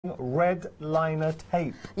red liner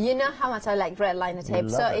tape. You know how much I like red liner tape,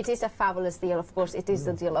 so it is a fabulous deal. Of course, it is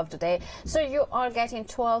the deal of the day. So you are getting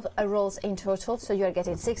 12 rolls in total, so you are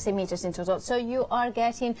getting 60 meters in total. So you are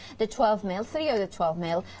getting the 12 mil, 3 of the 12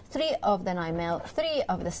 mil, 3 of the 9 mil, 3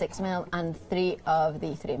 of the 6 mil, and 3 of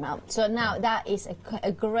the 3 mil. So now that is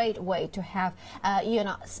a great way to have,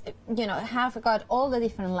 have got all the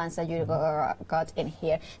different lengths that you got in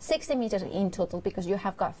here. 60 meters in total because you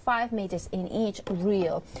have got 5 meters in each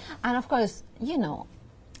reel. And of course, you know,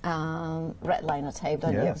 red liner tape,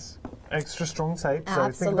 don't you? Yes. Extra strong tape,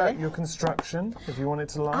 so think about your construction if you want it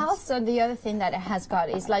to last. Also, the other thing that it has got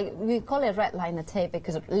is, like, we call it red liner tape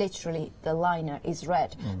because literally the liner is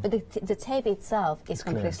red, but the tape itself is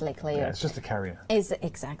completely clear. Yeah, it's just a carrier.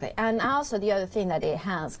 Exactly. And also the other thing that it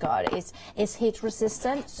has got is heat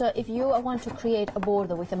resistant, so if you want to create a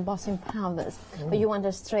border with embossing powders, but you want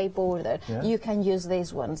a straight border, you can use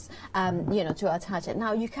these ones, to attach it.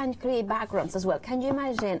 Now, you can create backgrounds as well. Can you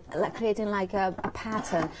imagine creating like a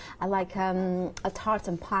pattern, like a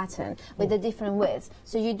tartan pattern with the different widths?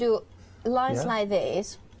 So you do lines like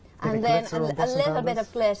this, and then a little bit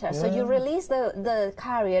of glitter. So you release the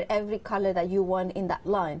carrier every color that you want in that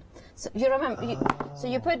line. So you remember, so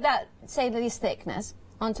you put that, say this thickness,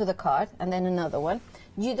 onto the card, and then another one.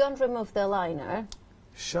 You don't remove the liner.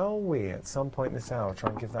 Shall we, at some point this hour, try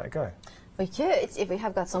and give that a go? We could, if we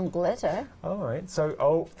have got some glitter. All right.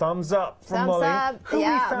 So, thumbs up from Molly. Who we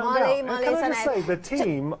found Molly, out. Can I just say, the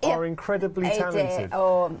team are incredibly talented.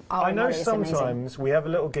 I know sometimes we have a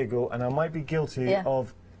little giggle, and I might be guilty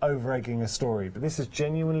of over-egging a story, but this is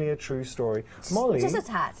genuinely a true story. Molly... Just a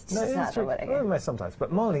tad. Sometimes.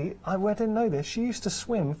 But Molly, I didn't know this, she used to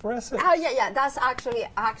swim for Essex. Oh, yeah, that's actually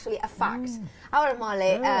a fact. Our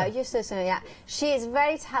Molly used to swim, She is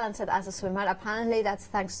very talented as a swimmer. Apparently, that's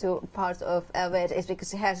thanks to part of it is because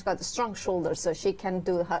she has got strong shoulders, so she can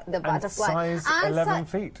do the butterfly. And size 11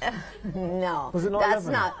 feet. No. Was it not that's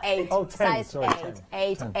 11? Not 8. Oh, 10. Size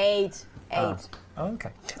 8.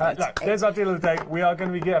 Okay. Look, there's our deal of the day. We are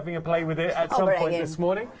going to be having a play with it at some point this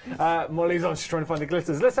morning. Molly's obviously trying to find the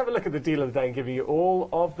glitters. Let's have a look at the deal of the day and give you all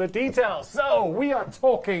of the details. So, we are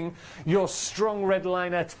talking your strong red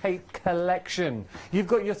liner tape collection. You've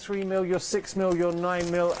got your 3 mil, your 6 mil, your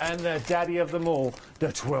 9 mil, and the daddy of them all,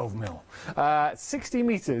 the 12 mil. 60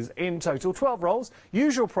 meters in total, 12 rolls.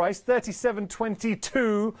 Usual price,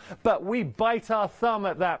 $37.22, but we bite our thumb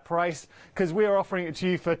at that price because we are offering it to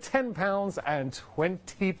you for £10.20.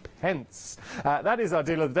 That is our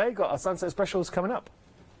deal of the day. Got our sunset specials coming up.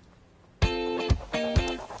 You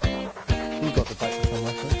got the bite thumb,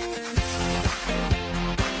 I think.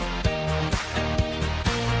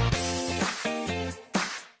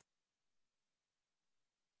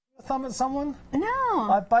 Thumb at someone?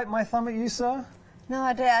 No. I bite my thumb at you, sir? No,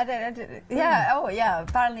 I did. Yeah,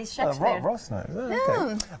 apparently Shakespeare. Ross knows.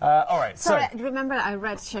 Okay. All right. Sorry, remember I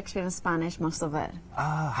read Shakespeare in Spanish, most of it.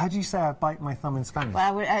 How do you say I bite my thumb in Spanish?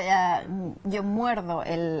 Well, yo muerdo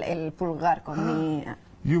el pulgar con mi...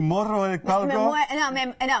 You morro el pulgar?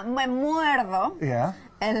 Me muerdo. Yeah.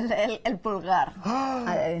 El pulgar.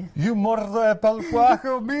 You mordo el pulgar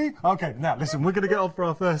con me? Okay, now listen, we're going to get on for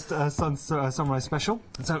our first sunrise special.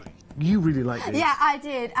 So you really like these? Yeah, I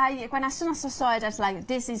did. As soon as I saw it, I was like,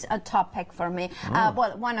 this is a top pick for me.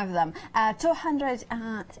 Well, one of them. 200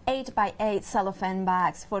 8x8 cellophane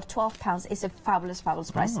bags for £12 is a fabulous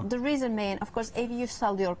price. The reason being, of course, if you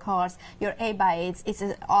sell your cards, your 8x8s, it's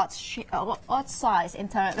an odd size in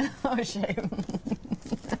terms of shape.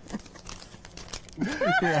 You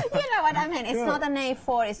know what I mean? It's not an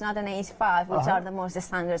A4, it's not an A5, which are the most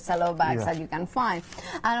standard cello bags that you can find.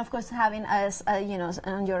 And of course, having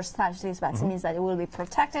on your stash these bags means that it will be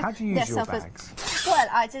protected. How do you use your bags? Well,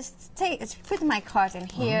 I just put my card in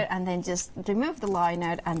here and then just remove the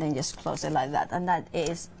liner and then just close it like that, and that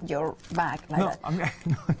is your bag like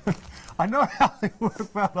that. I know how they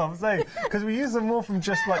work, well, I'm saying, because we use them more from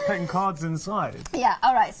just like putting cards inside. Yeah,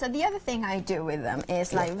 all right. So the other thing I do with them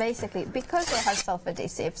is like basically, because they have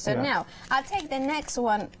self-adhesive, so now I'll take the next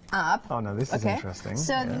one up. Oh no, this is interesting.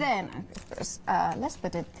 So then, let's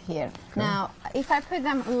put it here. Now, if I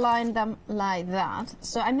line them like that,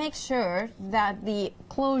 so I make sure that the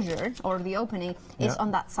closure or the opening is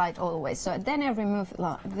on that side always. So then I remove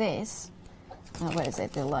this. Where is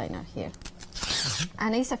it? The liner here.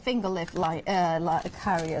 And it's a finger lift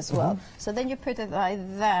carrier as well. So then you put it like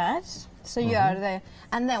that. So you are there.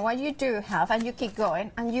 And then what you do have, and you keep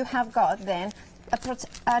going, and you have got then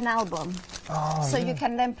an album. Oh, so you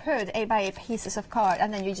can then put 8x8 pieces of card,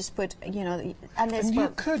 and then you just put, you know, and you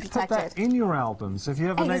could put that in your albums. If you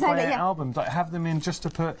have an 8x8 album, like, have them in just to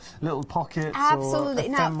put little pockets or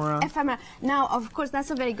ephemera. Now, of course,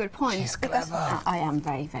 that's a very good point. She's clever. I am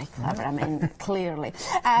very, very clever. I mean, clearly.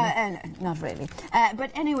 And not really.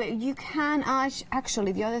 But anyway, you can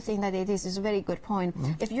actually, the other thing that it is a very good point.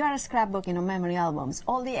 If you are scrapbooking or memory albums,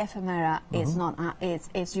 all the ephemera is not,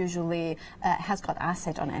 it's usually has got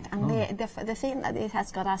acid on it. And the thing that it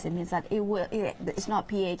has got acid means that it's not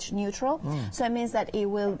pH neutral. So it means that it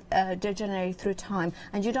will degenerate through time.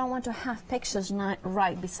 And you don't want to have pictures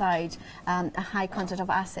right beside a high content of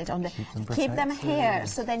acid on the. Keep them here.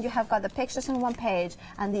 So then you have got the pictures on one page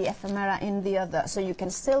and the ephemera in the other. So you can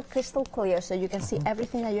still crystal clear, so you can see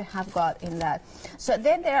everything that you have got in that. So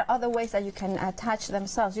then there are other ways that you can attach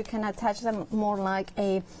themselves. You can attach them more like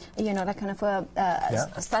a, you know, like kind of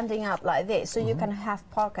a standing up like this. So you can have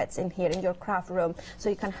pockets in here in your craft room. So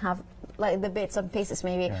you can have like the bits and pieces,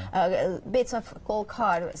 maybe bits of gold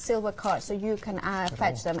card, silver card, so you can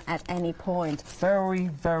fetch them at any point. Very,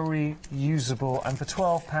 very usable, and for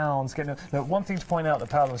 £12, getting look, one thing to point out that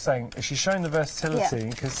Paola was saying is she's showing the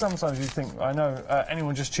versatility, because sometimes you think, I know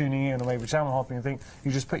anyone just tuning in or maybe channel hopping and think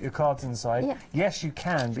you just put your cards inside. Yes, you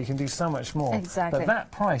can, but you can do so much more. Exactly. But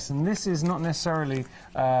that price, and this is not necessarily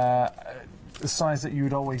the size that you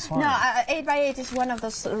would always find. No, 8x8 is one of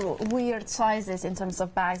those weird sizes in terms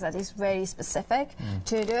of bags that is very specific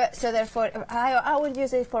to do it. So therefore, I would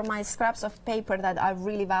use it for my scraps of paper that are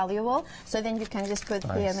really valuable. So then you can just put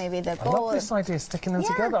here maybe the gold. I love this idea, sticking them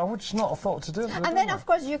together. I would just not have thought to do it. And then of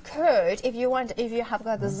course you could, if you want, if you have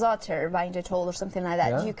got the Zotter binder tool or something like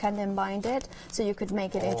that, you can then bind it. So you could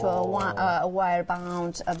make it into a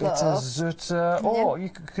wire-bound book. It's a Zotter. Or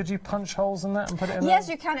could you punch holes in that and put it in there? Yes,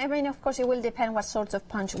 you can. I mean, of course, it will depend what sort of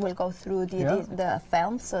punch will go through the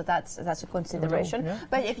film, so that's a consideration.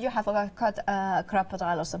 But if you have cut a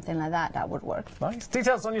crocodile or something like that, that would work. Nice.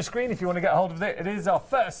 Details on your screen if you want to get hold of it. It is our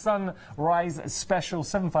first Sunrise special,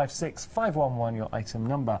 756-511, your item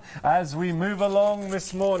number. As we move along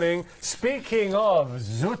this morning, speaking of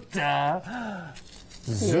Zotter.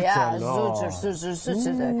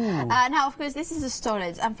 Now, of course, this is a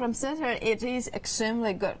storage, and from Zotter, it is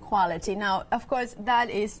extremely good quality. Now, of course, that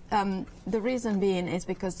is the reason being is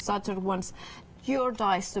because Zotter wants your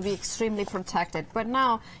dice to be extremely protected. But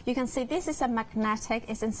now you can see this is a magnetic.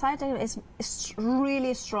 It's inside it is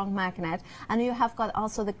really strong magnet, and you have got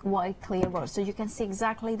also the white clear board, so you can see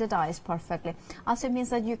exactly the dice perfectly. Also means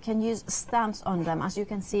that you can use stamps on them, as you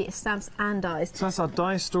can see, stamps and dice. So that's our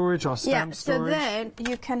dice storage, our stamp storage. So then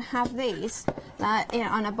you can have these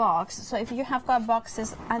on a box. So if you have got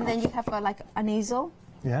boxes, and then you have got like an easel.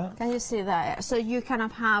 Can you see that? So you kind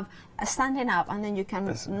of have a standing up, and then you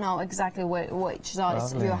can know exactly which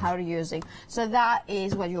dice you are using. So that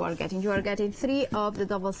is what you are getting. You are getting 3 of the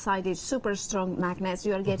double-sided super strong magnets.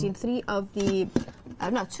 You are getting 3 of the,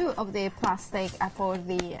 2 of the plastic for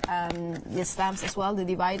the stamps as well, the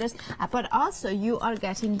dividers. But also you are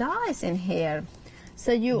getting dice in here.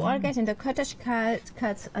 So you are getting the cottage cut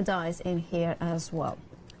dice in here as well.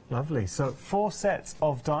 Lovely. So 4 sets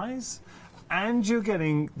of dies. And you're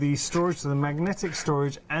getting the storage, so the magnetic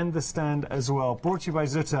storage and the stand as well. Brought to you by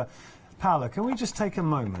Zotter. Paola, can we just take a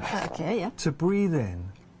moment to breathe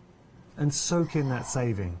in and soak in that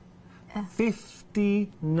saving?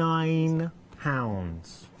 £59.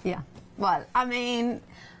 Yeah. Well, I mean...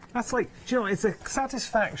 That's like, do you know, it's a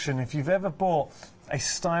satisfaction if you've ever bought a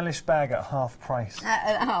stylish bag at half price.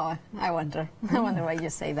 I wonder. I wonder why you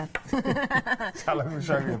say that. Tell him to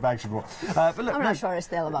show me the bag she bought. But look, I'm not sure it's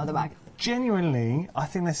still about the bag. Genuinely, I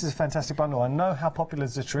think this is a fantastic bundle. I know how popular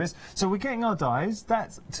Zotter is. So we're getting our dies.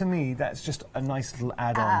 That's, to me, that's just a nice little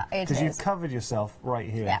add-on. Because you've covered yourself right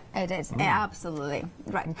here. Yeah, it is. Absolutely.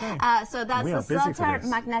 Right. Okay. So that's the Zotter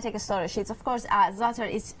magnetic storage sheets. Of course, Zotter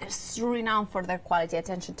is renowned for their quality,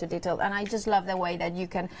 attention to detail. And I just love the way that you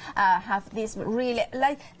can have these really,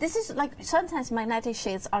 this is like, sometimes magnetic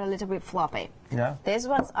sheets are a little bit floppy. Yeah. These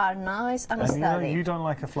ones are nice and steady. You don't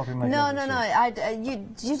like a floppy magnetic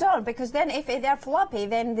sheet. You don't, because then if they're floppy,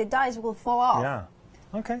 then the dice will fall off. Yeah.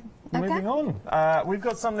 Okay. Moving on. We've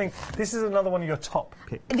got something. This is another one of your top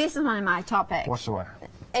picks. This is one of my top picks. What's the way?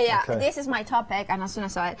 Yeah, this is my top pick, and as soon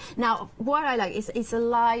as I now what I like is it's a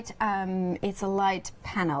light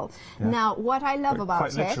panel. Yeah. Now what I love about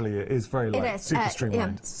quite literally it is very light. It is super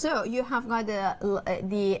streamlined. So you have got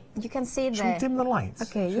the you can see Should we dim the lights?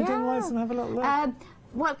 Okay, Should we dim the lights and have a little look?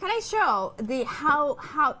 Well, can I show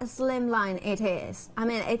how slimline it is? I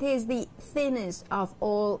mean, it is the thinnest of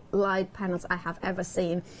all light panels I have ever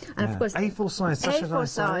seen, and of course, A4 size, such a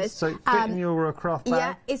nice size. So it fit in your craft bag.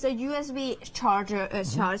 Yeah, it's a USB charger,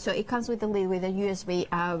 so it comes with the lid with a USB.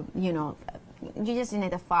 You know, you just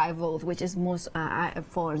need a 5-volt, which is most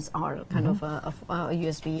phones are kind of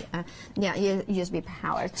USB. USB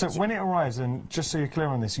powered. So when it arrives, and just so you're clear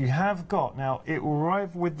on this, you have got now. It will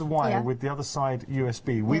arrive with the wire with the other side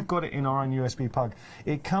USB. We've got it in our own USB plug.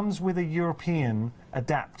 It comes with a European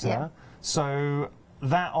adapter, so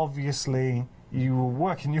that obviously. You will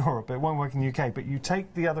work in Europe, it won't work in the UK, but you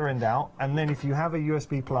take the other end out, and then if you have a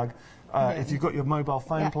USB plug, if you've got your mobile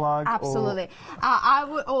phone plug... Absolutely. I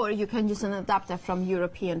would, or you can use an adapter from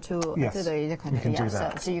European to the... you can do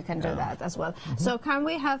that. So you can do that as well. So can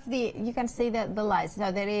we have you can see the lights.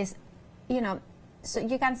 So there is, you know, so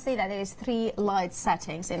you can see that there is 3 light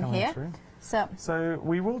settings in here. So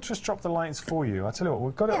we will just drop the lights for you. I tell you what,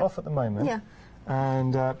 we've got it off at the moment.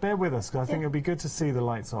 And bear with us, because I think it'll be good to see the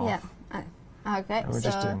lights off. Okay, we're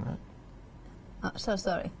just doing that. Oh, so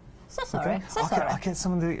sorry. So sorry. Okay. So sorry. I'll get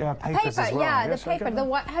some of the papers as well. Yeah, the paper.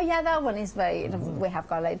 That one is very. We have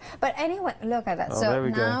got later. But anyway, look at that. Oh, so there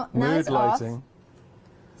we now go. Mood it's lighting. Off.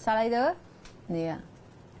 Shall I do it? Yeah.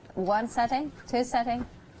 1 setting, 2 setting,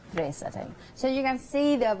 3 setting. So you can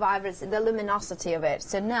see the vibrancy, the luminosity of it.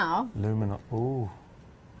 So now. Ooh.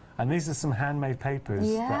 And these are some handmade papers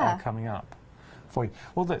that are coming up for you.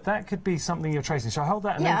 Well, that could be something you're tracing. Shall I hold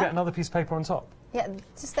that and then get another piece of paper on top? Yeah,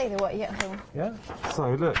 just take the white. Yeah.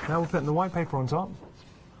 So look, now we're putting the white paper on top.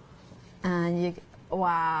 And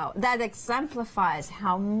wow, that exemplifies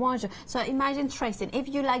how much. So imagine tracing. If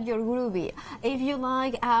you like your groovy, if you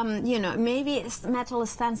like, you know, maybe it's metal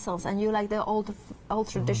stencils, and you like the old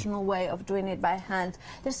traditional way of doing it by hand.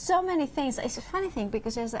 There's so many things. It's a funny thing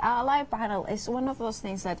because there's a light panel is one of those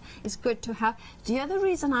things that is good to have. The other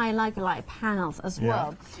reason I like light panels as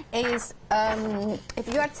well is if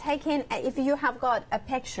you have got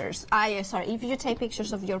pictures. If you take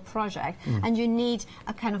pictures of your project and you need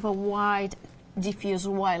a kind of a wide diffuse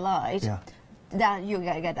white light, that you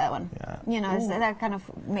gotta get that one. You know, that kind of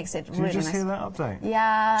makes it really nice. Did you just hear that update?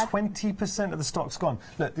 Yeah. 20% of the stock's gone.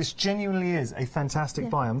 Look, this genuinely is a fantastic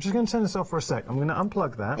buy. I'm just going to turn this off for a sec. I'm going to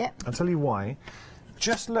unplug that. I'll tell you why.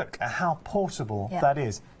 Just look at how portable that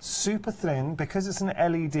is. Super thin, because it's an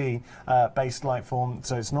LED based light form,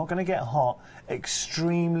 so it's not going to get hot.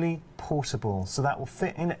 Extremely portable, so that will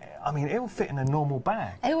fit in. I mean, it will fit in a normal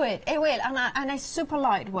bag. It will, and it's super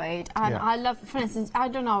lightweight. And I love, for instance, I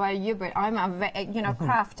don't know about you, but I'm a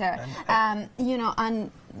crafter, you know, and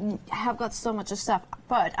have got so much stuff,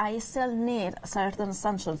 but I still need certain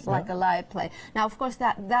essentials like a light plate. Now, of course,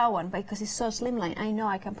 that one, because it's so slimline, I know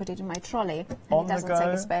I can put it in my trolley, and it doesn't take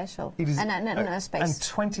a special no space. And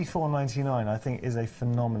 $24.99, I think, is a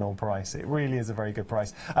phenomenal price. It really is a very good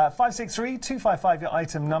price. 563-255, your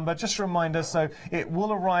item number. Just a reminder, so it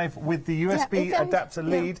will arrive with the USB adapter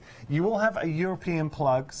lead. You will have a European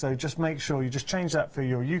plug, so just make sure you just change that for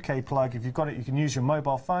your UK plug. If you've got it, you can use your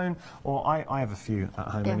mobile phone, or I have a few at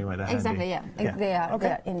home anyway. They're exactly, handy. They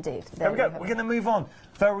are indeed. There we go. We're going to move on.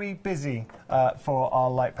 Very busy for our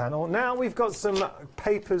light panel. Now we've got some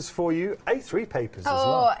papers for you. A3 papers as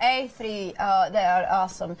well. Oh, A3, they are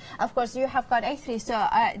awesome. Of course, you have got A3, so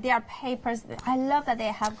they are papers. I love that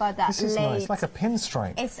they have got that This is nice, like a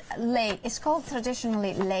pinstripe. It's late. It's called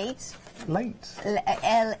traditionally late. Late?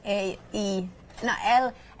 L-A-E. No,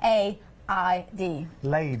 L-A-I-D.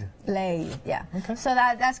 Laid. Laid, yeah. Okay. So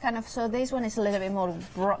that's kind of, so this one is a little bit more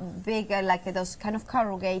bigger, like those kind of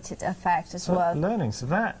corrugated effect as well. Learning, so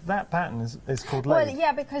that pattern is called laid. Well,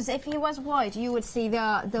 yeah, because if it was white, you would see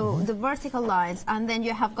the vertical lines, and then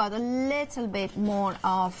you have got a little bit more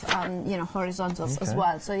of, you know, horizontals as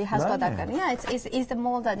well. So it has got that kind of, it's the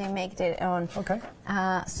mold that you make it on. Okay.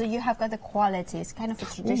 So you have got the quality. It's kind of a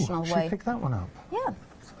traditional way. Should we pick that one up? Yeah.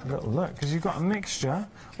 A little look, because you've got a mixture.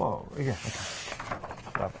 Well, yeah,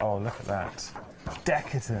 okay. Oh, look at that.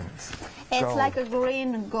 Decadent. It's gold. like a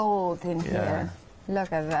green gold in here.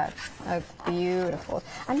 Look at that. Oh, beautiful.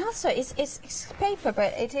 And also, it's paper,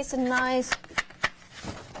 but it is a nice...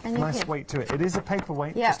 Nice weight to it. It is a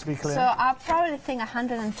paperweight, just to be clear. So I probably think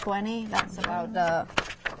 120. That's about the...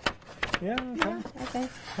 Yeah, okay.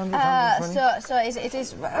 So it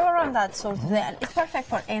is around that sort of thing. It's perfect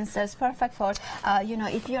for inserts, perfect for, you know,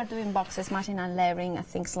 if you're doing boxes, matching and layering and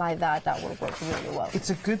things like that, that will work really well.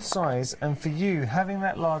 It's a good size, and for you, having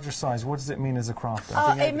that larger size, what does it mean as a crafter?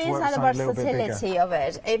 It means the versatility of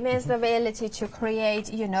it. It means the ability to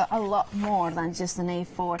create, you know, a lot more than just an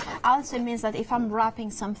A4. Also it means that if I'm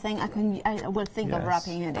wrapping something, I will think of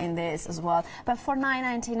wrapping it in this as well. But for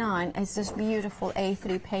 $9.99, it's just beautiful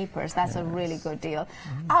A3 papers. That's a really good deal.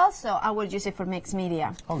 Also, I would use it for mixed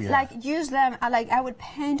media. Oh, yeah. Like use them, I would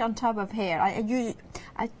paint on top of here.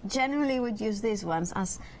 I generally would use these ones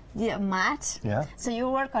as matte. Yeah. So you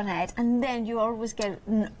work on it, and then you always get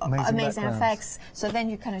amazing effects. So then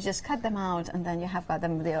you kind of just cut them out, and then you have got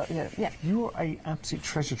them. You're an absolute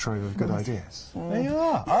treasure trove of good ideas. There you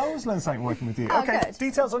are. I always learn something working with you. Okay, good.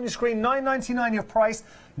 Details on your screen. $9.99 your price.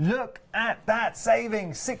 Look at that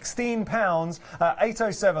saving, £16.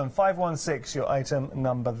 807-516 your item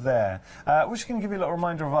number there. We're just going to give you a little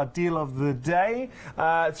reminder of our deal of the day.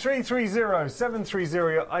 330-730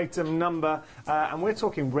 your item number, and we're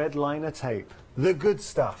talking red liner tape, the good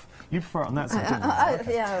stuff. You prefer it on that side, don't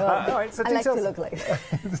you? Yeah, well, all right, so I like to look like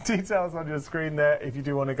the details on your screen there if you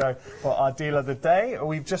do want to go for our deal of the day.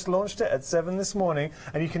 We've just launched it at 7 this morning,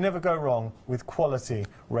 and you can never go wrong with quality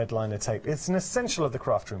red liner tape. It's an essential of the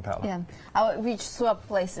craft room, Paola. Yeah, we swap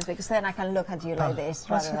places because then I can look at you like this.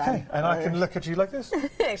 That's okay, and I can look at you like this?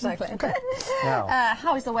 Exactly. Okay. Now,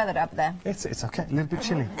 how is the weather up there? It's okay, a little bit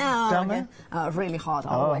chilly. Down there? Really hot,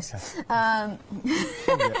 always. Okay.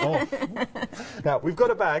 Now, we've got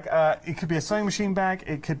a bag. It could be a sewing machine bag,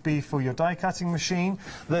 it could be for your die cutting machine.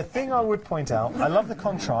 The thing I would point out, I love the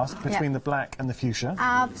contrast between the black and the fuchsia.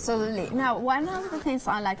 Absolutely. Now, one of the things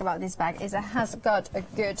I like about this bag is it has got a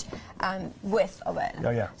good width of it.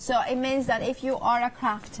 Oh, yeah. So it means that if you are a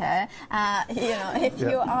crafter, you know, if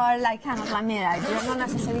you are like kind of like me, you're not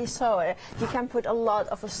necessarily a sewer, you can put a lot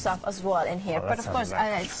of stuff as well in here. But of course,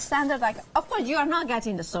 standard, like, of course, you are not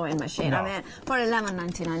getting the sewing machine. No. I mean, for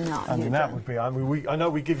 $11.99, no. I mean, that would be, I know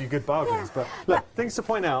we give you good bargains, but look, things to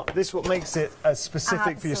point out, this is what makes it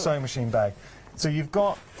specific for your sewing machine bag. So you've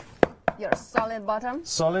got your solid bottom.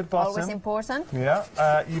 Solid bottom. Always important. Yeah.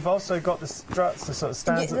 You've also got the struts, the sort of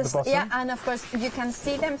stands at the bottom. Yeah, and of course you can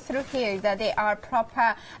see them through here that they are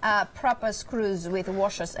proper screws with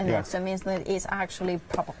washers in it. So it means that it's actually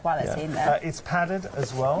proper quality in there. It's padded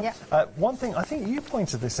as well. Yeah. One thing, I think you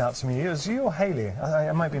pointed this out to me, it was you or Hayley?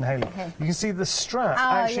 It might be Hayley. Okay. You can see the strap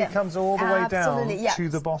actually comes all the way down to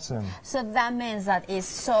the bottom. So that means that it's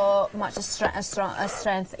so much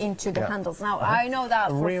strength into the handles. Now I know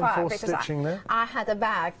that for a fact because I had a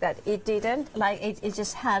bag that it didn't, like it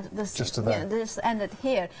just had this, this ended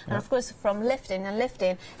here. And of course from lifting,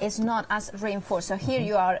 it's not as reinforced. So here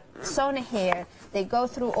you are sewn here, they go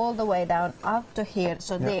through all the way down up to here,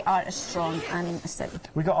 so they are strong and steady.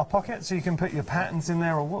 We got our pocket, so you can put your patterns in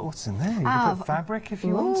there, or what's in there? You can put fabric if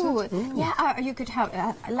you wanted. Yeah, you could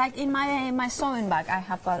have, like in my sewing bag, I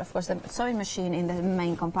have got, of course, the sewing machine in the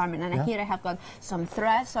main compartment, and here I have got some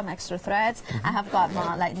threads, some extra threads. I have got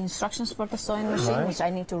my, like the instructions for the sewing machine, which I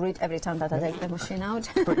need to read every time that I take the machine out.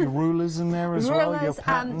 Put your rulers in there as well, your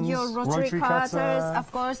patterns, and your rotary cutters,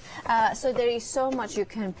 of course. So there is so much you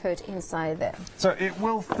can put inside there. So it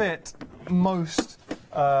will fit most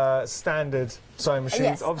standard sewing machines.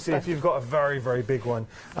 Yes, obviously, if you've got a very, very big one,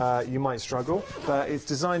 you might struggle, but it's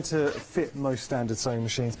designed to fit most standard sewing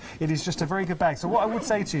machines. It is just a very good bag. So what I would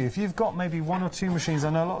say to you, if you've got maybe 1 or 2 machines, I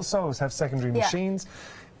know a lot of sewers have secondary machines.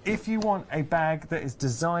 If you want a bag that is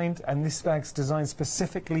designed, and this bag's designed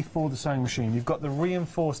specifically for the sewing machine, you've got the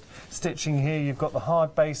reinforced stitching here, you've got the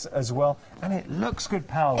hard base as well, and it looks good,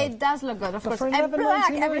 Paola. It does look good, of course. And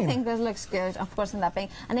black, everything looks good, of course, in that thing.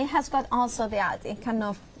 And it has got also the kind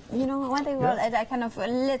of, you know, what they call it, a kind of a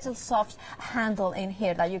little soft handle in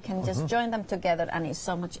here that you can just join them together, and it's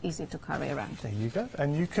so much easy to carry around. There you go.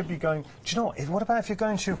 And you could be going, do you know what about if you're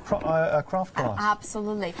going to a craft class?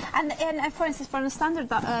 Absolutely. And for instance, for a standard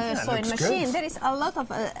sewing machine, there is a lot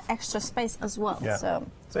of extra space as well. Yeah.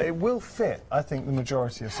 So it will fit, I think, the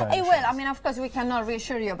majority of sewing machines. It will. I mean, of course, we cannot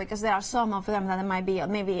reassure you because there are some of them that might be,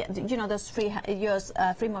 maybe, you know, those free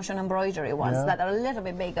motion embroidery ones that are a little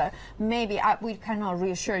bit bigger. Maybe we cannot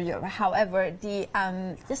reassure you. However, the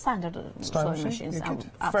standard sewing machines,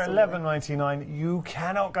 for $11.99, you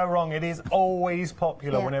cannot go wrong. It is always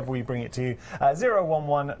popular whenever we bring it to you.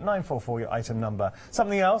 011-944, your item number.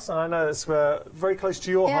 Something else, and I know that's very close to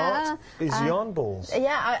your heart, is yarn balls.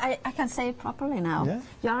 Yeah, I can say it properly now. Yeah.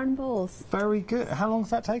 Yarn balls. Very good. How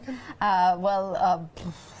long's that taken?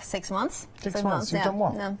 6 months. 6 months. You've done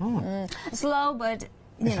what? Slow, but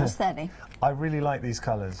you know, steady. I really like these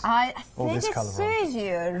colours. I think it suits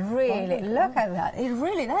you, really. Look at that. It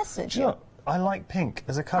really does suit you. I like pink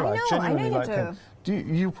as a colour. I genuinely like pink.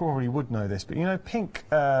 You probably would know this, but you know, pink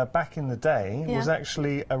back in the day was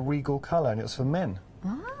actually a regal colour, and it was for men.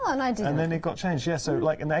 Oh, and I didn't. And then it got changed, yeah. So,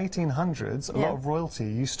 like in the 1800s, a lot of royalty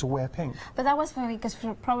used to wear pink. But that was because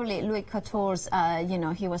probably Louis XIV's, you know,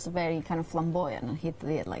 he was very kind of flamboyant, and he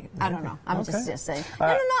did like, I don't know. I'm just saying.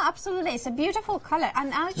 No, absolutely. It's a beautiful color,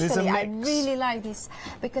 and actually, I really like this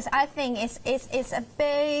because I think it's a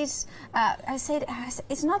base. I said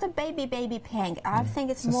it's not a baby pink. I think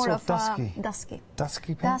it's more of dusky. Dusky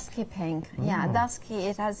pink. Dusky pink. Yeah, dusky.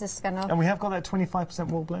 It has this kind of. And we have got that 25%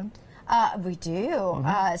 wool blend. We do.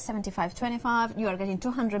 75-25. You are getting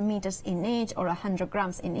 200 meters in each, or 100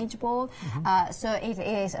 grams in each ball. So it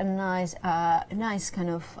is a nice kind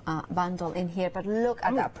of bundle in here. But look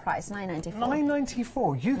at that price, $9.94.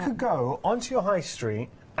 $9.94. You could go onto your high street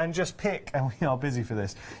and just pick, and we are busy for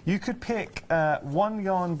this. You could pick one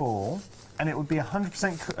yarn ball, and it would be 100%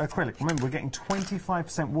 acrylic. Remember, we're getting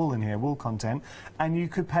 25% wool in here, wool content, and you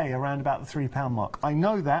could pay around about the £3 mark. I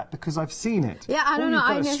know that because I've seen it. Yeah, I don't know.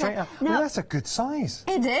 I know straight up. No, well, that's a good size.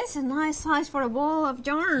 It is a nice size for a ball of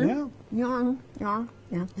yarn. Yeah. Yarn. Yeah.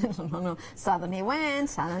 No. Suddenly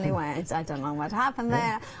went. I don't know what happened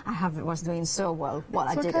there. I was doing so well. Well,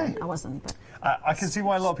 I didn't. I wasn't. But I can see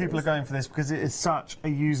why a lot of people are going for this because it is such a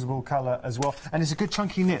usable colour as well, and it's a good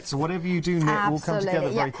chunky knit. So whatever you do knit will come together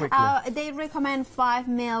very quickly. They recommend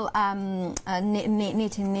 5mm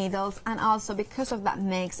knitting needles, and also because of that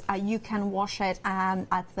mix, you can wash it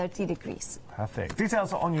at 30 degrees. Perfect.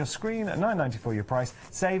 Details are on your screen. At $9.94 your price,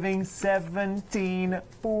 saving 17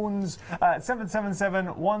 pounds.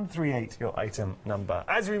 777138 your item number.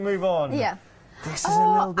 As we move on. Yeah. This is a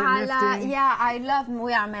little bit nifty. I love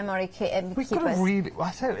We Are Memory Keepers. We've got a really,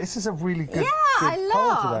 I tell you, this is a really good, I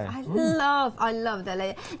love the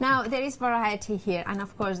layer. Now, there is variety here, and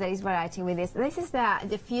of course there is variety with this. This is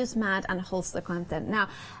the fuse mat and holster content. Now,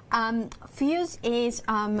 fuse is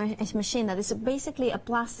a machine that is basically a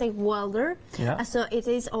plastic welder. Yeah. So it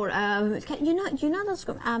is, or you know those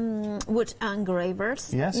wood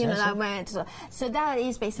engravers. Yes. You know that way. So that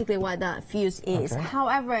is basically what that fuse is. Okay.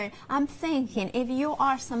 However, I'm thinking if you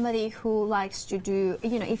are somebody who likes to do,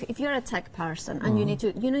 you know, if you're a tech person and you need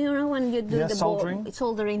to, you know when you do the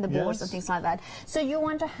soldering the boards and things like that. So you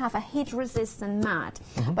want to have a heat-resistant mat,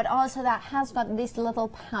 but also that has got this little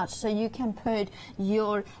pouch, so you can put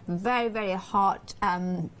your very, very hot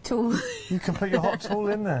tool. You can put your hot tool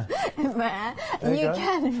in there. You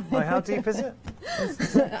can. Like, how deep is it?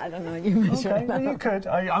 I don't know. You measure it. Well, you could.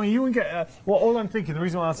 I mean, you would get. Well, all I'm thinking, the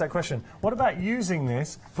reason why I asked that question, what about using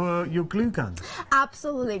this for your glue gun?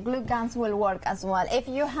 Absolutely, glue guns will work as well. If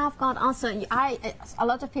you have got also, a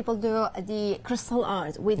lot of people do the crystal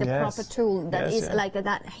art with the proper tool that is like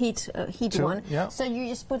that heat tool, one. Yeah. So you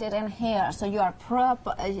just put it in here, so you are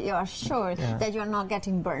you are sure that you're not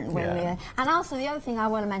getting burned. And also the other thing I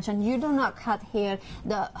want to mention, you do not cut here.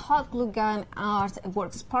 The hot glue gun art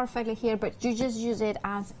works perfectly here, but you just use it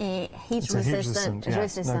as a heat-resistant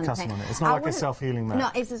no custom on it. It's not like a self-healing mat.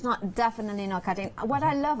 No, it's not, definitely not cutting. What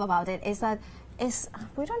I love about it is that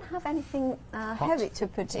we don't have anything heavy to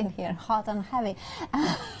put in here, hot and heavy.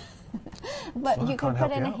 But you can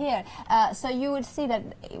put in here. So you would see that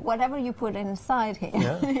whatever you put inside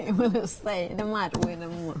here, it will stay. The mat will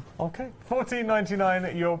more. Okay,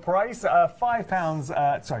 $14.99 your price.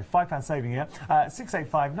 £5 saving here.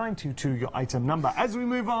 685922 your item number. As we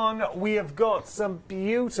move on, we have got some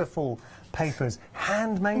beautiful papers,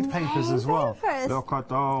 handmade papers as well. Look at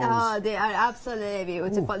those. Oh, they are absolutely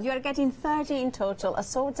beautiful. You are getting 30 in total,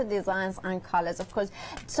 assorted designs and colors. Of course,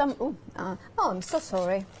 some. Oh, I'm so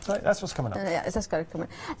sorry. That's what's coming up. Yeah, that's got to come in.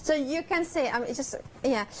 So you can see,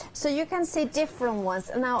 So you can see different ones.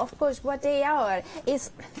 Now, of course, what they are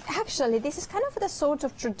is actually this is kind of the sort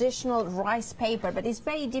of traditional rice paper, but it's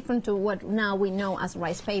very different to what now we know as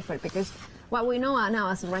rice paper, because what we know now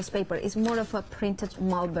as rice paper is more of a printed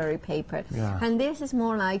mulberry paper. Yeah. And this is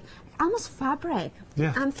more like almost fabric.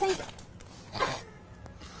 Yeah. I'm thinking.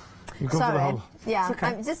 Sorry. Yeah, okay.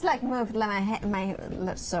 I'm just like moved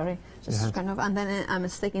like sorry, just kind of, and then I'm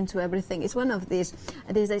sticking to everything. It's one of these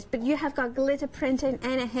days. But you have got glitter printing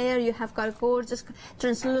in here. You have got gorgeous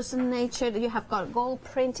translucent nature. You have got gold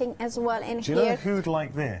printing as well in here. Do you know who'd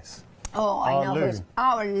like this? Oh, I know who's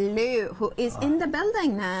our Lou, who is in the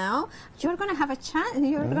building now. You're going to have a chat.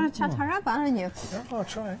 You're going to chat her up, aren't you? Yeah, I'll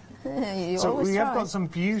try. So we have got some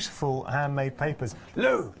beautiful handmade papers.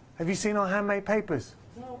 Lou, have you seen our handmade papers?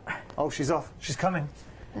 No. Oh, she's off. She's coming.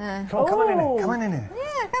 Come on in here. Come on in here.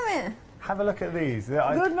 Yeah, come in. Have a look at these.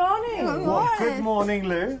 Good morning. Good morning. Good morning,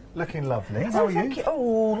 Lou. Looking lovely. How are you?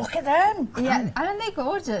 Oh, look at them. Yeah, aren't they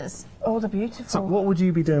gorgeous? Oh, they're beautiful. So what would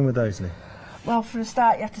you be doing with those, Lou? Well, for a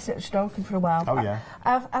start, you have to sit stoking for a while. Oh, yeah.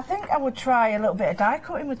 I think I would try a little bit of die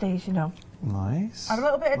cutting with these, you know. Nice. A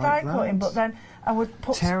little bit of die cutting, but then I would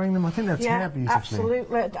put... Tearing them, I think they'll tear beautifully.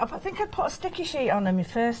 Absolutely. I think I'd put a sticky sheet on them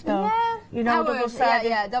first, though. Yeah. You know, double-sided.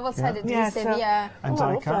 Yeah, double-sided adhesive, And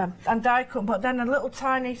die cut. And die cut, but then a little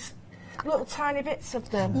tiny bits of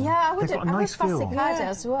them. Yeah, I would They've do. got a I would nice feel. fussy cut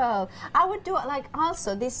as well. I would do it like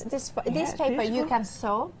also this paper you can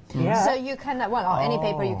sew. Yeah. So you can any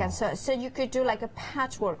paper you can sew. So you could do like a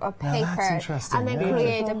patchwork of paper, that's interesting, and then yeah.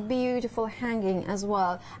 create a beautiful hanging as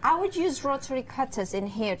well. I would use rotary cutters in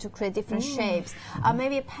here to create different shapes.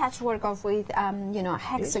 Maybe a patchwork of with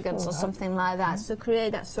hexagons or something like that. So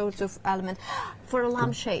create that sort of element for a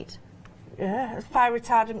lampshade. Yeah, fire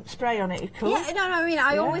retardant spray on it, you could. Yeah, no, I mean,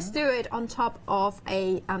 I always do it on top of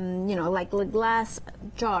a, like a glass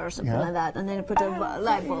jar or something like that, and then you put a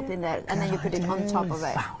light bulb in there, and then you put it on top of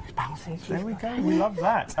it. There we go, we love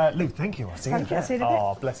that. Lou, thank you. I'll see you in a bit.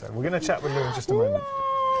 Oh, bless her. We're going to chat with Lou in just a moment.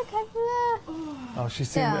 Oh, she's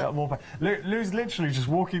seeing more. Lou's literally just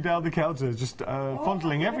walking down the counter, just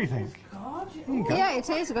fondling everything. Yeah, it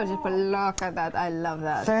is gorgeous, but look at that. I love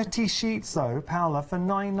that. 30 sheets, though, Paola, for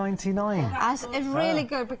 $9.99. It's really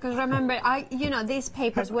good because remember, these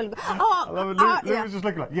papers will go. Lou was just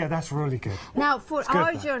looking like, yeah, that's really good. Now, for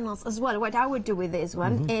our journals as well, what I would do with this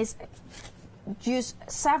one is use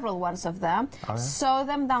several ones of them, sew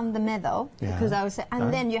them down the middle, because I would say,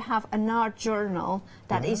 and then you have an art journal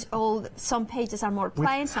that is all. Some pages are more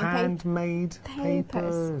plain, some handmade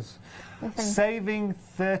papers. Saving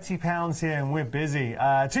 £30 here, and we're busy.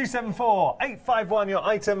 274-851, your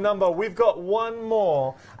item number. We've got one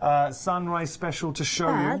more sunrise special to show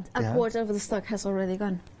you. But a quarter of the stock has already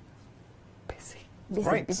gone.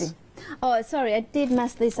 Busy. Oh, sorry, I did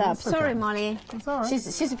mess this up. Sorry, Molly. It's all right.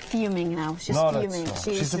 She's fuming now. She's fuming.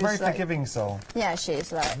 She's a very forgiving soul. Yeah,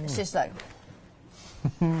 she's like.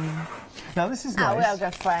 Now this is nice. We are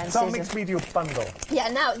good friends. It's our mixed media bundle. Yeah,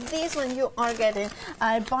 now this one you are getting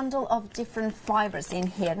a bundle of different fibres in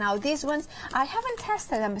here. Now these ones, I haven't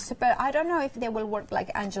tested them, but I don't know if they will work like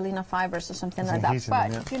Angelina fibres or something like that.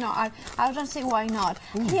 But, I don't see why not.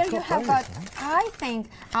 Here you have got, I think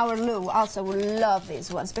our Lou also will love these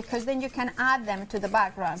ones because then you can add them to the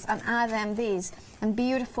backgrounds and add them these and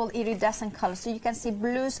beautiful iridescent colors. So you can see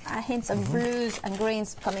blues, hints of blues and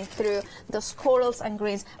greens coming through, those corals and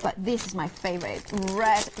greens. But this is my favorite,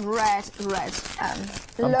 red.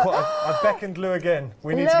 I've beckoned Lou again.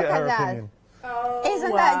 We need to get her opinion. Oh,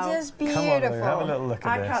 Isn't that just beautiful? Come on, Lou, have a little look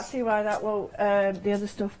at this. I can't see why that won't, the other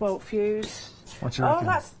stuff won't fuse. What do you reckon?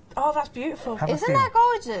 That's beautiful. Isn't that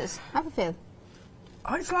gorgeous? Have a feel.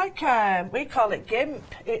 Oh, it's like, we call it GIMP.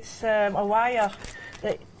 It's a wire.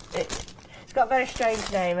 It's got a very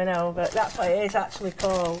strange name, I know, but that's what it is actually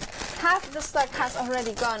called. Half the stock has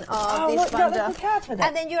already gone off this bundle.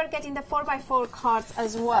 And then you are getting the 4x4 cards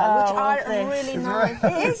as well, which are really nice.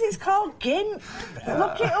 It is, it's called GIMP.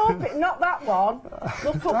 Look it up, not that one.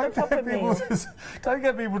 Look up the top of me. Don't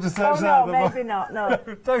get people to search that. Oh, no, maybe not, no.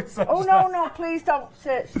 Don't search no, please don't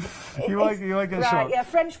search. You might get shocked. Yeah,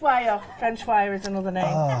 French wire. French wire is another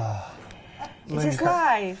name. Is this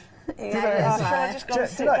live? Yeah, shall I just go and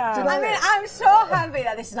sit down? I mean, I'm so happy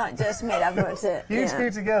that it's not just me that wrote it. You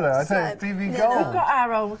two together, I tell you, TV Gold. We've got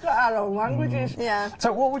our own languages. Yeah.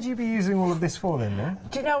 So what would you be using all of this for then, Lou?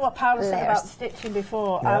 Do you know what Paola said about stitching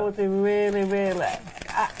before? I would be really,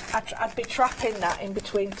 I'd be trapping that in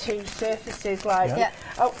between two surfaces, like,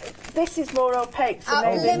 oh, this is more opaque, so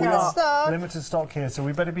maybe not. Limited stock here, so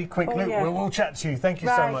we better be quick. Luke, we'll chat to you. Thank you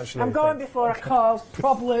so much, Lou. I'm going before I cause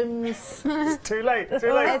problems. It's too late. It's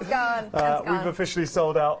gone. We've officially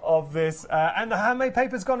sold out of this. And the handmade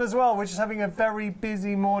paper's gone as well. We're just having a very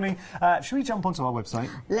busy morning. Should we jump onto our website?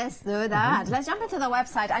 Let's do that. Let's jump into the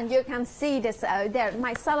website and you can see this there.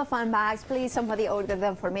 My cellophane bags, please somebody order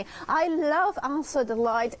them for me. I love also the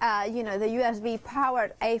light, the USB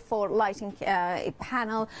powered A4 lighting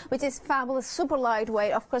panel, which is fabulous, super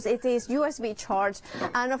lightweight. Of course, it is USB charged.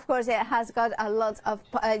 And of course, it has got a lot of,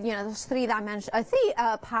 those three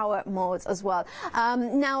power modes as well.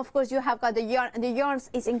 Now, of course, you have got the yarn. The yarns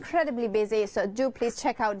is incredibly busy, so do please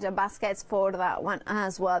check out the baskets for that one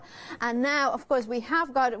as well. And now, of course, we're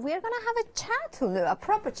going to have a chat, Lou, a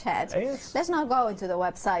proper chat. Yes. Let's not go into the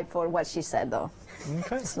website for what she said, though.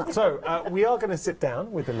 Okay. So we are going to sit down.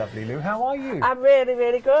 down with the lovely Lou. How are you? I'm really,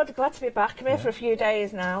 really good. Glad to be back. I'm here for a few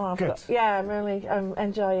days now. Good. I'm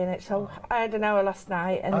enjoying it. So I had an hour last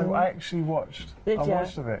night. And I actually watched. I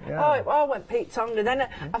watched a bit, yeah. I went Pete Tonga. Then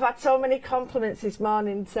I've had so many compliments this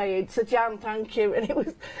morning saying, "So Jan, thank you." And it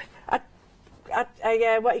was,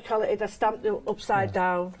 what you call it? I stamped it upside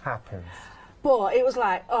down. Happens. But it was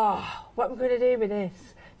like, oh, what am I going to do with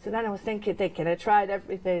this? So then I was thinking, I tried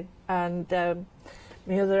everything, and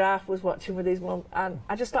my other half was watching with his mum, and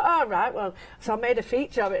I just thought, oh, right, well, so I made a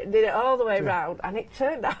feature of it and did it all the way round, and it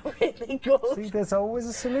turned out really good. See, there's always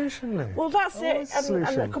a solution, Lou. Well, that's it,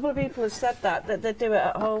 and a couple of people have said that they do it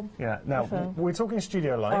at home. Yeah, now, we're talking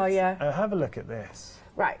Studiolight. Oh, yeah. Have a look at this.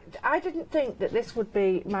 Right, I didn't think that this would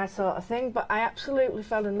be my sort of thing, but I absolutely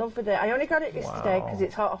fell in love with it. I only got it yesterday because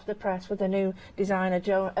it's hot off the press with the new designer,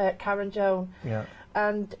 Karen Joan. Yeah.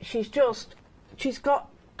 And she's got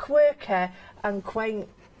quirky and quaint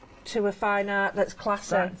to a fine art that's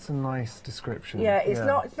classy. That's a nice description. Yeah,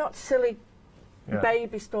 it's not silly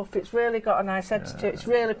baby stuff. It's really got a nice edge to it. It's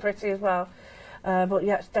really pretty as well. But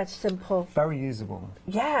yeah, it's dead simple. Very usable.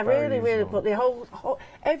 Yeah, really, really. But the whole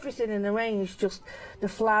everything in the range, just the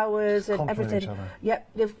flowers and everything. Each other. Yep,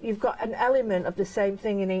 you've got an element of the same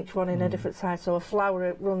thing in each one in a different size. So a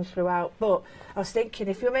flower runs throughout. But I was thinking,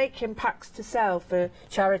 if you're making packs to sell for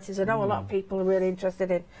charities, I know a lot of people are really interested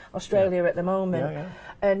in Australia at the moment,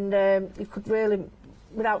 and you could really,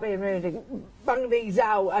 without being rude, bang these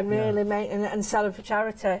out and really make and sell them for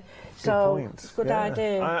charity. So it's a good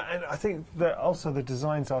idea. And I think that also the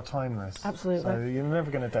designs are timeless. Absolutely. So you're never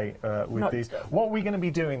going to date with these. What are we going to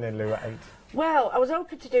be doing then, Lou, at 8? Well, I was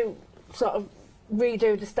hoping to do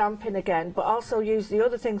redo the stamping again, but also use the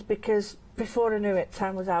other things because before I knew it,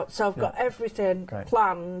 time was out. So I've got everything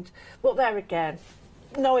planned. But there again,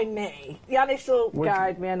 knowing me, Yanis will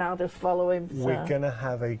guide me and I'll just follow him. So. We're going to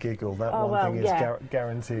have a giggle. That one thing is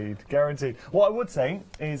guaranteed. Guaranteed. What I would say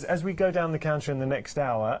is, as we go down the counter in the next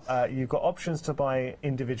hour, you've got options to buy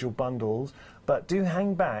individual bundles, but do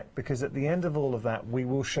hang back, because at the end of all of that, we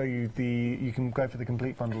will show you you can go for the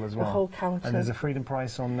complete bundle as well. The whole counter. And there's a freedom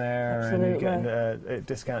price on there, and you get a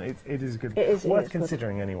discount. It is good. Worth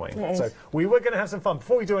considering anyway. So we were going to have some fun.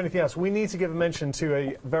 Before we do anything else, we need to give a mention to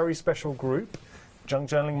a very special group. Junk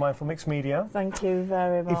Journaling Mindful Mix Media. Thank you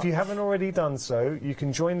very much. If you haven't already done so, you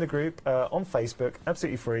can join the group on Facebook,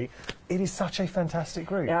 absolutely free. It is such a fantastic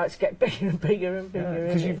group. Yeah, it's getting bigger and bigger and bigger.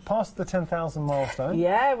 Because you've passed the 10,000 milestone.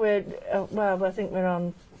 Yeah, well, I think we're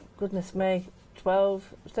on, goodness me,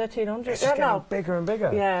 1,300. It's just getting bigger and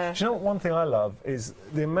bigger. Yeah. Do you know what one thing I love is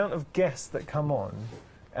the amount of guests that come on,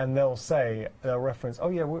 and they'll reference, oh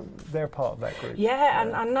yeah, they're part of that group. Yeah,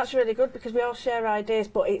 and that's really good because we all share ideas,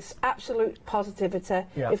 but it's absolute positivity.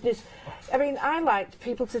 Yeah. I like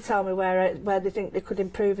people to tell me where they think they could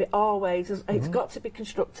improve it always. It's got to be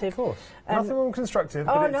constructive. Of course. Nothing wrong with constructive,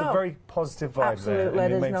 but it's a very positive vibe. Absolutely, there.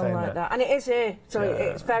 There's nothing like that. And it is here, so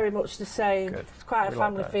it's very much the same. Good. It's quite a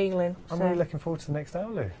family feeling. I'm really looking forward to the next hour,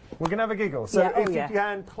 Lou. We're going to have a giggle. So if you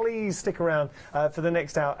can, please stick around for the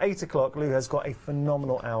next hour. 8 o'clock, Lou has got a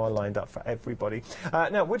phenomenal hour lined up for everybody.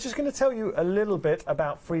 Now, we're just going to tell you a little bit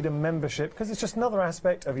about Freedom membership, because it's just another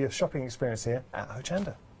aspect of your shopping experience here at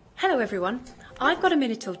Hochanda. Hello everyone, I've got a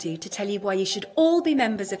minute or two to tell you why you should all be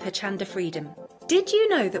members of Hochanda Freedom. Did you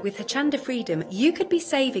know that with Hochanda Freedom you could be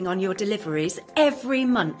saving on your deliveries every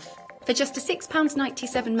month? For just a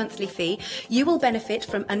 £6.97 monthly fee, you will benefit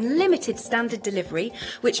from unlimited standard delivery,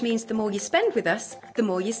 which means the more you spend with us, the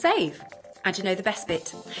more you save. And you know the best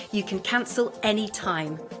bit? You can cancel any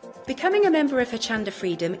time. Becoming a member of Hochanda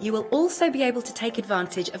Freedom, you will also be able to take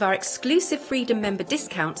advantage of our exclusive Freedom member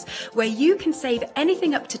discounts, where you can save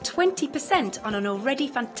anything up to 20% on an already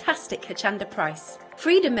fantastic Hochanda price.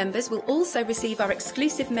 Freedom members will also receive our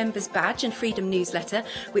exclusive members badge and Freedom newsletter,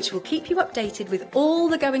 which will keep you updated with all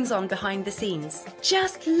the goings on behind the scenes.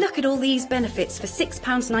 Just look at all these benefits for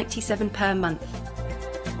 £6.97 per month.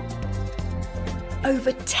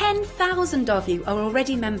 Over 10,000 of you are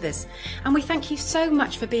already members, and we thank you so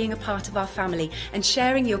much for being a part of our family and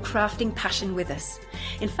sharing your crafting passion with us.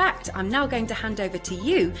 In fact, I'm now going to hand over to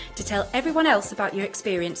you to tell everyone else about your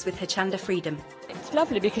experience with Hochanda Freedom. It's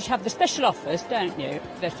lovely because you have the special offers, don't you,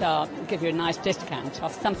 that give you a nice discount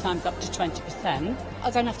off, sometimes up to 20%.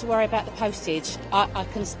 I don't have to worry about the postage. I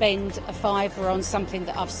can spend a £5 on something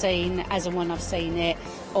that I've seen as and when I've seen it,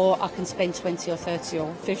 or I can spend 20 or 30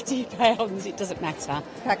 or 50 pounds, it doesn't matter.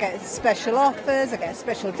 I get special offers, I get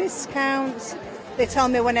special discounts, they tell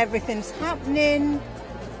me when everything's happening,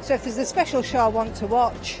 so if there's a special show I want to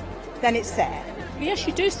watch, then it's there. Yes,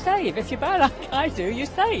 you do save. If you buy like I do, you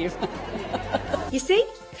save. You see?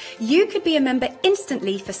 You could be a member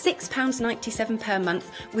instantly for £6.97 per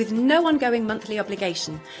month with no ongoing monthly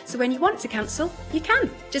obligation. So when you want to cancel, you can.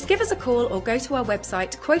 Just give us a call or go to our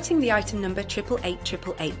website quoting the item number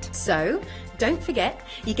 88888. So don't forget,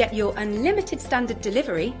 you get your unlimited standard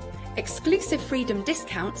delivery, exclusive Freedom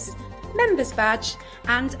discounts, members badge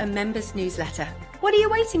and a members newsletter. What are you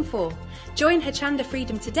waiting for? Join Hochanda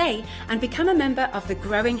Freedom today and become a member of the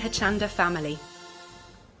growing Hochanda family.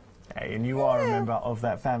 Hey, and you are a member of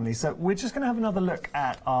that family. So we're just going to have another look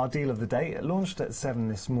at our deal of the day. It launched at 7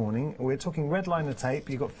 this morning. We're talking red liner tape.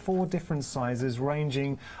 You've got 4 different sizes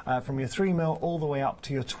ranging from your 3mm all the way up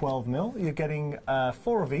to your 12mm. You're getting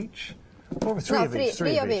 4 of each. Three of each. Sorry,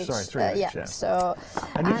 3 of each. Yeah. So,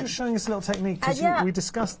 and you're just showing us a little technique because we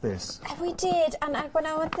discussed this. We did, and what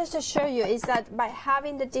I wanted to show you is that by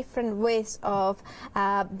having the different widths of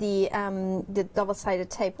the double-sided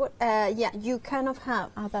tape, you kind of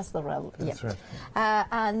have. Oh, that's the red. That's right.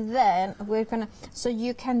 And then we're gonna. So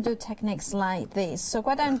you can do techniques like this. So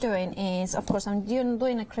what I'm doing is, of course, I'm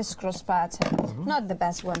doing a crisscross pattern. Not the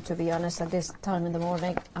best one, to be honest, at this time in the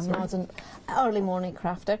morning. I'm not an early morning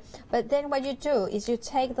crafter, but then what you do is you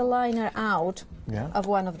take the liner out of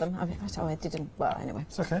one of them. I didn't. Well, anyway.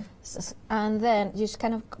 It's okay. And then you just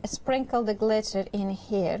kind of sprinkle the glitter in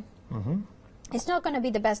here. It's not going to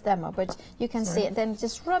be the best demo, but you can see it. Then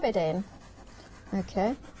just rub it in.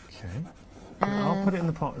 Okay. Okay. I'll put it in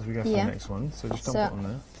the pot as we go for the next one. So just dump it on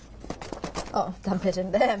there. Oh, dump it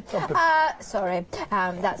in there. Sorry.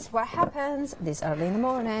 That's what happens this early in the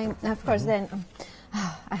morning. And of course, then.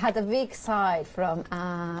 I had a weak side from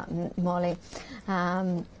Molly.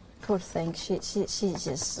 Poor thing, she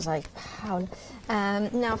just like how.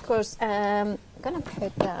 Now, of course, I'm gonna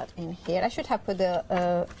put that in here. I should have put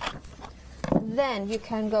the. Then you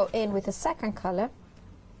can go in with a second color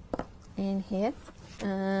in here.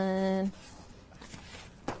 Can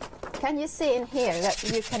you see in here that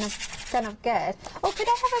you kind of get? Oh, could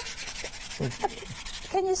I have a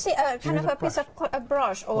can you see kind of a piece of a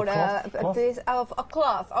brush or a piece of a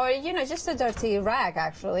cloth, or just a dirty rag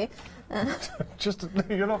actually? Just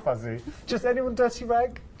you're not fuzzy. Just anyone dirty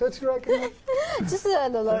rag? Dirty rag? Just a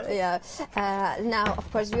little, yeah. Now,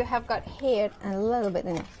 of course, you have got here and a little bit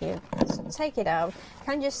in here. So take it out.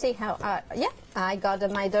 Can you see how? I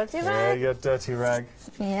got my dirty rag. Yeah, your dirty rag.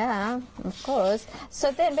 Yeah, of course.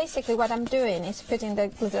 So then, basically, what I'm doing is putting the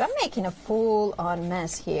glitter. I'm making a full-on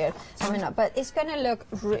mess here. I mean, but it's gonna look.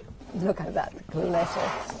 Look at that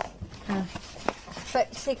glitter.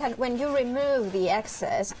 But see, when you remove the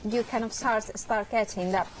excess, you kind of start getting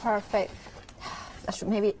that perfect.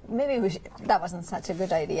 Maybe that wasn't such a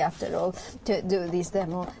good idea after all to do this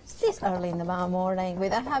demo this early in the morning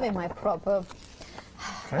without having my proper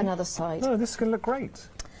another side. No, this is going to look great.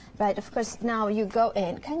 Right, of course. Now you go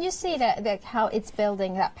in. Can you see that how it's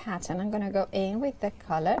building that pattern? I'm going to go in with the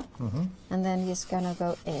color, and then just going to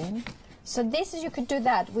go in. So you could do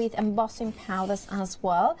that with embossing powders as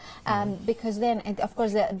well, because then, of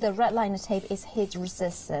course, the red liner tape is heat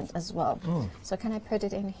resistant as well. So can I put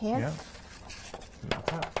it in here? Yeah.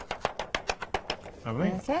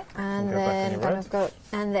 Okay, and then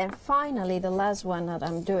and then finally the last one that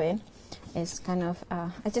I'm doing is kind of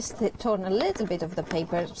I just torn a little bit of the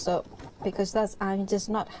paper, so because I'm just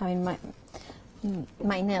not having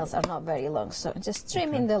my nails are not very long, so just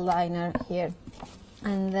trimming the liner here,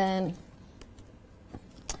 and then.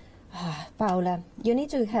 Paula, you need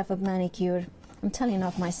to have a manicure. I'm telling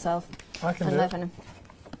off myself. I can do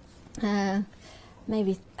it.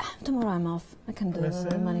 Maybe tomorrow I'm off. I can do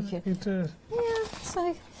a manicure. You do.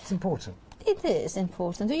 Yeah, it's important. It is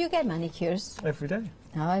important. Do you get manicures? Every day.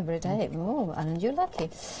 Oh, every day. Oh, aren't you lucky?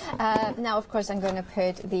 Now, of course, I'm going to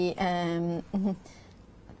put the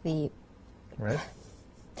red.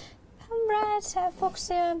 Red,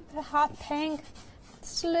 fuchsia, hot pink.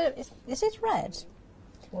 Is it red?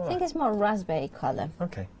 I think it's more raspberry colour.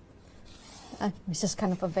 Okay. I'm just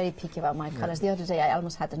kind of very picky about my colours. The other day I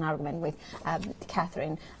almost had an argument with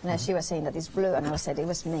Catherine, and she was saying that it's blue, and I said it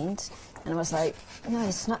was mint, and I was like, no,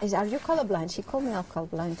 it's not. Are you colourblind? She called me off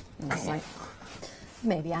colourblind, and I was like,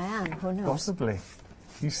 maybe I am. Who knows? Possibly.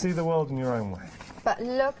 You see the world in your own way. But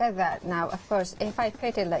look at that now. Of course, if I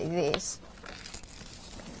put it like this,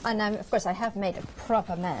 and of course I have made a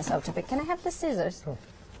proper mess out of it. Can I have the scissors? Sure.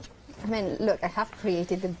 I mean, look, I have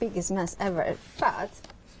created the biggest mess ever, but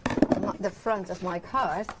the front of my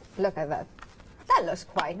card, look at that. That looks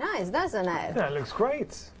quite nice, doesn't it? That looks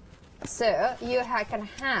great. So you can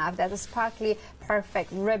have that sparkly,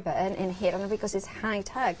 perfect ribbon in here, and because it's high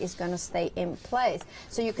tag, it's going to stay in place.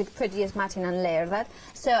 So you could put this matting and layer that.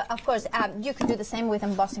 So of course, you could do the same with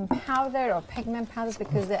embossing powder or pigment powders,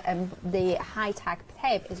 because the high tag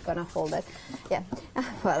tape is going to hold it. Yeah.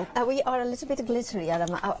 Well, we are a little bit glittery,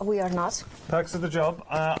 Adam. We are not. Perks of the job.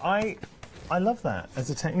 I love that as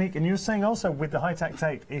a technique. And you were saying also with the high-tack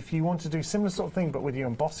tape, if you want to do similar sort of thing, but with your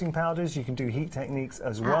embossing powders, you can do heat techniques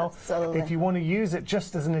as well. Absolutely. If you want to use it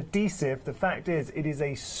just as an adhesive, the fact is it is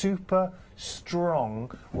a super strong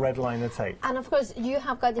red liner tape. And of course, you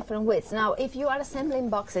have got different widths. Now, if you are assembling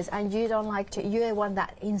boxes and you don't like to, you want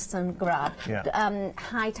that instant grab,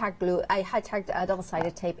 high-tack glue, high-tack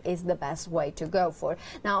double-sided tape is the best way to go for.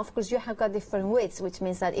 Now, of course, you have got different widths, which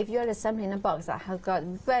means that if you're assembling a box that has got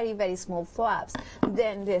very, very small flaps,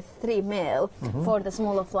 then the 3 mil for the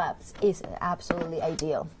smaller flaps is absolutely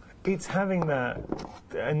ideal. It's having that,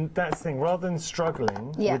 and that's the thing, rather than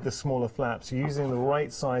struggling with the smaller flaps, using the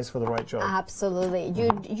right size for the right job. Absolutely.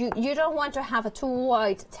 You don't want to have a too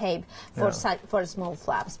wide tape for small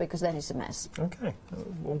flaps, because then it's a mess. Okay,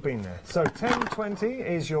 all been there. So 10.20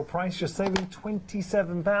 is your price. You're saving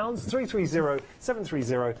 £27.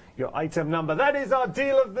 330-730, your item number. That is our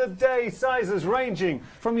deal of the day. Sizes ranging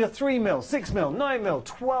from your 3 mil, 6 mil, 9 mil,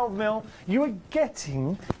 12 mil. You are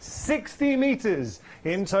getting 60 meters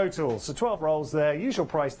in total. So 12 rolls there, usual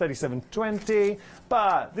price $37.20,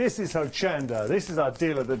 but this is Hochanda. This is our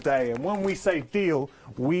deal of the day, and when we say deal,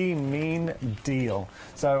 we mean deal.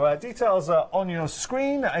 So details are on your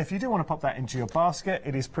screen. If you do want to pop that into your basket,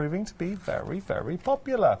 it is proving to be very, very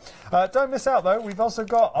popular. Don't miss out though, we've also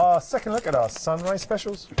got our second look at our sunrise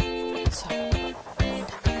specials.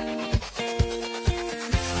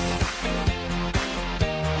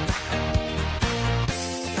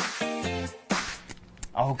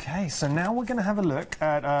 Okay, so now we're going to have a look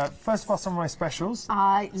at, first of all, sunrise specials.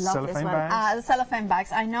 I love this one. The cellophane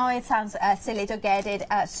bags. I know it sounds silly to get it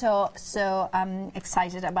so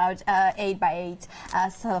excited about 8x8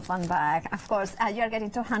 cellophane bag. Of course, you're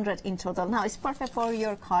getting 200 in total. Now, it's perfect for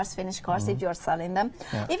your cars, finished cars, if you're selling them.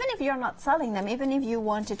 Yeah. Even if you're not selling them, even if you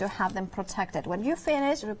wanted to have them protected. When you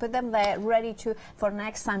finish, you put them there, ready to, for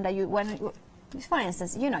next time that for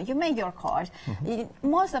instance, you know, you make your card.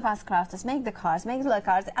 Most of us crafters make the cards, make the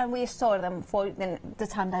cards, and we store them for the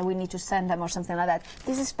time that we need to send them or something like that.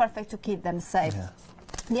 This is perfect to keep them safe. Yeah.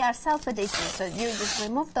 They are self-adhesive, so you just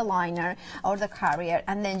remove the liner or the carrier,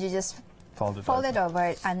 and then you just fold it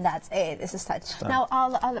over, and that's it. It's a such. Now,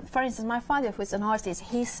 for instance, my father, who is an artist,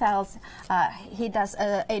 he sells, he does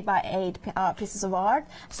 8x8 pieces of art.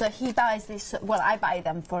 So he buys this. Well, I buy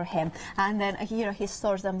them for him, and then he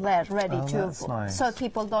stores them there, ready to, so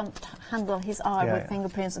people don't handle his art with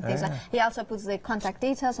fingerprints and things. He also puts the contact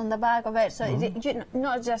details on the back of it, so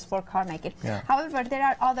not just for card making. However, there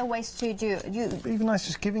are other ways to do. Even nice,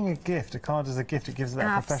 just giving a gift, a card as a gift, it gives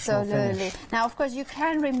that professional finish. Now, of course, you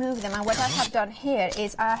can remove them, and what I have done here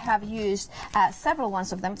is I have used several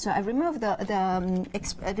ones of them. So I remove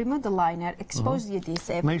remove the liner, expose the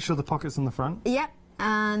adhesive. Make sure the pocket's in the front. Yep.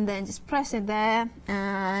 And then just press it there,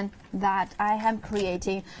 and that I am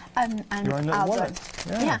creating an album.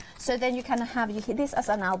 Yeah. So then you can have this as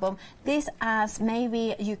an album. This as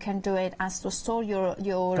maybe you can do it as to store your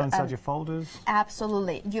go inside your folders.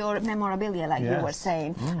 Absolutely, your memorabilia, like you were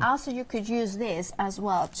saying. Also, you could use this as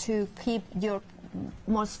well to keep your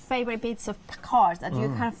most favorite bits of cards that you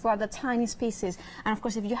kind of got the tiniest pieces, and of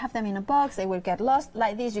course if you have them in a box they will get lost.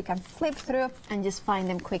 Like this, you can flip through and just find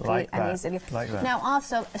them quickly and easily. Now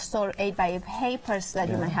also store 8x8 papers that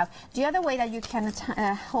you might have. The other way that you can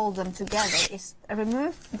hold them together is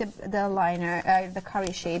remove the liner, the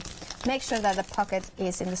carrier sheet, make sure that the pocket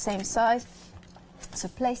is in the same size, so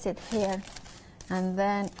place it here and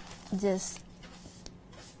then just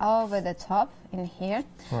over the top in here,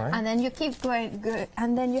 and then you keep going,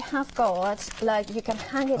 and then you have got, like, you can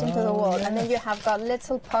hang it into the wall, and then you have got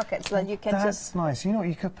little pockets that you can That's nice. You know,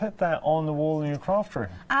 you could put that on the wall in your craft room.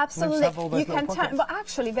 Absolutely. You can turn, but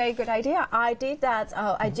actually, very good idea. I did that.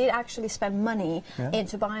 I did actually spend money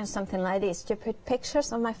into buying something like this to put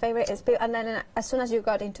pictures of my favorite, and then as soon as you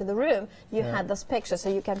got into the room, you had those pictures, so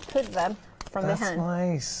you can put them from the hand. That's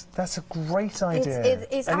nice. That's a great idea.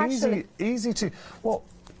 It's and actually easy to. Well,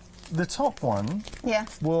 the top one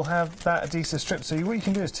will have that adhesive strip, so what you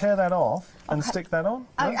can do is tear that off and stick that on.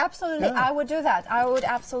 Absolutely, I would do that. I would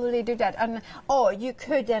absolutely do that. And or you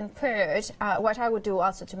could then put, what I would do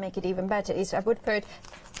also to make it even better is I would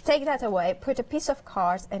take that away, put a piece of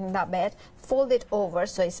card in that bed, fold it over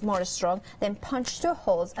so it's more strong, then punch 2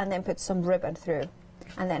 holes and then put some ribbon through.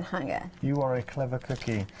 and then hang it. You are a clever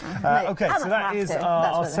cookie. Okay, so that is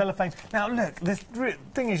our cellophane. Now, look, the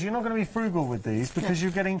thing is, you're not going to be frugal with these because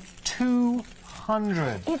you're getting 200.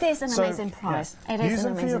 It is an amazing price. Yeah. Use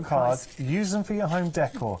them for your cards, use them for your home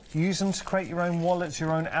decor, use them to create your own wallets,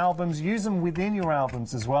 your own albums, use them within your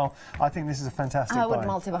albums as well. I think this is a fantastic buy. I would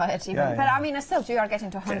multiply it even. But I mean, still, you are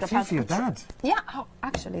getting to £100. Get a few for your dad. Yeah,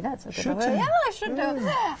 actually, that's a good idea. Yeah, I should do.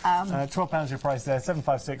 £12 your price there,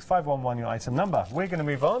 756 511 your item number. We're going to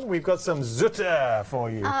move on. We've got some Zutter for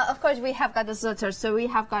you. Of course, we have got the Zutter. So we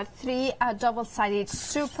have got 3 double-sided,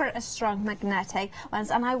 super strong magnetic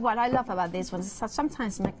ones. And what I love about these ones is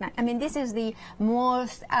sometimes magnetic. I mean, this is the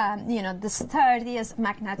most, you know, the sturdiest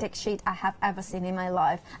magnetic sheet I have ever seen in my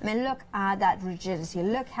life. I mean, look at that rigidity.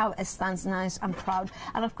 Look how it stands nice and proud.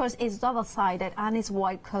 And of course, it's double-sided and it's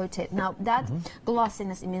white-coated. Now, that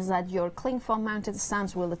glossiness means that your cling foam mounted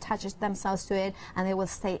stamps will attach themselves to it and they will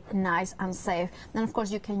stay nice and safe. And of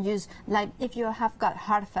course, you can use, like, if you have got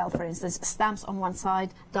hard felt, for instance, stamps on one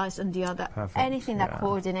side, dice on the other. Perfect. Anything that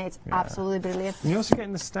coordinates, absolutely brilliant. And you're also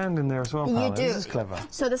getting the stand in there as well, Paola. You do. This is clever.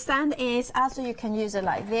 So the stand is, also you can use it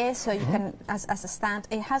like this, so you can, as a stand,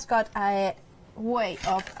 it has got a way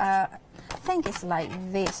of, I think it's like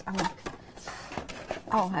this.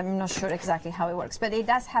 I'm not sure exactly how it works, but it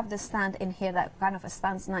does have the stand in here that kind of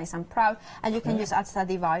stands nice and proud, and you can use as a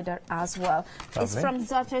divider as well. Lovely. It's from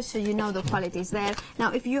Zutter, so you know the quality is there.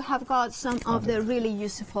 Now, if you have got some of the really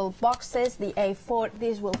useful boxes, the A4,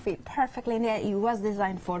 these will fit perfectly in there. It was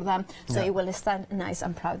designed for them, so it will stand nice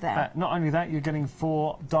and proud there. Not only that, you're getting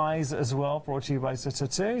 4 dies as well, brought to you by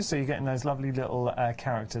Zutter too, so you're getting those lovely little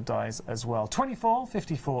character dies as well.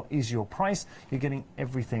 $24.54 is your price. You're getting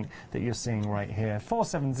everything that you're seeing right here.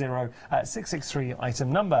 470-663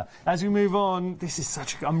 item number. As we move on, this is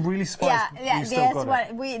such a... I'm really surprised you still got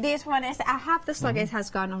it. This one is... I have the stock, it has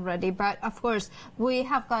gone already, but of course, we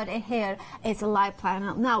have got it here. It's a light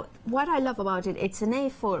panel. Now, what I love about it, it's an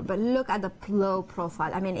A4, but look at the low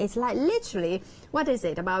profile. I mean, it's like literally, what is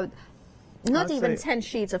it, about... Not even 10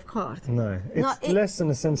 sheets of card. No, it's less than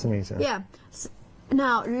a centimetre. Yeah.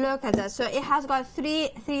 Now look at that. So it has got three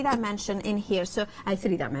dimension in here. So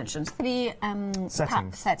 3 dimensions, 3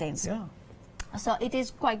 settings. Yeah. So it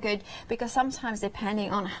is quite good because sometimes depending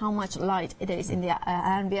on how much light it is in the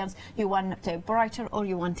ambience, you want it brighter or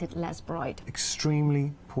you want it less bright.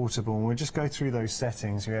 Extremely portable, and we'll just go through those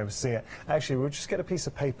settings, you'll be able to see it. Actually, we'll just get a piece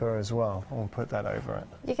of paper as well, and we'll put that over it.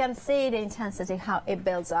 You can see the intensity, how it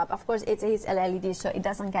builds up. Of course, it is LED, so it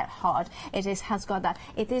doesn't get hot. Has got that.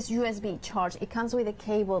 It is USB charge. It comes with a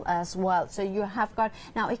cable as well. So you have got,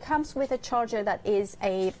 now it comes with a charger that is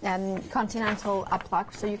a continental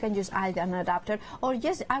plug, so you can use either an adapter, or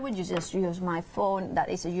yes, I would just use my phone, that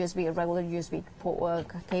is a regular USB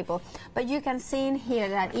cable. But you can see in here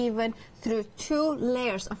that even through 2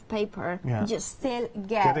 layers of paper, you still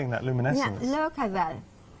getting that luminescence. Yeah, look at that.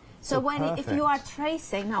 So if you are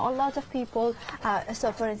tracing, now a lot of people,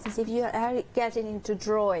 so for instance, if you are getting into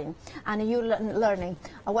drawing and you're learning,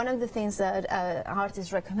 one of the things that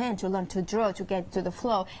artists recommend to learn to draw, to get to the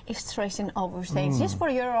flow, is tracing over things, just for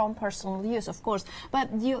your own personal use, of course.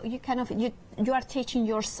 But you are teaching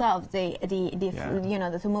yourself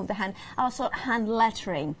to move the hand. Also, hand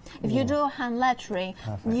lettering. If you do hand lettering,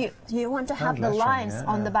 you want to have the lines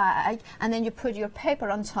on the back, and then you put your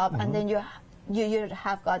paper on top, and then you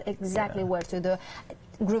have got exactly where to do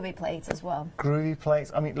groovy plates as well. Groovy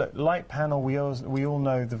plates. I mean, look, light panel, we all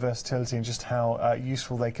know the versatility and just how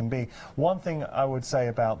useful they can be. One thing I would say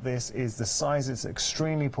about this is the size. It's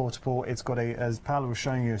extremely portable. It's got as Paola was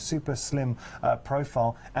showing you, a super slim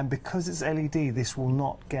profile, and because it's LED, this will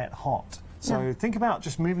not get hot. So think about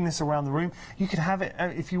just moving this around the room. You could have it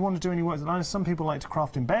if you want to do any work. I know some people like to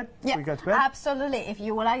craft in bed. Yeah, we go to bed. Absolutely. If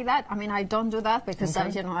you like that, I mean, I don't do that because I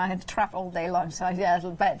craft all day long. So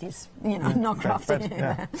bed is not crafting.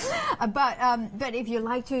 But if you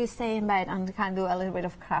like to stay in bed and kind of do a little bit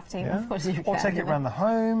of crafting, of course you can. Or take it around the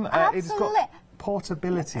home. Absolutely. It's got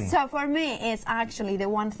portability. So for me, it's actually the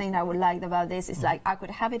one thing I would like about this is like I could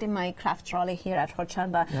have it in my craft trolley here at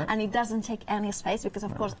Hochanda, and it doesn't take any space because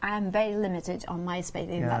of course I am very limited on my space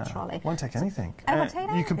in that trolley. Won't take anything. Won't take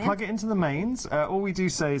anything. You can plug it into the mains. All we do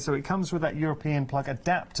say, so it comes with that European plug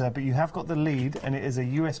adapter, but you have got the lead, and it is a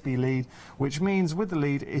USB lead, which means with the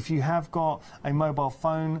lead, if you have got a mobile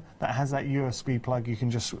phone that has that USB plug, you can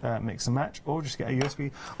just mix and match, or just get a USB.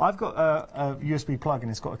 I've got a USB plug, and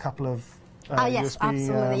it's got a couple of Yes, USB,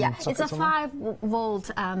 absolutely. Yeah, it's a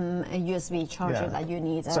 5-volt USB charger that you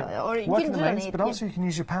need. Or you can do it, but also you can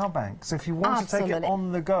use your power bank. So if you want to take it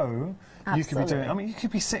on the go, you could be doing. I mean, you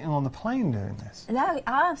could be sitting on the plane doing this. No,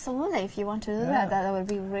 absolutely. If you want to do that would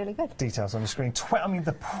be really good. Details on the screen. I mean,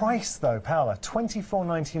 the price though, Paola,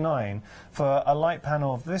 $24.99 for a light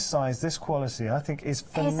panel of this size, this quality, I think is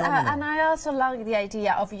phenomenal. And I also like the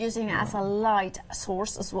idea of using it as a light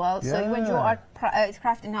source as well. So when you are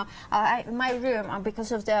crafting now, my room,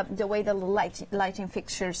 because of the way the lighting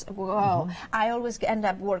fixtures go, I always end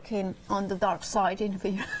up working on the dark side. In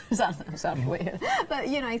sounds weird, but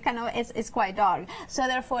you know, it kind of it's quite dark. So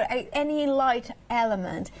therefore, any light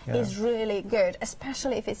element is really good,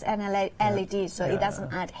 especially if it's an LED, so it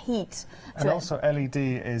doesn't add heat. And also, LED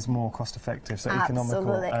is more cost-effective, so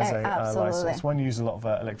economical as a license. One use a lot of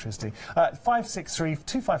electricity.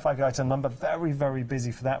 563-255 the item number. Very, very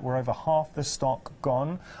busy for that. We're over half the stock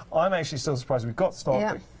gone. I'm actually still surprised we've got stock,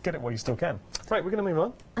 but get it while you still can. Right, we're going to move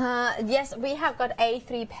on. Yes, we have got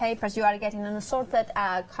A3 papers. You are getting an assorted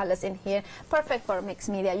colours in here. Perfect for mixed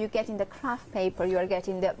media. You're getting the craft paper. You are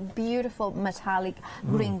getting the beautiful metallic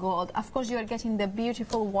green gold. Of course, you are getting the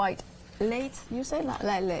beautiful white laid. You say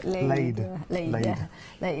laid.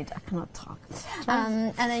 I cannot talk.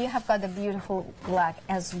 And then you have got the beautiful black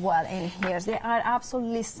as well in here. They are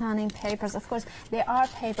absolutely stunning papers. Of course, they are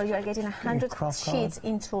paper. You are getting 100 sheets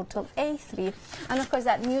in total, A3. And of course,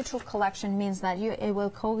 that neutral collection means that it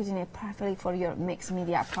will coordinate perfectly for your mixed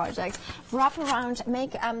media projects. Wrap around,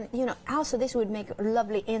 make you know. Also, this would make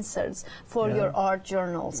lovely inserts for your art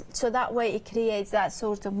journals. So that way, it creates that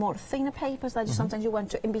sort of more thinner papers that sometimes you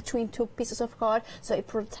want to in between two pieces of card, so it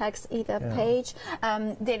protects either page.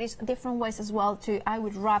 There is different ways as well to. I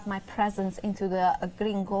would wrap my presents into the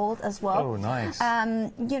green gold as well. Oh, nice.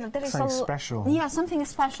 You know, there is something special. Yeah, something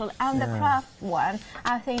special. And the craft one,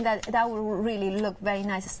 I think that will really look very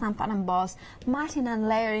nice. Stamp and emboss, matting and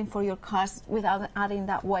layering for your cards without adding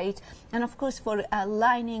that weight. And of course, for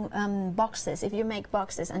lining boxes, if you make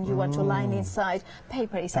boxes and you want to line inside,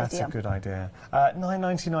 paper is ideal. That's a good idea.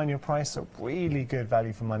 $9.99 your price, so really good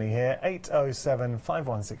value for money here.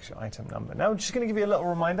 807-516 your item number. Now, I'm just going to give you a little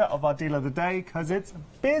reminder of our deal of the day because it's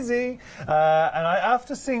busy. And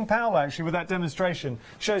after seeing Paola actually with that demonstration,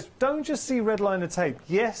 shows don't just see red liner tape.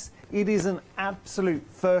 Yes, it is an absolute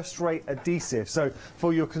first-rate adhesive. So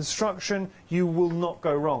for your construction, you will not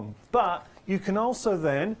go wrong. But you can also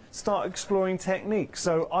then start exploring techniques.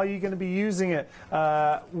 So are you going to be using it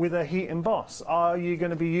with a heat emboss? Are you going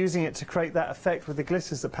to be using it to create that effect with the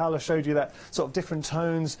glitters that Paola showed you, that sort of different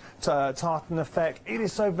tones, tartan effect? It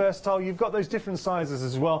is so versatile. You've got those different sizes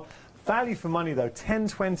as well. Value for money though,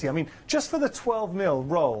 $10.20. I mean, just for the 12mm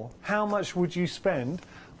roll, how much would you spend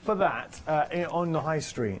for that on the high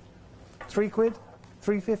street? £3?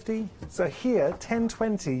 $3.50. So here,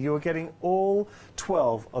 $10.20, you're getting all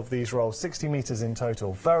 12 of these rolls, 60 metres in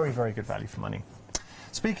total. Very, very good value for money.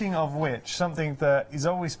 Speaking of which, something that is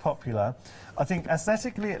always popular, I think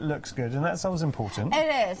aesthetically it looks good, and that's always important.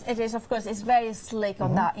 It is, of course. It's very slick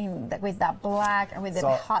on that, with that black and with the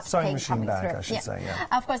hot sewing paint machine bag, through. I should say,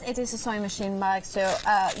 Of course, it is a sewing machine bag, so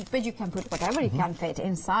but you can put whatever you can fit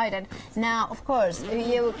inside it. Now, of course,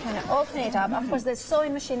 you can open it up. Of course, the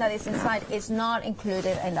sewing machine that is inside is not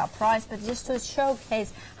included in that price, but just to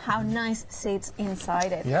showcase how nice sits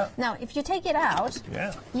inside it. Now, if you take it out,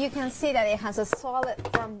 you can see that it has a solid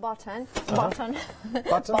firm bottom. And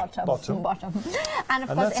of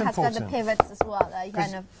course, it has got the pivots as well.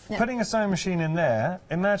 Putting a sewing machine in there,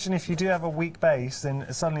 imagine if you do have a weak base,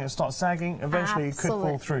 then suddenly it'll start sagging. Eventually, it could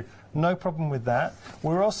fall through. No problem with that.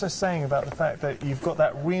 We're also saying about the fact that you've got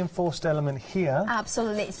that reinforced element here.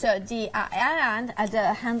 Absolutely. So the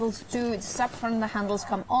handles the strap from the handles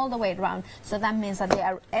come all the way around. So that means that they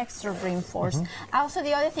are extra reinforced. Also,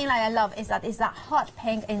 the other thing that I love is that hot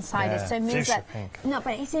pink inside it. So it means that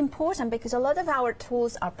but it's important because a lot of our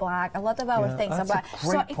tools are black. A lot of our things are black.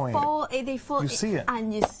 So they fall. You see it,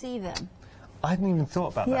 and you see them. I hadn't even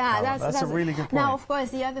thought about that. That's a really good point. Now, of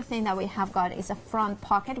course, the other thing that we have got is a front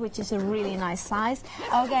pocket, which is a really nice size.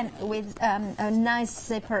 Again, with a nice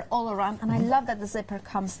zipper all around. And I love that the zipper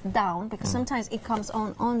comes down because sometimes it comes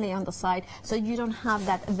on only on the side, so you don't have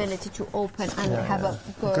that ability to open and have a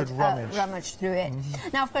good rummage through it.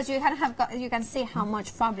 Now, of course, you can see how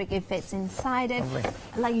much fabric it fits inside it.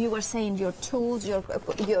 Like you were saying, your tools,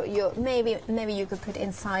 maybe you could put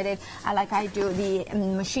inside it, like I do, the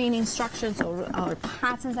machine instructions or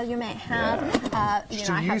patterns that you may have. It's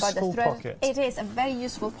a useful pocket. It is a very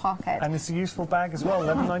useful pocket. And it's a useful bag as well.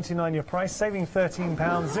 $11.99 your price, saving £13.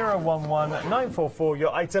 011-944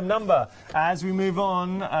 your item number. As we move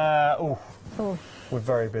on, Oh. We're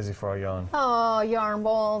very busy for our yarn. Oh, yarn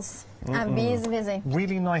balls. I'm busy.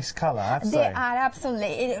 Really nice colour, I have to say. They are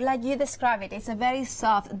absolutely, like you describe it, it's a very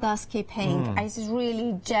soft, dusky pink. It's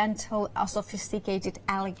really gentle, sophisticated,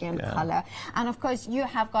 elegant colour. And of course, you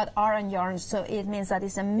have got orange yarn, so it means that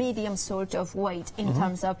it's a medium sort of weight in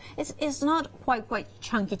terms of, it's not quite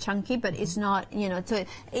chunky, but it's not, you know,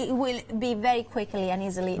 it will be very quickly and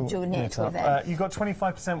easily to knit with it. You've got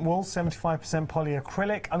 25% wool, 75%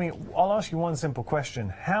 polyacrylic. I mean, I'll ask you one simple question.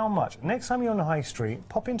 How much, next time you're on the high street,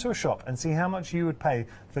 pop into a shop and see how much you would pay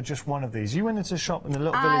for just one of these. You went into a shop in the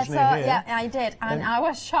little village near here. Yeah, I did, and I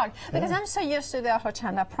was shocked because I'm so used to the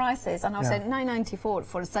Hochanda prices, and I said £9.94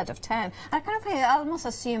 for a set of 10. I kind of almost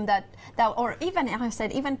assumed that, or even I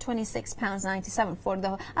said even £26.97 for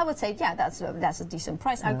the. I would say that's a decent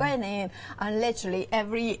price. I went in, and literally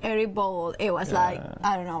every ball it was like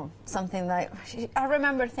I don't know, something like. I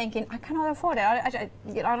remember thinking I cannot afford it. I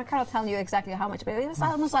cannot tell you exactly how much, but it was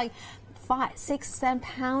almost like £5, £6,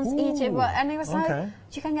 £10 each, and it was like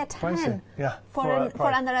you can get 10 for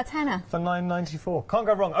under a tenner. For £9.94. Can't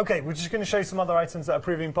go wrong. Okay, we're just going to show you some other items that are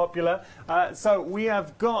proving popular. So we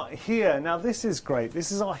have got here, now this is great.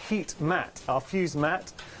 This is our heat mat, our fuse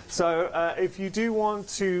mat. So if you do want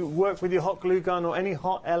to work with your hot glue gun or any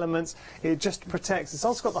hot elements, it just protects. It's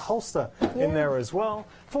also got the holster in there as well.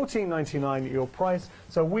 $14.99 at your price.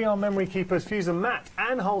 So we are memory keepers, fuse a mat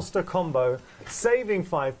and holster combo, saving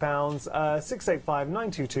 £5,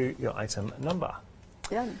 685-922, your item number.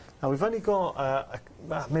 Yeah. Now we've only got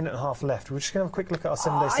about a minute and a half left. We're just going to have a quick look at our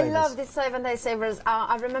 7-day savers. I love these 7-day savers.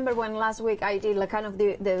 I remember when last week I did like kind of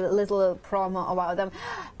the little promo about them.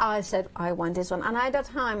 I said I want this one, and at that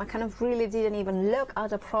time I kind of really didn't even look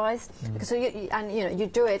at the price because you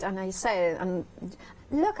do it and I say it and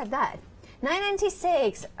look at that,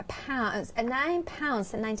 £9.96,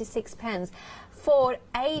 £9.96 for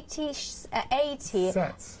 80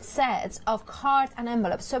 sets of cards and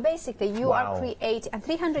envelopes. So basically you are creating a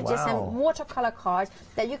 300 GSM watercolor card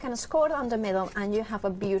that you can score down the middle and you have a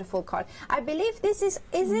beautiful card. I believe this is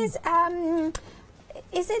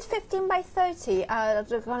it 15 by 30? I'm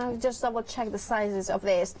gonna just double check the sizes of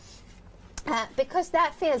this because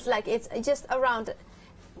that feels like it's just around.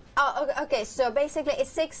 Oh, okay, so basically it's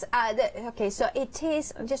 6, okay, so it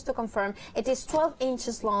is, just to confirm, it is 12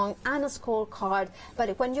 inches long and a scorecard,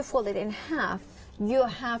 but when you fold it in half, you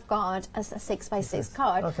have got a 6 by 6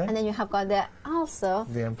 card, and then you have got also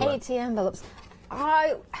the 80 envelopes.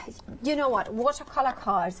 You know what, watercolor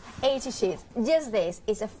cards, 80 sheets, just this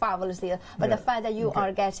is a fabulous deal, but the fact that you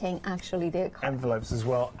are getting actually the envelopes as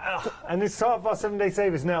well. And it's part of our 7-day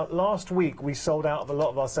savers. Now, last week we sold out of a lot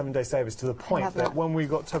of our 7-day savers to the point that when we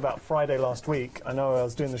got to about Friday last week, I know I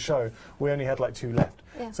was doing the show, we only had like 2 left.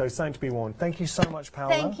 So it's something to be worn. Thank you so much,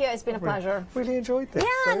 Paola. Thank you, it's been a pleasure. Really enjoyed this.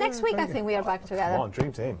 Yeah, next week I think we are back together. Come on,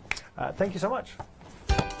 dream team. Thank you so much.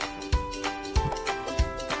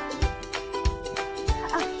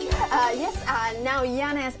 Now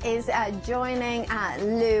Yanis is joining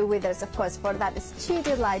Lou with us, of course, for that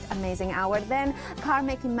Studiolight amazing hour. Then Car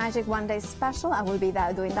Making Magic 1-day special. I will be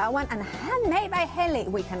there doing that one. And Handmade by Haley.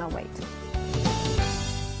 We cannot wait.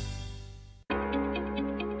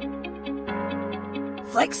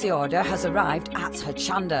 Flexi Order has arrived at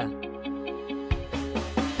Hochanda.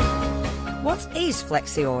 What is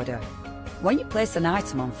Flexi Order? When you place an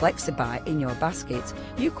item on FlexiBuy in your basket,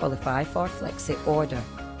 you qualify for Flexi Order,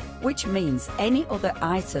 which means any other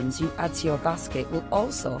items you add to your basket will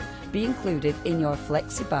also be included in your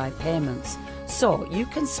FlexiBuy payments, so you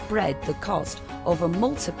can spread the cost over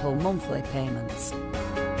multiple monthly payments.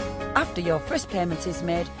 After your first payment is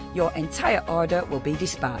made, your entire order will be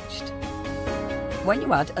dispatched. When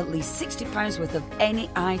you add at least £60 worth of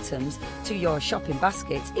any items to your shopping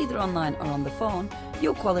basket, either online or on the phone,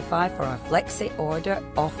 you'll qualify for our Flexi Order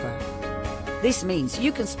offer. This means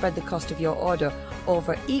you can spread the cost of your order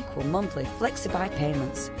over equal monthly FlexiBuy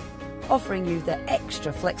payments, offering you the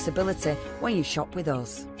extra flexibility when you shop with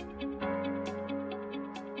us.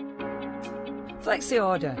 Flexi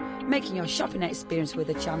Order, making your shopping experience with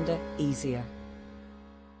Hochanda easier.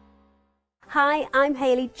 Hi, I'm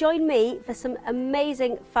Hayley. Join me for some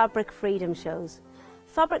amazing Fabric Freedom shows.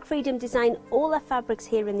 Fabric Freedom design all their fabrics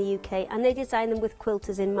here in the UK, and they design them with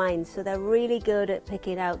quilters in mind, so they're really good at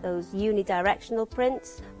picking out those unidirectional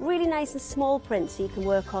prints, really nice and small prints so you can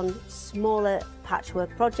work on smaller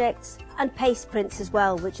patchwork projects, and paste prints as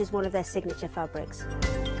well, which is one of their signature fabrics.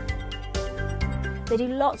 They do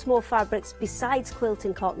lots more fabrics besides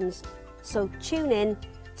quilting cottons, so tune in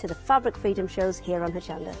to the Fabric Freedom shows here on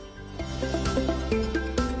Hochanda.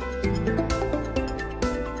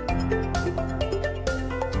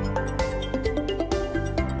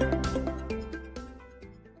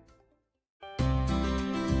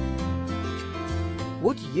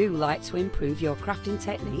 you like to improve your crafting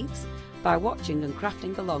techniques by watching and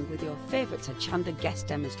crafting along with your favourite Hochanda guest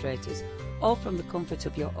demonstrators, all from the comfort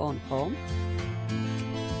of your own home?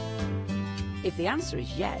 If the answer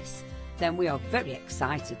is yes, then we are very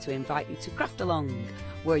excited to invite you to Craft Along,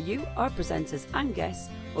 where you, our presenters and guests,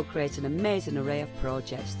 will create an amazing array of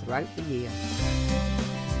projects throughout the year.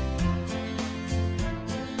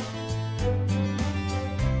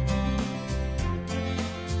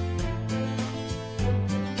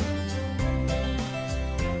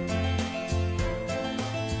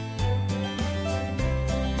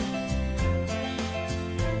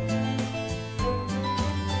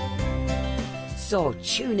 So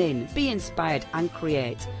tune in, be inspired and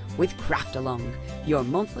create with Craft Along, your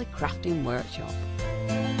monthly crafting workshop.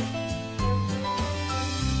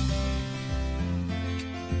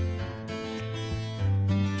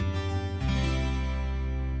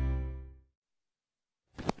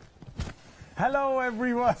 Hello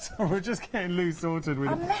everyone, so we're just getting Lou sorted with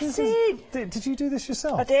I'm messing. Did you do this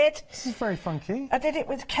yourself? I did. This is very funky. I did it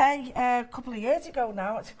with Kay a couple of years ago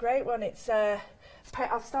now. It's a great one. It's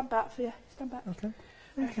I'll stand back for you. Stand back. Okay.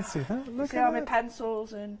 You can see that. Look see at all my that.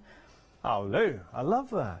 pencils and... Oh, Lou, I love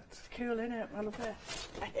that. It's cool, isn't it? I love it.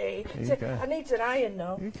 Hey, I need an iron,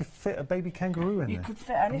 though. You could fit a baby kangaroo in there. You could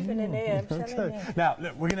fit anything in here, I'm telling you. Now,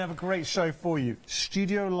 look, we're going to have a great show for you.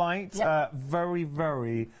 Studiolight, very,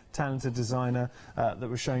 very talented designer that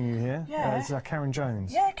we're showing you here. Yeah. This is Karen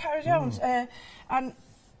Jones. Yeah, Karen Jones. And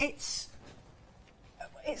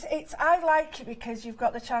I like it because you've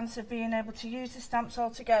got the chance of being able to use the stamps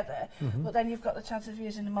all together, but then you've got the chance of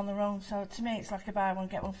using them on their own. So to me, it's like a buy one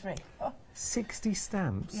get one free. Oh. 60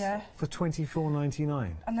 stamps for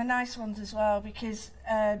 $24.99. And the nice ones as well, because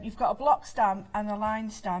you've got a block stamp and a line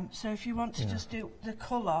stamp. So if you want to just do the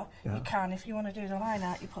colour, you can. If you want to do the line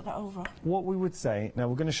art, you put that over. What we would say, now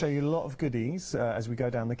we're going to show you a lot of goodies as we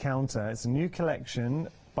go down the counter. It's a new collection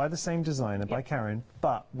by the same designer, by Karen,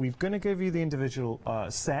 but we're going to give you the individual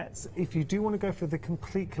sets. If you do want to go for the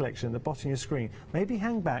complete collection at the bottom of your screen, maybe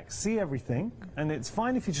hang back, see everything, and it's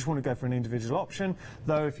fine if you just want to go for an individual option,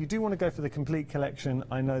 though if you do want to go for the complete collection,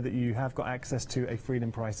 I know that you have got access to a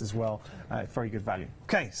Freedom price as well, very good value.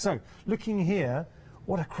 Okay, so looking here,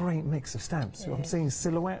 what a great mix of stamps. I'm seeing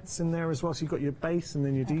silhouettes in there as well, so you've got your base and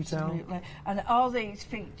then your detail. Absolutely. And all these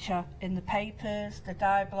feature in the papers, the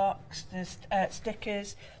die blocks, the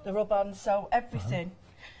stickers, the rub-ons, so everything.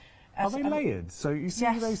 Are they layered? So you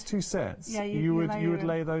see those two sets, you would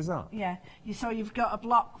lay those up? Yeah, so you've got a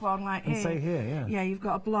block one like here. And say here, Yeah, you've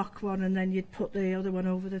got a block one and then you'd put the other one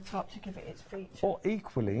over the top to give it its feature. Or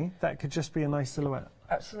equally, that could just be a nice silhouette.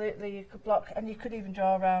 Absolutely, you could block, and you could even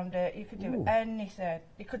draw around it. You could do anything.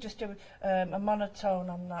 You could just do a monotone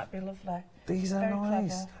on that. Be lovely. These are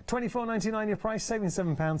nice. $24.99 your price, saving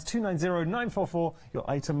 £7. 290944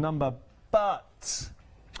 your item number. But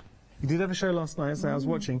you did have a show last night, so I was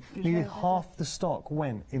watching. Nearly half the stock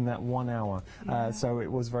went in that 1 hour, so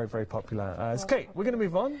it was very, very popular. Kate, we're going to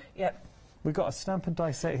move on. Yep. We've got a stamp and die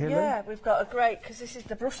set here, Yeah, we've got a great, because this is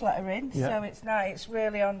the brush lettering, so it's nice, it's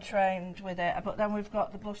really on trend with it, but then we've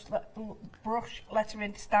got the brush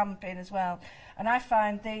lettering stamping as well, and I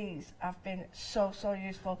find these have been so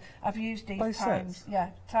useful. I've used these time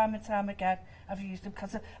and time again. I've used them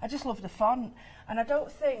because I just love the font, and I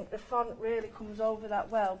don't think the font really comes over that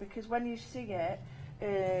well, because when you see it,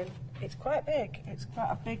 it's quite big. It's quite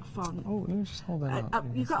a big font. Oh, let me just hold that up.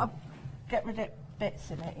 You've got to get rid of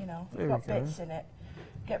bits in it, you know. There You've got bits in it.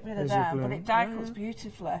 Get rid of them, but it die cuts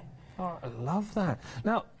beautifully. Oh, I love that.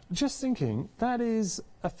 Now, just thinking, that is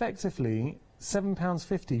effectively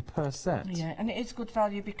 £7.50 per set. Yeah, and it is good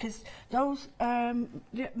value because those.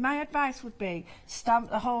 My advice would be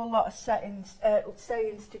stamp the whole lot of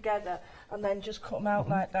sayings together and then just cut them out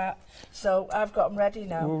like that. So I've got them ready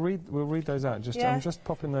now. We'll read those out. I'm just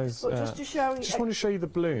popping those. Just to show you. Just want to show you the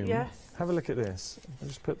bloom. Yeah. Have a look at this. I'll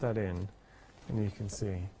just put that in, and you can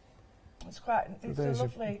see. It's quite. It's a lovely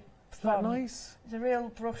font. Isn't that nice? It's a real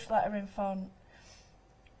brush lettering font,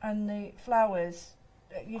 and the flowers.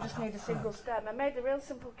 You just need a single stem. I made a real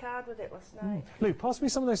simple card with it last night. Luke, pass me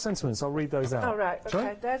some of those sentiments. I'll read those out. Oh, right. Okay.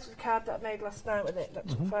 Sorry? There's the card that I made last night with it. That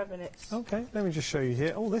took 5 minutes. Okay. Let me just show you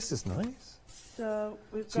here. Oh, this is nice. So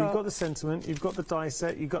you've got the sentiment, you've got the die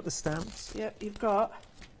set, you've got the stamps. Yep, you've got...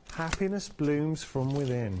 Happiness blooms from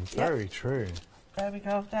within. Yep. Very true. There we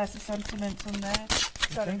go. There's the sentiments on there.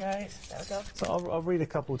 Sorry, guys. There we go. So I'll read a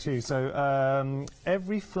couple too. So,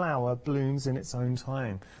 every flower blooms in its own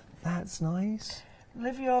time. That's nice.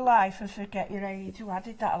 Live your life and forget your age. Oh, I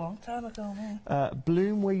did that a long time ago, man.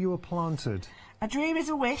 Bloom where you were planted. A dream is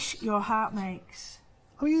a wish your heart makes.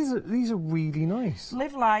 Oh, these are really nice.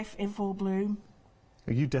 Live life in full bloom.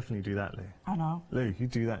 You definitely do that, Lou. I know. Lou, you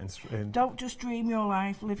do that in... Don't just dream your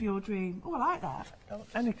life, live your dream. Oh, I like that.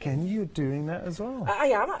 And again, you're doing that as well. I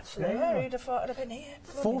am, actually. Yeah. Who'd have thought I'd have been here?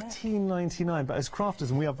 $14.99, but as crafters,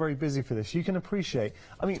 and we are very busy for this, you can appreciate...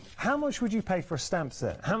 I mean, how much would you pay for a stamp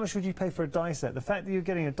set? How much would you pay for a die set? The fact that you're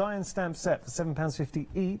getting a die and stamp set for £7.50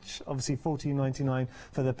 each, obviously $14.99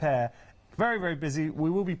 for the pair. Very, very busy. We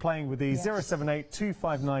will be playing with these.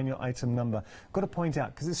 078-259, your item number. Got to point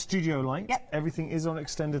out, because it's Studiolight, everything is on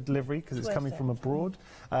extended delivery because it's coming from abroad.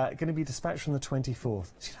 Going to be dispatched on the 24th. So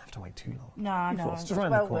you don't have to wait too long. No, it's just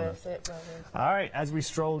around the corner. Worth it. All right, as we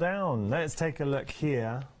stroll down, let's take a look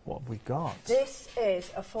here. What have we got? This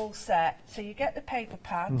is a full set. So you get the paper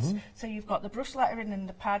pads. So you've got the brush lettering in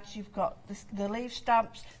the pads. You've got the leaf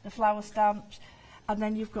stamps, the flower stamps, and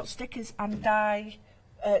then you've got stickers and die.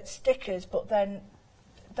 Stickers, but then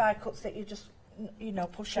die cuts that you just, you know,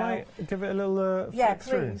 push out. Give it a little yeah, please.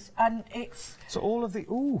 Through. And it's... So all of the...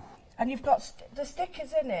 Ooh. And you've got the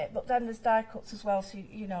stickers in it, but then there's die cuts as well, so,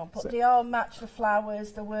 you know, but they all match the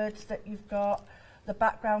flowers, the words that you've got, the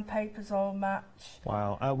background papers all match.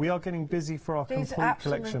 Wow. We are getting busy for our complete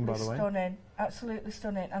collection, by the way. Stunning. Absolutely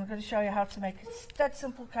stunning. I'm going to show you how to make a dead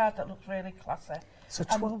simple card that looks really classy. So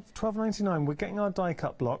 $12.99, we're getting our die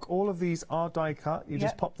cut block. All of these are die cut. You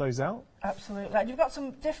just pop those out. Absolutely. And you've got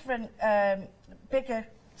some different, bigger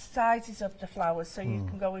sizes of the flowers, so you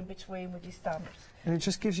can go in between with your stamps. And it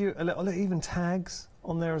just gives you a little, even tags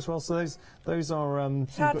on there as well. So those are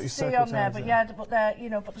it's hard to see on there, but yeah, but they're, you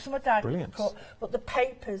know, but some are die cut. But the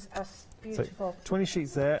papers are beautiful. So 20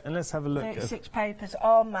 sheets there, and let's have a look. 36 papers,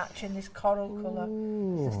 all matching this coral colour.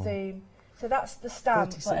 It's the theme. So that's the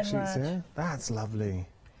stamp, but enlarged. Sheets, yeah? That's lovely.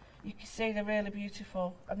 You can see they're really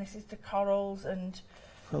beautiful, and this is the corals and...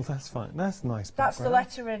 Well, that's fine. That's nice. That's the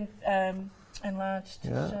lettering enlarged.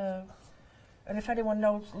 Yeah. So, and if anyone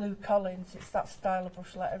knows Lou Collins, it's that style of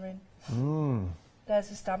brush lettering. There's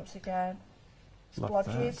the stamps again.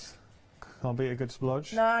 Splodges. Can't beat a good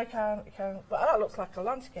splodge. No, I can't. But that looks like a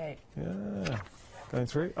landscape. Yeah. Going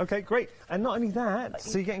through. Okay, great. And not only that,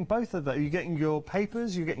 so you're getting both of that. You're getting your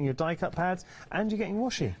papers, you're getting your die cut pads, and you're getting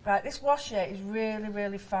washi. Right, this washi is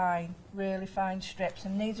really fine strips,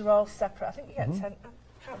 and these are all separate. I think you get 10.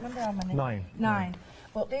 I can't remember how many. 9.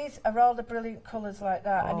 But these are all the brilliant colours like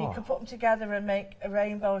that, and you can put them together and make a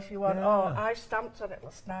rainbow if you want. Oh, I stamped on it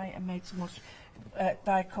last night and made some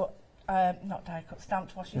die cut. Not die cut,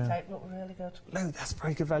 stamped washi tape, look really good. No, that's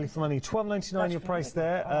very good value for money. $12.99 your price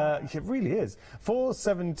there. It really is.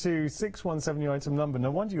 472617 your item number.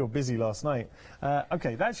 No wonder you're busy last night.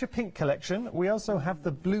 Okay, that's your pink collection. We also have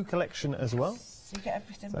the blue collection as well. So you get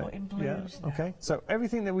everything put in blues. Okay, so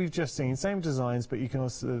everything that we've just seen, same designs, but you can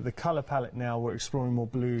also, the colour palette now, we're exploring more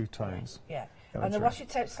blue tones. Yeah. And the washi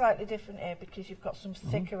tape's slightly different here because you've got some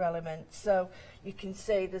thicker elements. So you can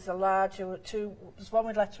see there's a larger there's one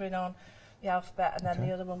with lettering on, the alphabet, and then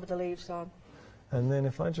the other one with the leaves on. And then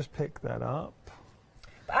if I just pick that up.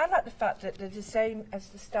 But I like the fact that they're the same as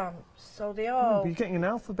the stamps. So they all... But you're getting an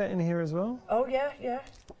alphabet in here as well? Oh, yeah, yeah.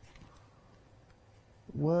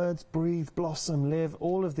 Words, breathe, blossom, live,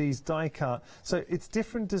 all of these die cut. So it's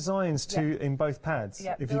different designs in both pads.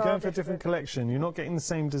 Yep, if you're going for a different collection, you're not getting the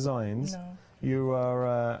same designs. No. You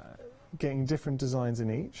are getting different designs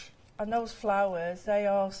in each. And those flowers, they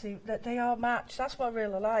all match. That's what I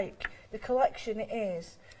really like. The collection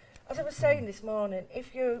is, as I was saying this morning,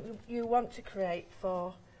 if you want to create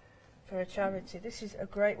for a charity, this is a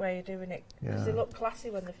great way of doing it because they look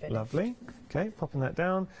classy when they're finished. Lovely. Okay, popping that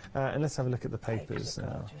down, and let's have a look at the papers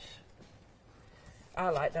now. I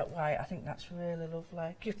like that white. I think that's really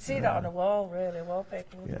lovely. You'd see that on a wall, really,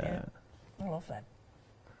 wallpaper, wouldn't you? I love them.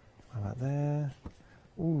 How about there?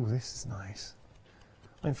 Ooh, this is nice.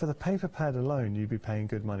 I mean, for the paper pad alone, you'd be paying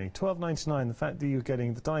good money. $12.99. The fact that you're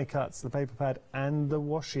getting the die cuts, the paper pad, and the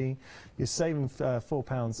washi, you're saving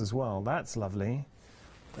 £4 as well. That's lovely.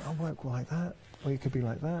 I'll work like that, or you could be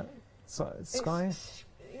like that. So, sky.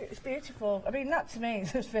 It's beautiful. I mean, that to me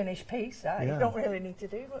is a finished piece. You don't really need to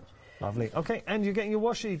do much. Lovely. Okay, and you're getting your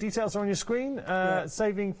washi. Details are on your screen.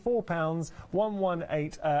 Saving £4,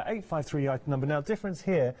 118,853 item number. Now, difference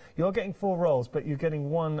here, you're getting 4 rolls, but you're getting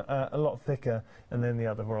one a lot thicker, and then the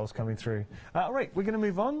other rolls coming through. All right, we're going to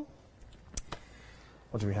move on.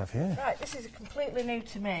 What do we have here? Right, this is completely new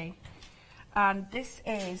to me, and this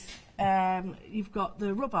is you've got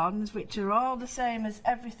the rub-ons, which are all the same as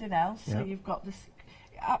everything else. So you've got this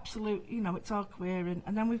absolute, you know, it's all clear,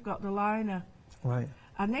 and then we've got the liner. Right.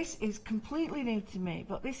 And this is completely new to me,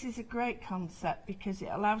 but this is a great concept because it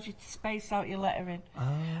allows you to space out your lettering,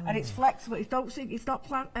 and it's flexible. It's not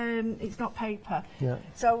paper. Yeah.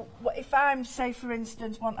 So if I'm, say for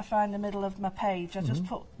instance, want to find the middle of my page, I just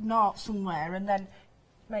put naught somewhere and then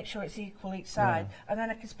make sure it's equal each side, and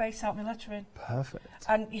then I can space out my lettering. Perfect.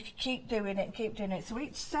 And you can keep doing it and keep doing it. So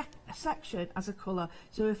each section has a colour.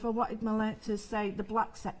 So if I wanted my letters, say the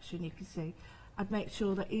black section, you can see, I'd make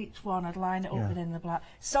sure that each one I'd line it up within the black.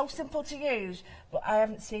 So simple to use, but I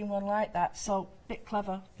haven't seen one like that, so a bit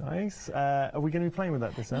clever. Nice. Are we going to be playing with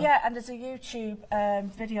that this hour? Yeah, and there's a YouTube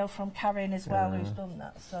video from Karen as well who's done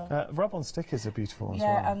that. So rub-on stickers are beautiful as well.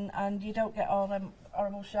 Yeah, and you don't get all them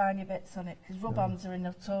horrible shiny bits on it, because rub-ons are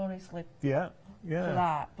notoriously for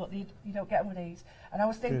that, but you don't get them with these. And I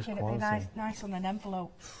was thinking it'd be nice on an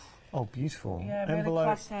envelope. Oh, beautiful. Yeah, envelope, really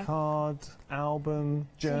classy. card, album,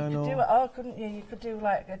 journal. So you could do it all, couldn't you? You could do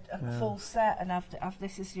like a full set and have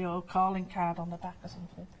this as your calling card on the back or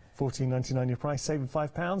something. £14.99 your price, saving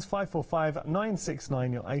 £5.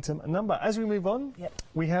 545969 your item number. As we move on,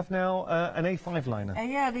 we have now an A5 liner.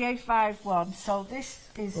 Yeah, the A5 one. So this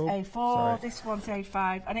is A4, this one's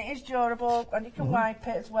A5, and it is durable, and you can wipe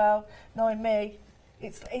it as well. Knowing me,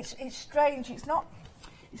 it's strange. It's not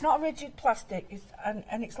a rigid plastic,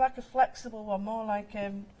 and it's like a flexible one, more like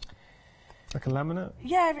a laminate?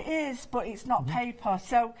 Yeah, it is, but it's not paper.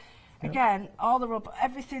 So, again, all the rubber,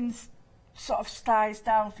 everything's sort of sized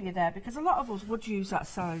down for you there, because a lot of us would use that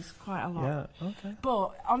size quite a lot. Yeah, okay.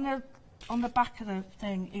 But on the back of the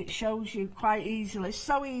thing, it shows you quite easily. It's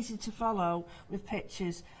so easy to follow with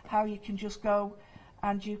pictures, how you can just go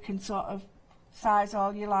and you can sort of size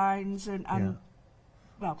all your lines and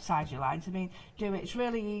well, size your lines, I mean, do it. It's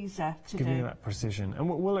really easy to do. Giving you that precision. And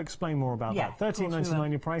we'll explain more about that.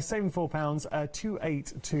 £13.99 your price, saving £4,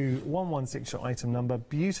 282116 your item number.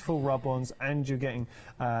 Beautiful rub-ons, and you're getting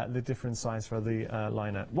the different size for the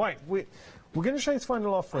liner. Right, we're going to show you the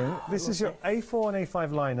final offering. This is your A4 and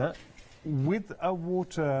A5 liner with a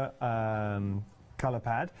water colour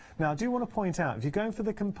pad. Now, I do want to point out, if you're going for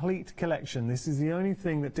the complete collection, this is the only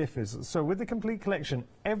thing that differs. So with the complete collection,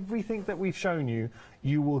 everything that we've shown you,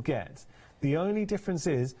 you will get. The only difference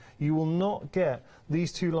is you will not get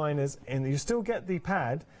these two liners in. You still get the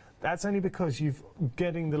pad. That's only because you're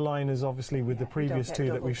getting the liners, obviously, with the previous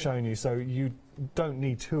two that we've shown you. So you don't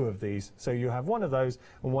need two of these. So you have one of those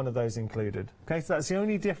and one of those included. Okay, so that's the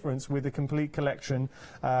only difference with the complete collection.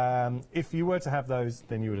 If you were to have those,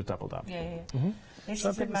 then you would have doubled up. This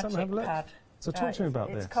is a magic pad. So talk to me about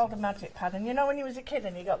this. It's called a magic pad. And you know when you was a kid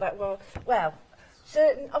and you got that, well,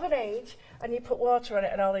 certain of an age, and you put water on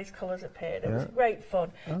it and all these colours appeared. It was great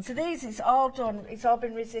fun. So these is all done, it's all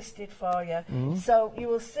been resisted for you. So you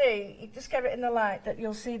will see, you just get it in the light, that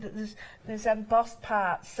you'll see that there's embossed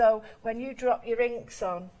parts. So when you drop your inks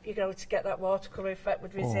on, you go to get that watercolour effect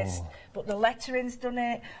with resist. But the lettering's done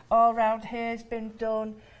it, all round here's been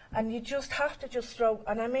done, and you just have to throw,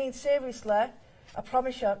 and I mean seriously, I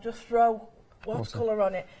promise you, just throw watercolour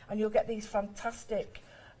on it and you'll get these fantastic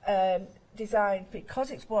designs.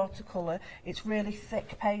 Because it's watercolour, it's really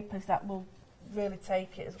thick papers that will really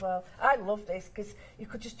take it as well. I love this because you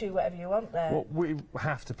could just do whatever you want there. Well, we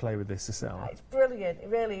have to play with this hour. It's brilliant, it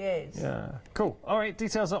really is. Yeah, cool. All right,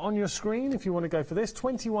 details are on your screen if you want to go for this.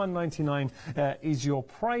 £21.99 is your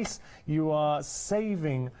price. You are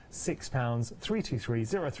saving £6,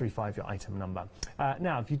 323035 your item number.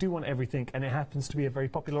 Now, if you do want everything, and it happens to be a very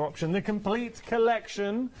popular option, the complete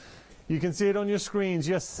collection, you can see it on your screens.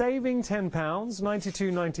 You're saving £10,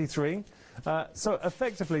 $92.93. So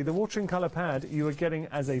effectively, the watering colour pad you are getting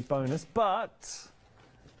as a bonus, but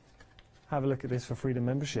have a look at this for Freedom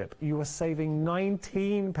membership. You are saving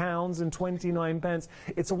 £19.29.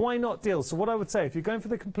 It's a why not deal. So what I would say, if you're going for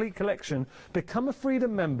the complete collection, become a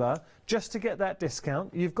Freedom member just to get that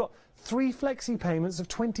discount. You've got 3 flexi payments of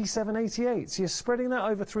 £27.88. So you're spreading that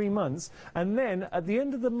over 3 months. And then at the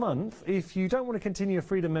end of the month, if you don't want to continue a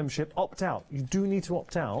Freedom membership, opt out. You do need to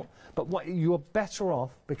opt out. But you're better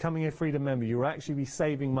off becoming a Freedom member. You'll actually be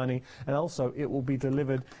saving money. And also, it will be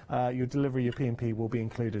delivered. Your delivery, your P&P will be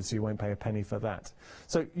included, so you won't pay a penny for that.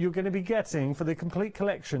 So you're going to be getting, for the complete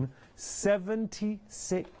collection,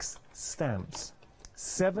 76 stamps,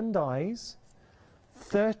 7 dies,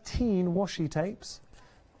 13 washi tapes,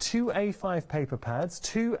 2 A5 paper pads,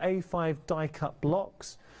 2 A5 die-cut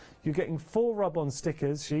blocks. You're getting 4 rub-on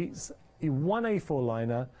stickers sheets, 1 A4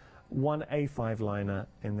 liner, 1 A5 liner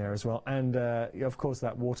in there as well, and of course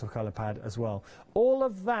that watercolour pad as well. All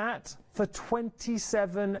of that for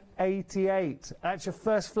 £27.88. That's your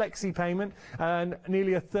first flexi payment, and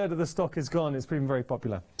nearly a third of the stock is gone. It's been very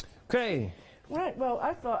popular. Okay. Right, well,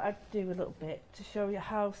 I thought I'd do a little bit to show you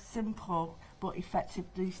how simple but effective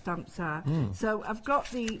these stamps are. So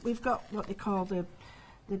we've got what they call the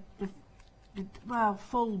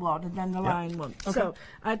full one and then the line one. Okay. So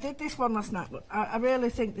I did this one last night, but I really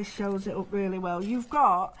think this shows it up really well. You've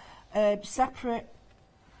got separate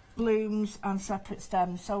blooms and separate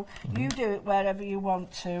stems, so you do it wherever you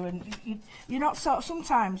want to, and you're not sort of,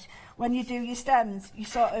 sometimes when you do your stems, you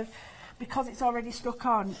sort of, because it's already stuck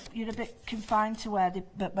on, you're a bit confined to where they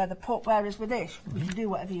put, whereas with this, you can do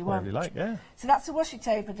whatever you want. Whatever you like, yeah. So that's the washi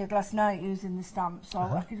tape I did last night using the stamp, so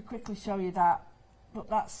I could quickly show you that. But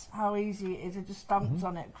that's how easy it is. I just stamped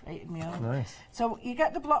on it, created my own. Nice. So you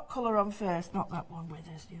get the block colour on first, not that one with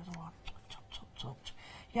us, the other one.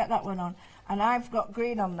 Get that one on. And I've got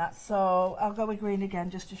green on that, so I'll go with green again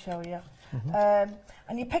just to show you.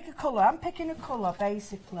 And you pick a colour. I'm picking a colour,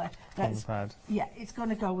 basically. That's, yeah, it's going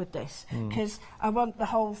to go with this, because I want the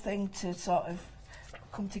whole thing to sort of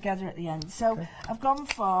come together at the end. So I've gone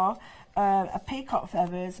for a peacock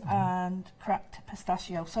feathers and cracked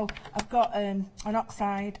pistachio. So I've got an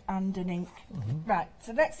oxide and an ink. Right,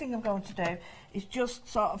 so the next thing I'm going to do is just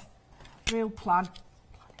sort of real plan.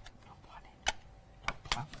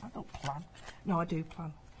 I don't plan. No, I do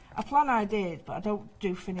plan. I plan ideas, but I don't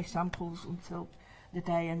do finished samples until the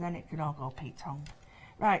day, and then it can all go Pete-tongue.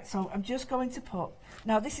 Right, so I'm just going to put...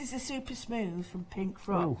 Now, this is a super smooth from Pink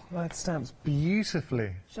Frog. Oh, that stamps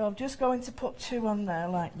beautifully. So I'm just going to put 2 on there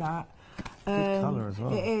like that. Good colour as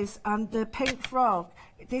well. It is, and the Pink Frog,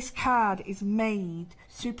 this card is made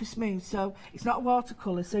super smooth, so it's not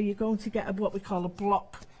watercolour, so you're going to get what we call a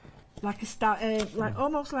block, like a like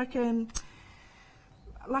almost like a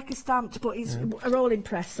stamped, but it's a rolling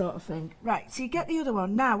press sort of thing. Right, so you get the other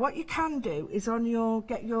one. Now, what you can do is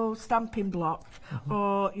get your stamping block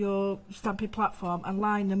or your stamping platform and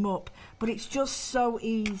line them up, but it's just so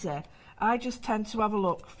easy. I just tend to have a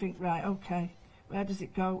look, think, right, okay, where does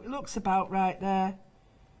it go? It looks about right there.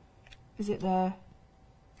 Is it there?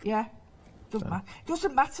 Yeah?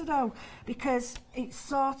 Doesn't matter though, because it's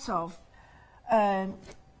sort of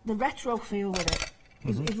the retro feel with it.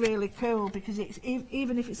 Is really cool, because it's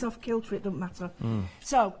even if it's off kilter, it doesn't matter.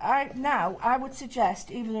 So I would suggest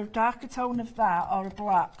either a darker tone of that or a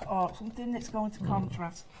black or something that's going to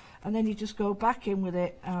contrast, and then you just go back in with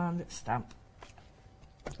it and stamp.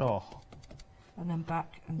 Oh, and then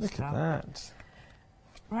back and look stamp. At that.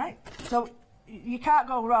 Right, so you can't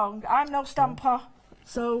go wrong. I'm no stamper,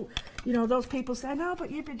 so you know those people say no, but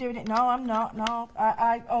you've been doing it. No, I'm not. No,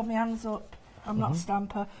 I hold my hands up. I'm not a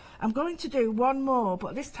stamper. I'm going to do one more,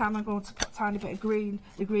 but this time I'm going to put a tiny bit of green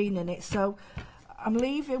in it. So I'm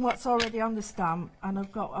leaving what's already on the stamp, and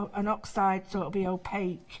I've got an oxide, so it'll be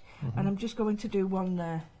opaque. And I'm just going to do one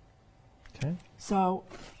there. Okay. So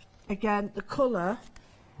again, the colour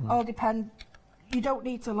all depends. You don't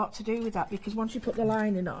need a lot to do with that, because once you put the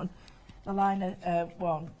lining on, the liner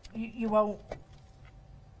one, you won't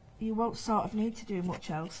sort of need to do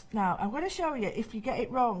much else. Now I'm going to show you, if you get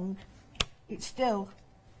it wrong, it still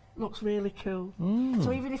looks really cool.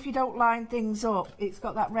 So even if you don't line things up, it's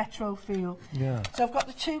got that retro feel. Yeah. So I've got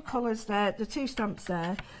the 2 colours there, the 2 stamps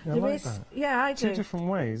there. Yeah, I like that. Yeah, I do. 2 different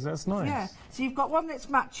ways, that's nice. Yeah, so you've got one that's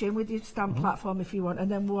matching with your stamp platform if you want,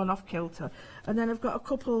 and then one off kilter. And then I've got a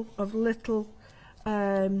couple of little,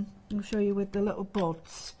 I'll show you with the little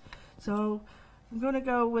buds. So I'm going to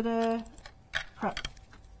go with a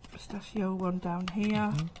pistachio one down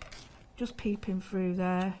here, just peeping through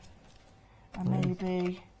there. And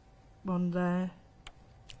maybe one there.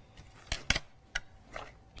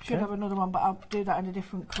 Should have another one, but I'll do that in a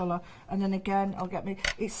different colour. And then again, I'll get me.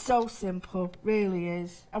 It's so simple, really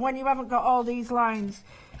is. And when you haven't got all these lines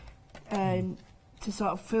to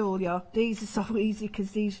sort of fill you, these are so easy,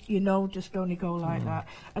 because these, just only go like that.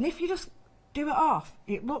 And if you just do it off,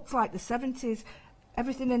 it looks like the 70s.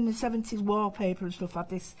 Everything in the 70s wallpaper and stuff had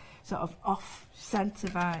this sort of off-centre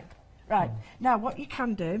vibe. Right, now what you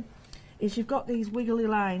can do is you've got these wiggly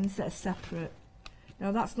lines that are separate.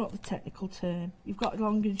 Now that's not the technical term. You've got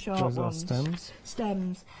long and short ones. Stems?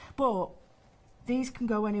 Stems. But these can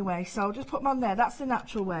go anyway, so just put them on there. That's the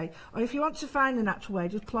natural way. Or if you want to find the natural way,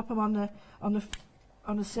 just plop them on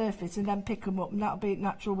the surface and then pick them up, and that'll be the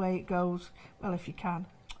natural way it goes. Well, if you can.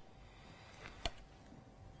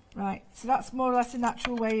 Right, so that's more or less the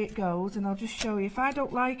natural way it goes, and I'll just show you. If I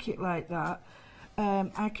don't like it like that,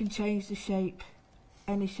 I can change the shape.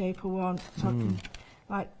 Any shape I want, so I can,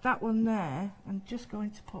 like that one there. I'm just going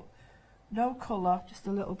to put no colour, just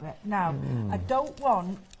a little bit. Now, I don't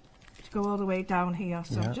want to go all the way down here,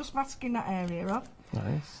 so I'm just masking that area up.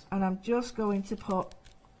 Nice. And I'm just going to put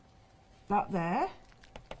that there.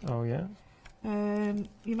 Oh yeah.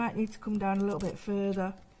 You might need to come down a little bit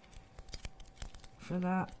further for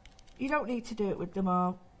that. You don't need to do it with them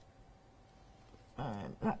all.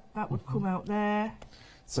 That would come out there.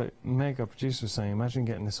 So Meg, our producer, was saying, imagine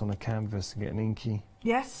getting this on a canvas and getting inky.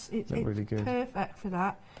 Yes, it's really good. Perfect for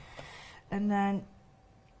that. And then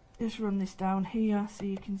just run this down here so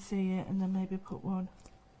you can see it, and then maybe put one.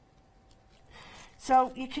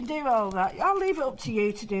 So you can do all that. I'll leave it up to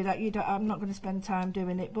you to do that. I'm not going to spend time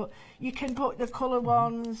doing it, but you can put the colour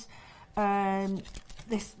ones.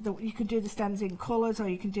 You can do the stems in colours, or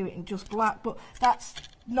you can do it in just black. But that's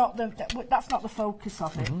not the focus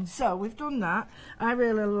of it. So we've done that. I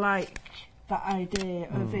really like that idea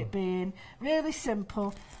of it being really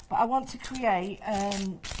simple, but I want to create a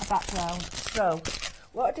background. So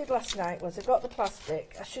what I did last night was I got the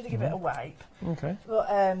plastic. I should have given it a wipe. Okay. But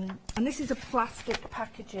and this is a plastic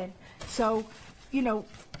packaging. So, you know,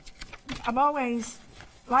 I'm always,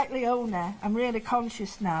 like Leona, I'm really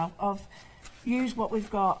conscious now of use what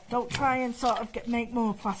we've got. Don't try and sort of make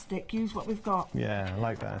more plastic. Use what we've got. Yeah, I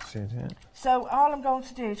like that attitude, yeah. So all I'm going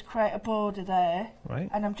to do is create a border there. Right.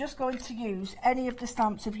 And I'm just going to use any of the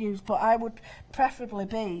stamps I've used, but I would preferably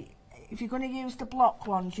be, if you're going to use the block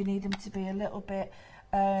ones, you need them to be a little bit,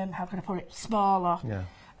 how can I put it, smaller,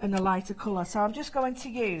 and a lighter colour. So I'm just going to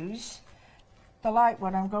use the light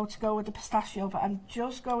one. I'm going to go with the pistachio, but I'm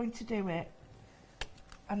just going to do it,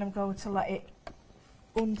 and I'm going to let it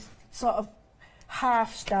sort of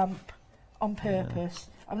half stamp on purpose.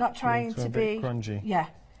 I'm not trying to be grungy. Yeah,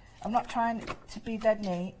 I'm not trying to be dead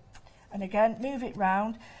neat. And again, move it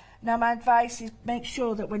round. Now my advice is make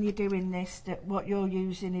sure that when you're doing this, that what you're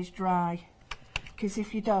using is dry, because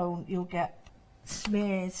if you don't, you'll get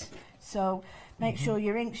smears. So make sure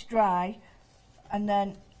your ink's dry, and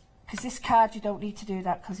then, because this card you don't need to do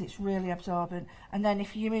that because it's really absorbent, and then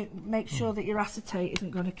if you make sure that your acetate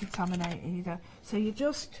isn't going to contaminate either. So you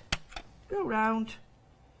just go round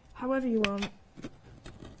however you want,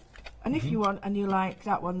 and if you want and you like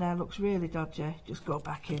that one there looks really dodgy, just go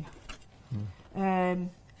back in. And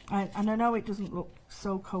I know it doesn't look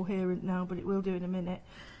so coherent now, but it will do in a minute.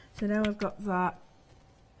 So now I've got that.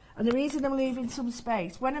 And the reason I'm leaving some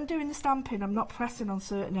space, when I'm doing the stamping, I'm not pressing on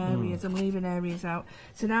certain areas, I'm leaving areas out.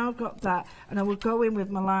 So now I've got that, and I will go in with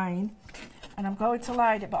my line, and I'm going to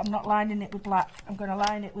line it, but I'm not lining it with black, I'm going to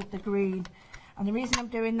line it with the green. And the reason I'm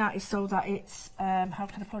doing that is so that it's, how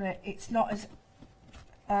can I put it, it's not as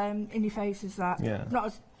in your face as that, not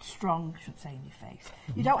as strong, I should say, in your face.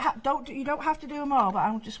 You don't have to do them all, but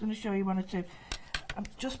I'm just going to show you one or two.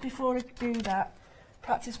 Just before I do that,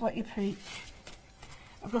 practice what you preach.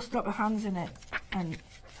 I've got to stop my hands in it, and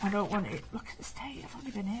I don't want it. Look at the state, I've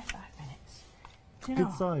only been here 5 minutes. Do you know?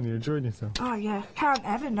 Good sign, you're enjoying yourself. Oh yeah, can't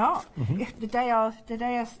ever not. If the day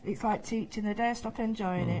it's like teaching, the day I stop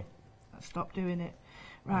enjoying it, I stop doing it.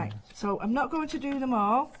 Right, so I'm not going to do them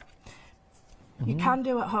all. You can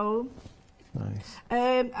do at home. Nice.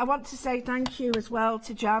 I want to say thank you as well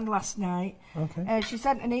to Jan last night. Okay. She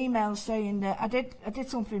sent an email saying that I did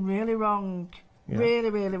something really wrong. Really,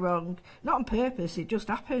 really wrong. Not on purpose, it just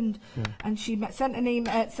happened. And she sent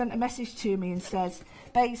a message to me and says,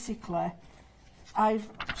 basically, I've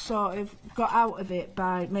sort of got out of it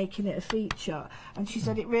by making it a feature. And she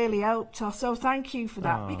said it really helped her. So thank you for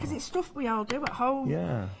that, because it's stuff we all do at home.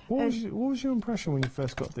 Yeah. What was your impression when you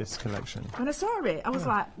first got this collection? When I saw it, I was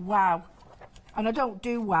like, wow. And I don't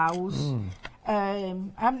do wows. I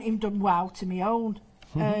haven't even done wow to my own.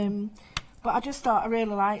 But I just thought I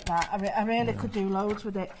really liked that. I really could do loads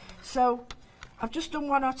with it. So I've just done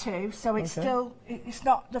one or two, so it's still, it's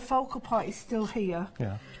not, the focal point is still here.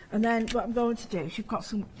 And then what I'm going to do is you've got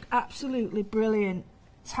some absolutely brilliant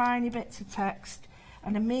tiny bits of text,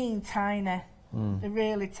 and I mean tiny. They're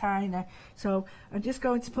really tiny. So I'm just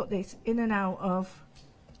going to put this in and out of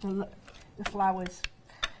the flowers.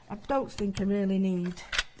 I don't think I really need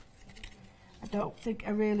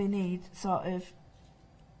sort of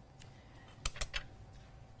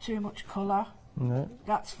too much colour. No.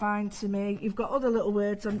 That's fine to me. You've got other little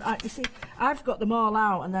words, and you see, I've got them all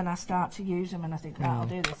out, and then I start to use them, and I think, right, I'll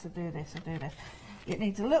do this, I'll do this, I'll do this. It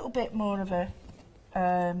needs a little bit more of a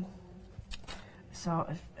sort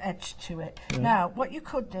of edge to it. Now, what you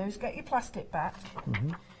could do is get your plastic back,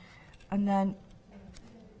 and then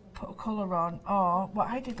put a colour on, or what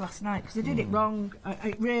I did last night, because I did it wrong.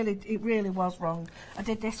 It really was wrong. I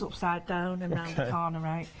did this upside down and round the corner,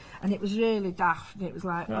 right? And it was really daft, and it was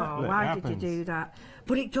like, oh, why did you do that?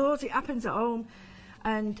 But it does, it happens at home.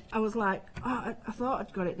 And I was like, oh, I thought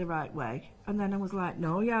I'd got it the right way. And then I was like,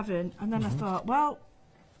 no, you haven't. And then I thought, well,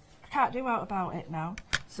 I can't do out about it now.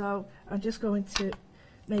 So I'm just going to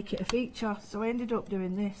make it a feature. So I ended up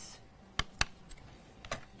doing this.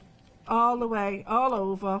 all the way, all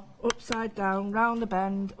over, upside down, round the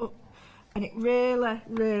bend, up, and it really,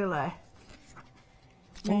 really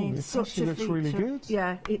made such a feature. Really good.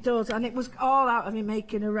 Yeah, it does, and it was all out of me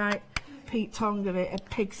making a right Pete tongue of it, a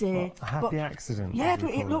pig's ear. A happy accident. Yeah,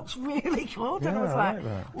 but it looks really good, and I was like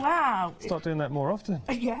that. wow. Start doing that more often.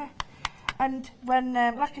 Yeah, and when,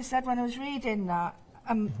 like I said, when I was reading that,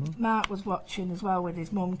 Mark was watching as well with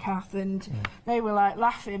his mum, Kath, and they were like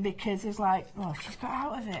laughing because it's like, oh, she's got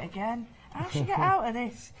out of it again. How'd she get out of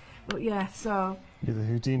this? But yeah, so... You're the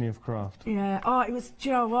Houdini of craft. Yeah. Oh, it was, do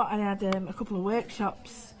you know what? I had a couple of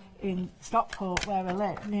workshops in Stockport where I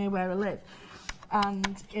live, near where I live.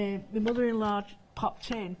 And my mother-in-law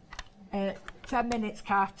popped in, 10 minutes,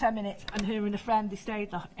 Kath, 10 minutes, and her and a friend, they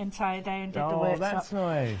stayed the entire day and did the workshop. Oh, that's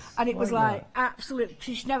nice. And it was like absolute,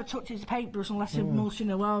 she never touches a paintbrush unless it's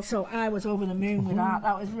emulsion a while, so I was over the moon with that.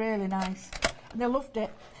 That was really nice. And they loved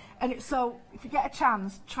it. And so, if you get a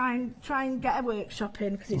chance, try and get a workshop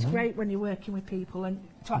in, because it's great when you're working with people and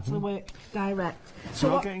to actually work direct.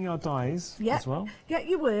 So we're getting our dyes as well? Get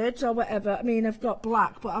your words or whatever. I mean, I've got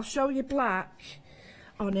black, but I'll show you black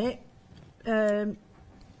on it.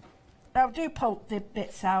 I'll do poke the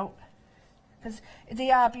bits out, because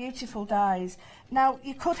they are beautiful dyes. Now,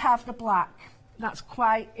 you could have the black, that's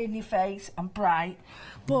quite in your face and bright,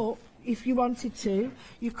 but if you wanted to,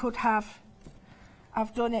 you could have...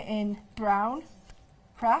 I've done it in brown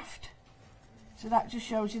craft, so that just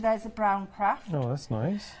shows you there's a brown craft. Oh, that's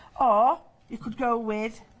nice. Or you could go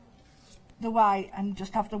with the white and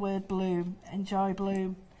just have the word bloom, enjoy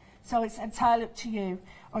bloom. So it's entirely up to you.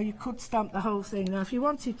 Or you could stamp the whole thing. Now, if you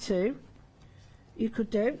wanted to, you could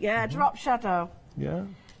do, drop shadow. Yeah.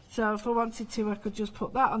 So if I wanted to, I could just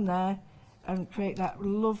put that on there and create that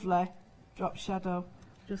lovely drop shadow,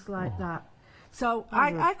 just like that. So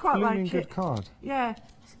I quite like it. Good card. Yeah,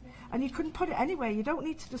 and you couldn't put it anywhere. You don't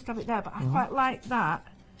need to just have it there, but I quite like that.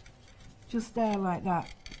 Just there like that.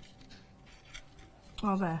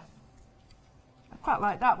 Oh, there. I quite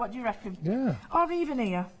like that. What do you reckon? Yeah. Or even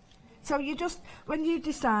here. So you just, when you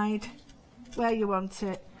decide where you want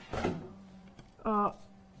it, or...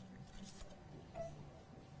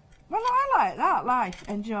 Well, I like that, life,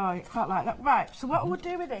 enjoy, quite like that. Right, so what I would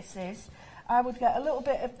do with this is, I would get a little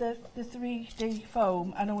bit of the 3D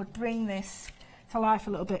foam and I would bring this to life a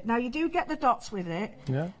little bit. Now, you do get the dots with it,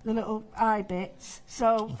 the little eye bits.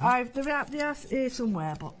 So they're here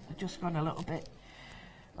somewhere, but they've just gone a little bit,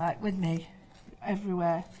 like with me,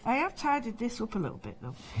 everywhere. I have tidied this up a little bit,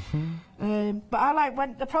 though. But I like,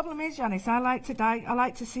 when the problem is, Janice, I like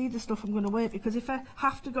to see the stuff I'm going to work, because if I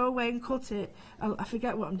have to go away and cut it, I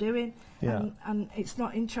forget what I'm doing, and it's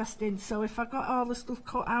not interesting. So if I got all the stuff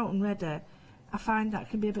cut out and ready, I find that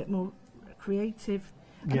can be a bit more creative.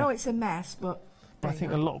 I know it's a mess, but... I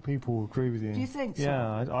think a lot of people will agree with you. Do you think so?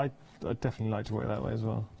 Yeah, I definitely like to work that way as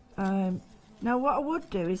well. Now, what I would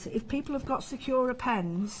do is, if people have got Secura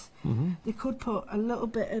pens, they could put a little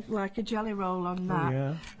bit of like a jelly roll on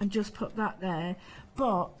that and just put that there.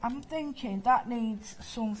 But I'm thinking that needs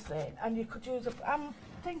something, and you could use I'm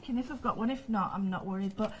thinking if I've got one, if not, I'm not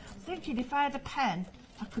worried. But I'm thinking if I had a pen,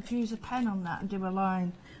 I could use a pen on that and do a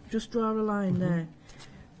line. Just draw a line there.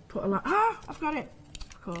 Put a line. Ah, I've got it.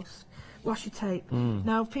 Of course. Washi tape.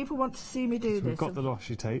 Now, if people want to see me do this... We've got the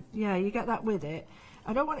washi tape. Yeah, you get that with it.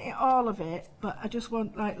 I don't want it all of it, but I just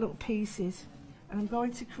want like little pieces. And I'm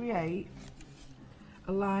going to create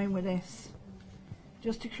a line with this.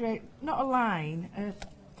 Just to create, not a line,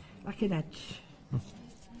 like an edge.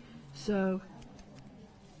 So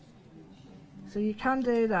you can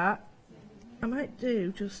do that. I might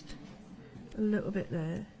do just a little bit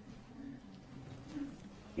there.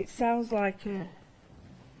 It sounds like a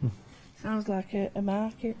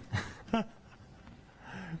market.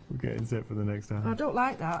 We'll get in set for the next hour. I don't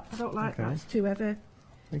like that. I don't like that. It's too heavy.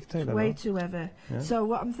 You can take that way off. Too heavy. Yeah. So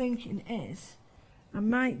what I'm thinking is, I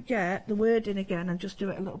might get the wording again and just do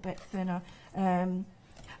it a little bit thinner.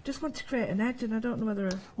 Just want to create an edge, and I don't know whether...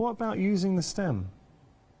 What about using the stem?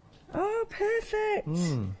 Oh, perfect.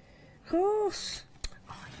 Of course.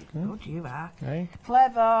 Oh, you're good, you are. Hey?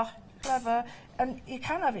 Clever. And you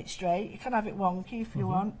can have it straight, you can have it wonky if you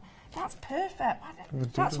want. That's perfect.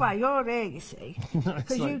 That's why you're here, you see.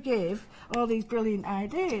 Because you give all these brilliant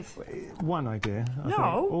ideas. One idea. I think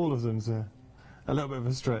all of them's a little bit of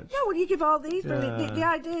a stretch. No, well, you give all these brilliant... The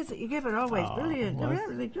ideas that you give are always brilliant. Well, They're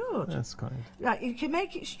really good. That's kind. Right, you can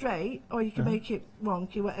make it straight, or you can make it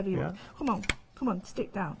wonky, whatever you want. Come on,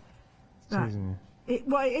 stick down. Right.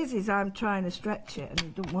 What it is I'm trying to stretch it, and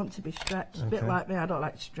it don't want to be stretched. A bit like me, I don't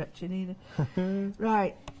like stretching either.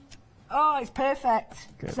 Right. Oh, it's perfect.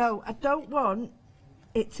 Good. So I don't want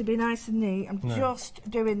it to be nice and neat. I'm just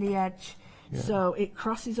doing the edge so it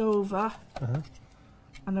crosses over.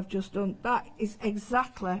 And I've just done, that is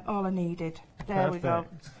exactly all I needed. There we go.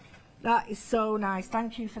 That is so nice.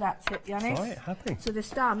 Thank you for that tip, Yanis. Right, happy. So the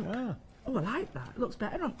stamp, oh, I like that. It looks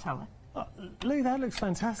better on telly. Lee, that looks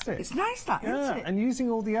fantastic. It's nice, that, isn't it? And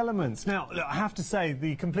using all the elements. Now, look, I have to say,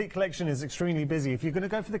 the complete collection is extremely busy. If you're going to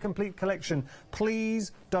go for the complete collection,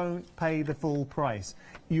 please don't pay the full price.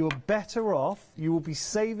 You're better off, you will be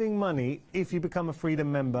saving money if you become a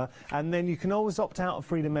Freedom member, and then you can always opt out of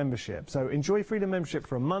Freedom membership. So enjoy Freedom membership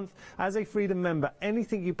for a month. As a Freedom member,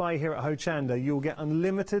 anything you buy here at Hochanda, you'll get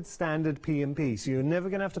unlimited standard P&P. So you're never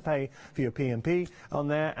going to have to pay for your P&P on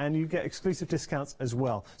there, and you get exclusive discounts as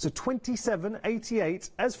well. So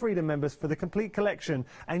 $27.88 as Freedom members for the complete collection,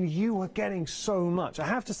 and you are getting so much. I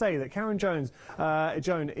have to say that Karen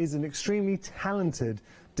Joan is an extremely talented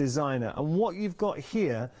designer, and what you've got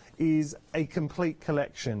here is a complete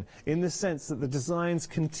collection in the sense that the designs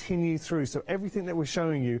continue through. So everything that we're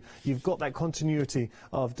showing you, you've got that continuity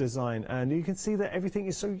of design, and you can see that everything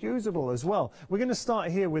is so usable as well. We're going to start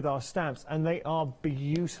here with our stamps, and they are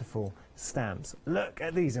beautiful stamps. Look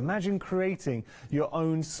at these. Imagine creating your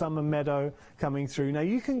own summer meadow coming through. Now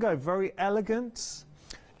you can go very elegant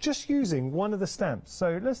just using one of the stamps.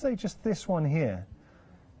 So let's say just this one here,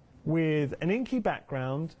 with an inky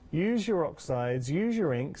background. Use your oxides, use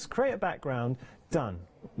your inks, create a background, done.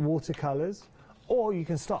 Watercolors, or you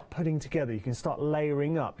can start putting together, you can start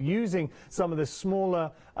layering up, using some of the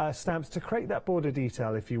smaller stamps to create that border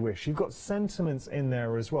detail if you wish. You've got sentiments in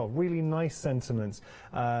there as well, really nice sentiments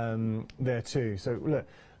there too. So look,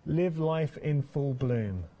 live life in full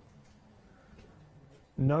bloom.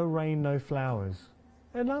 No rain, no flowers.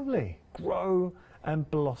 They're lovely. Grow and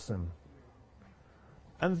blossom.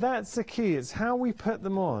 And that's the key. It's how we put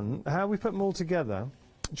them on, how we put them all together.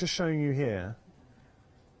 Just showing you here.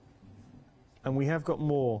 And we have got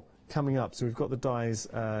more coming up. So we've got the dies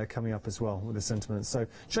coming up as well with the sentiments. So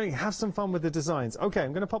showing you, have some fun with the designs. Okay,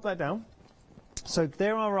 I'm going to pop that down. So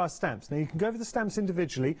there are our stamps. Now you can go for the stamps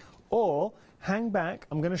individually or hang back.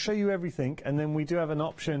 I'm going to show you everything, and then we do have an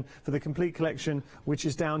option for the complete collection, which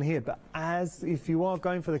is down here. But if you are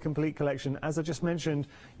going for the complete collection, as I just mentioned,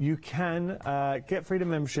 you can get Freedom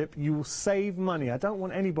membership. You will save money. I don't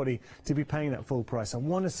want anybody to be paying that full price. I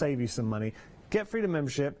want to save you some money. Get Freedom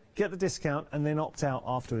membership, get the discount, and then opt out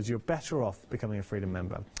afterwards. You're better off becoming a Freedom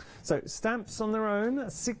member. So stamps on their own,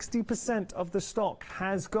 60% of the stock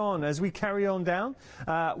has gone. As we carry on down,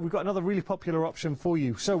 we've got another really popular option for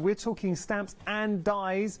you. So we're talking stamps and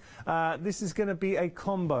dies. This is going to be a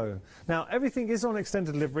combo. Now, everything is on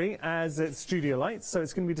extended delivery as it's Studiolight, so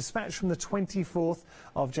it's going to be dispatched from the 24th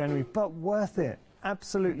of January, but worth it.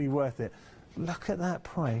 Absolutely worth it. Look at that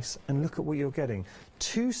price and look at what you're getting.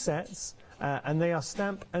 2 sets. And they are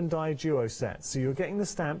stamp and die duo sets. So you're getting the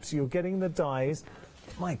stamps, you're getting the dies.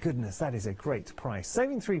 My goodness, that is a great price.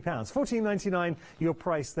 Saving £3, $14.99 your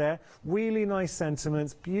price there. Really nice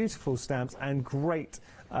sentiments, beautiful stamps, and great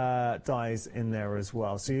dies in there as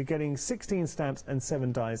well. So you're getting 16 stamps and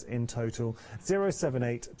 7 dies in total.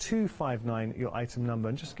 078259 your item number.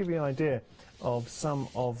 And just to give you an idea of some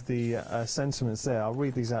of the sentiments there, I'll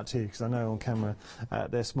read these out to you because I know on camera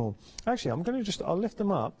they're small. Actually, I'm going to I'll lift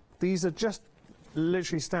them up. These are just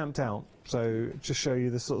literally stamped out, so just show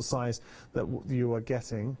you the sort of size that you are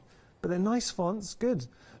getting. But they're nice fonts, good.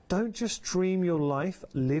 Don't just dream your life,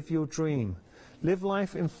 live your dream. Live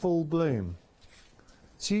life in full bloom.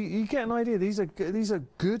 So you get an idea. These are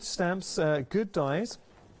good stamps, good dies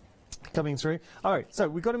coming through. All right, so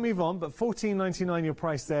we've got to move on, but $14.99 your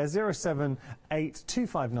price there,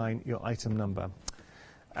 078259 your item number.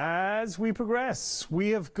 As we progress, we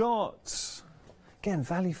have got, again,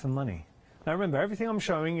 value for money. Now remember, everything I'm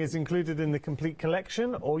showing is included in the complete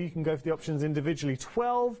collection, or you can go for the options individually.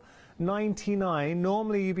 $12.99.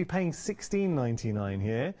 Normally you'd be paying $16.99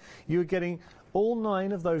 here. You're getting all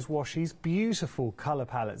 9 of those washies, beautiful colour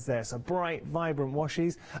palettes there, so bright, vibrant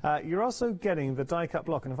washies. You're also getting the die cut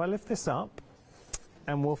block, and if I lift this up,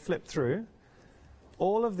 and we'll flip through,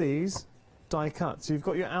 all of these die cut. So you've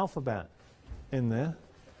got your alphabet in there.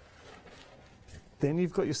 Then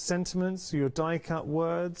you've got your sentiments, your die-cut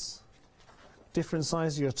words, different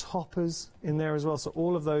sizes, your toppers in there as well. So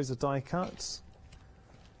all of those are die-cuts.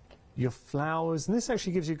 Your flowers, and this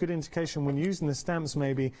actually gives you a good indication when using the stamps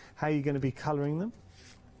maybe how you're going to be colouring them.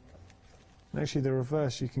 And actually the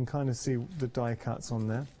reverse, you can kind of see the die-cuts on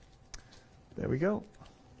there. There we go.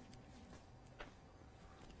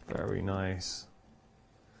 Very nice.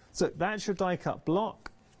 So that's your die-cut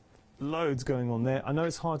block. loads going on there. I know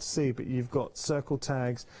it's hard to see, but you've got circle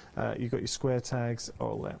tags, you've got your square tags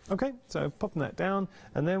all there. Okay, so popping that down,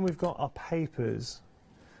 and then we've got our papers.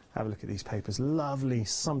 Have a look at these papers. Lovely,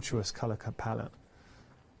 sumptuous colour palette.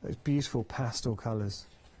 Those beautiful pastel colours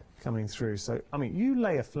coming through. So, I mean, you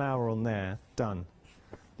lay a flower on there, done.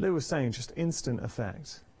 Lou was saying just instant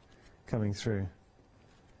effect coming through.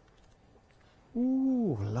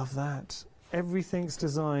 Ooh, love that. Everything's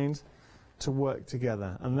designed to work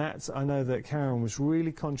together, and that's, I know that Karen was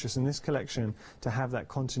really conscious in this collection to have that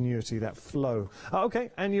continuity, that flow. Okay,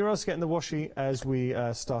 and you're also getting the washi as we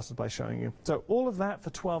started by showing you. So all of that for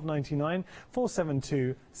 $12.99,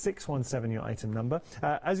 472-617 your item number.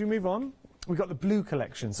 As we move on, we've got the blue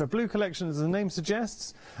collection. So blue collection, as the name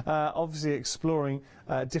suggests, obviously exploring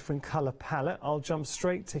a different colour palette. I'll jump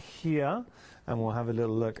straight to here and we'll have a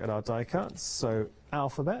little look at our die cuts. So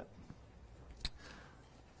alphabet.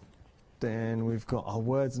 Then we've got our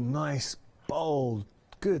words, nice, bold,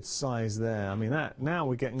 good size there. I mean, that now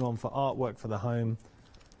we're getting on for artwork for the home.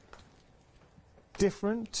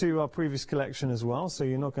 Different to our previous collection as well, so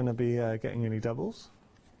you're not going to be getting any doubles.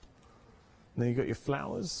 And then you've got your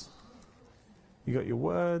flowers. You got your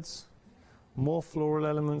words, more floral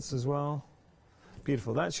elements as well.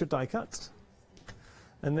 Beautiful. That's your die cut.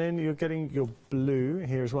 And then you're getting your blue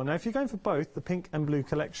here as well. Now, if you're going for both the pink and blue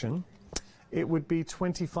collection, it would be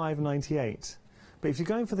 $25.98. But if you're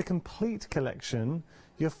going for the complete collection,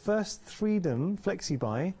 your first Freedom Flexi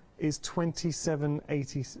buy is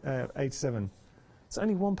 $27.87. It's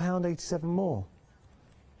only £1.87 more.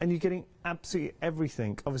 And you're getting absolutely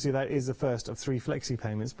everything. Obviously, that is the first of 3 flexi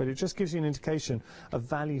payments, but it just gives you an indication of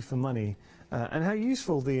value for money and how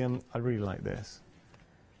useful the... I really like this.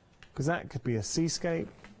 Because that could be a seascape.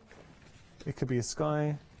 It could be a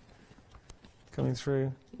sky coming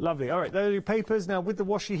through. Lovely. All right, there are your papers. Now, with the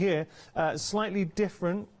washi here, slightly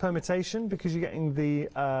different permutation because you're getting the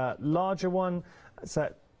larger one.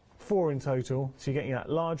 So 4 in total, so you're getting that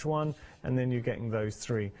large one, and then you're getting those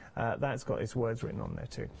 3. That's got its words written on there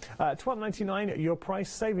too. $12.99, your price,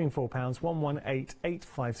 saving £4,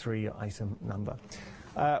 118853, your item number.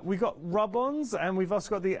 We've got rub-ons, and we've also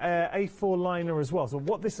got the A4 liner as well. So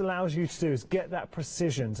what this allows you to do is get that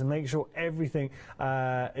precision to make sure everything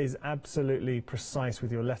is absolutely precise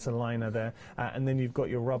with your letter liner there. And then you've got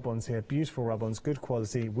your rub-ons here, beautiful rub-ons, good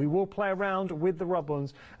quality. We will play around with the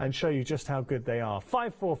rub-ons and show you just how good they are.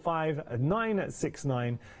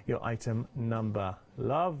 545969, your item number.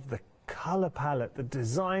 Love the colour palette, the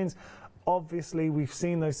designs. Obviously, we've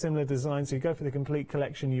seen those similar designs. So you go for the complete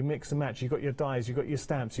collection, you mix and match. You've got your dies, you've got your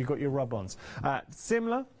stamps, you've got your rub-ons.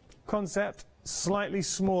 Similar concept, slightly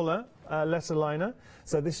smaller letter liner.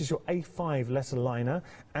 So this is your A5 letter liner,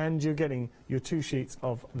 and you're getting your 2 sheets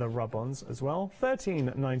of the rub-ons as well.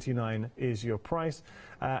 $13.99 is your price,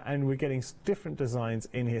 and we're getting different designs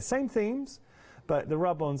in here. Same themes, but the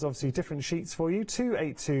rub-ons, obviously, different sheets for you.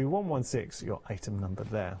 282116, your item number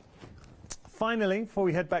there. Finally, before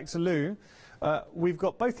we head back to Lou, we've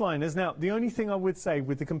got both liners. Now, the only thing I would say,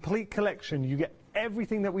 with the complete collection, you get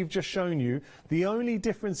everything that we've just shown you. The only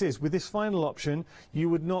difference is, with this final option, you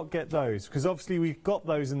would not get those, because obviously we've got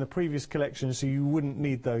those in the previous collection, so you wouldn't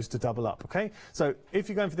need those to double up, okay? So if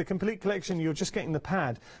you're going for the complete collection, you're just getting the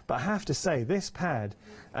pad. But I have to say, this pad,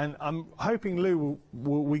 and I'm hoping Lou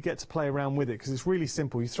we get to play around with it, because it's really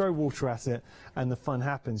simple. You throw water at it, and the fun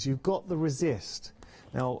happens. You've got the resist.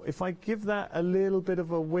 Now, if I give that a little bit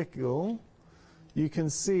of a wiggle, you can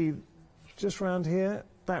see just around here,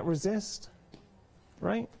 that resist,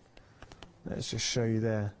 right? Let's just show you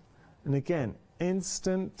there. And again,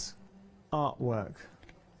 instant artwork.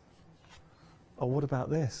 Oh, what about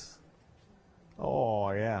this?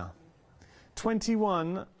 Oh, yeah.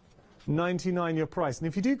 $21.99 your price. And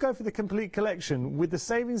if you do go for the complete collection, with the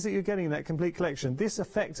savings that you're getting in that complete collection, this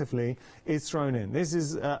effectively is thrown in. This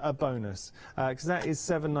is a bonus, because that is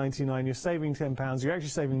 $7.99. You're saving £10. You're actually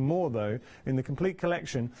saving more, though, in the complete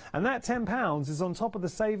collection. And that £10 is on top of the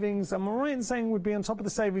savings, am I right in saying would be on top of the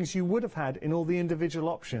savings you would have had in all the individual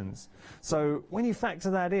options? So when you factor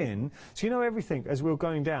that in, so you know everything, as we were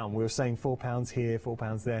going down, we were saying £4 here,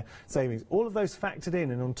 £4 there, savings. All of those factored in,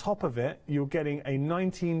 and on top of it, you're getting a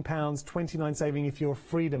 £19.29 saving if you're a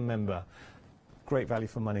Freedom member. Great value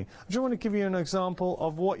for money. I just want to give you an example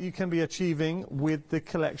of what you can be achieving with the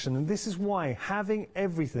collection, and this is why having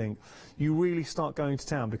everything, you really start going to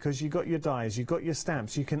town, because you've got your dies, you've got your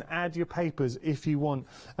stamps, you can add your papers if you want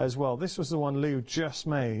as well. This was the one Lou just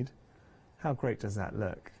made. How great does that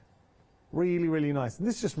look? Really, really nice. And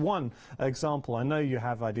this is just one example. I know you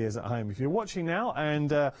have ideas at home. If you're watching now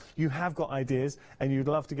and you have got ideas and you'd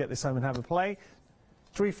love to get this home and have a play,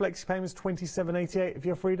 3 flexi payments, £27.88 if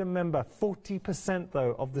you're a Freedom member. 40%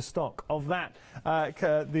 though of the stock of that.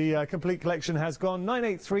 The complete collection has gone.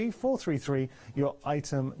 983433, your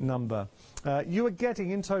item number. You are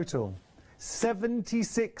getting in total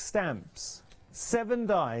 76 stamps, 7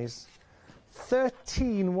 dies,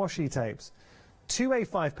 13 washi tapes, 2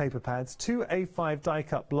 A5 paper pads, 2 A5 die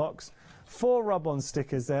cut blocks, 4 rub-on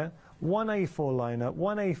stickers there, 1 A4 liner,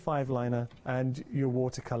 1 A5 liner, and your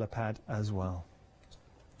watercolour pad as well.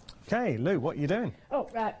 Okay, Lou, what are you doing? Oh,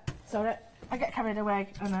 right, sorry. I get carried away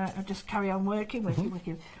and I just carry on working.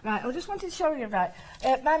 Right, I just wanted to show you, right,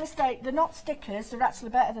 my mistake, they're not stickers, they're actually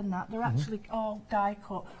better than that. They're actually all die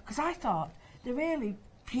cut, because I thought they're really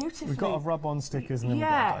beautifully... We've got rub-on stickers and then we've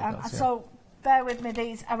got die cuts, so bear with me,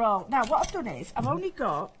 these are all... Now, what I've done is, I've only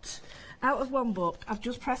got, out of 1 book, I've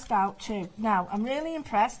just pressed out 2. Now, I'm really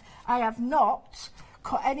impressed. I have not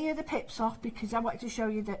cut any of the pips off because I wanted to show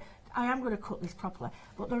you that I am going to cut this properly.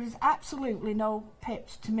 But there is absolutely no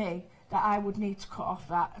pips to me that I would need to cut off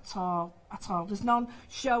that at all. There's none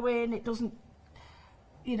showing, it doesn't,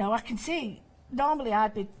 you know, I can see, normally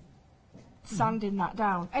I'd be sanding that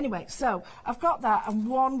down. Anyway, so I've got that and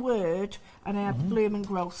 1 word and I had bloom and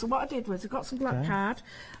grow. So what I did was I got some black card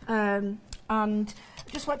and I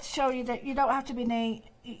just want to show you that you don't have to be neat,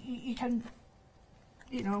 you can,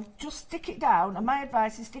 you know, just stick it down, and my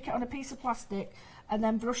advice is stick it on a piece of plastic and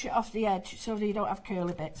then brush it off the edge so that you don't have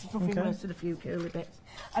curly bits. There's nothing worse than a few curly bits.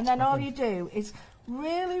 And then all you do is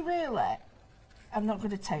really, I'm not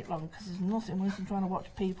going to take long because there's nothing worse than trying to watch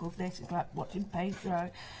people. This is like watching paint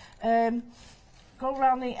dry. Go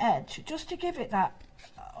around the edge just to give it that,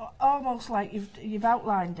 almost like you've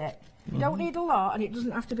outlined it. You don't need a lot and it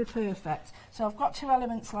doesn't have to be perfect. So I've got 2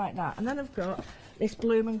 elements like that. And then I've got this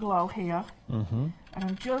bloom and glow here. And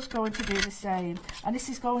I'm just going to do the same. And this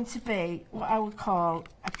is going to be what I would call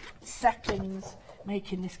seconds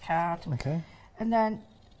making this card. Okay. And then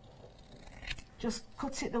just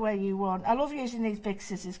cut it the way you want. I love using these big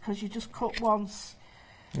scissors because you just cut once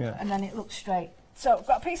and then it looks straight. So I've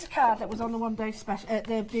got a piece of card that was on the 1 day special,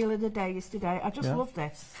 the deal of the day yesterday. I just love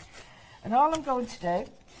this. And all I'm going to do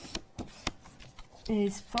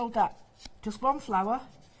is fold that, just 1 flower.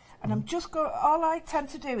 And I'm just going, all I tend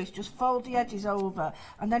to do is just fold the edges over,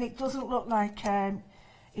 and then it doesn't look like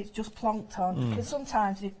it's just plonked on, because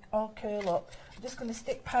sometimes they all curl up. I'm just going to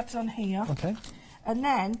stick pads on here. Okay. And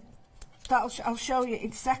then, I'll show you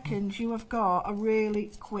in seconds, you have got a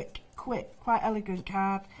really quick, quite elegant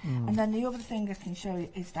card. And then the other thing I can show you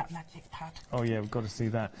is that magic pad. Oh yeah, we've got to see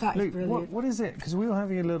that. That Luke, is brilliant. what is it? Because we were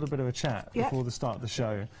having a little bit of a chat before the start of the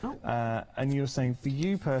show, and you were saying for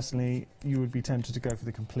you personally, you would be tempted to go for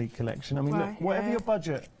the complete collection. I mean, look, whatever your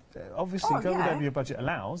budget, obviously go whatever your budget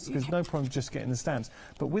allows, because no problem just getting the stamps.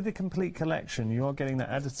 But with the complete collection, you are getting that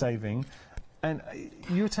added saving. And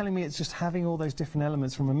you were telling me it's just having all those different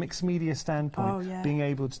elements from a mixed media standpoint, being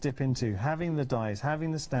able to dip into, having the dies,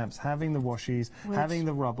 having the stamps, having the washies, having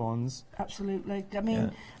the rub-ons. Absolutely. I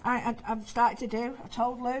mean, I've started to do, I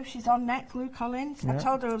told Lou, she's on next, Lou Collins. I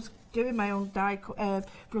told her I was doing my own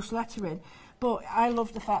brush lettering. But I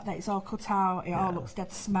love the fact that it's all cut out, it all looks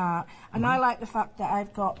dead smart. And I like the fact that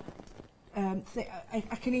I've got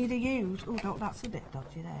I can either use, oh no, that's a bit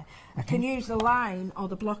dodgy there. I can use the line or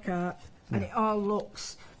the block art, and it all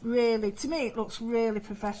looks really, to me it looks really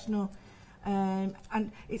professional. And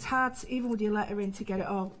it's hard, even with your lettering, to get it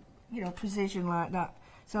all, you know, precision like that.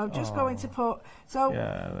 So I'm just going to put,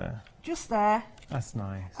 just there. That's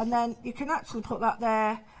nice. And then you can actually put that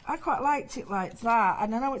there. I quite liked it like that,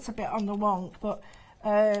 and I know it's a bit on the wonk, but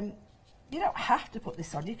you don't have to put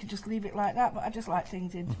this on, you can just leave it like that, but I just like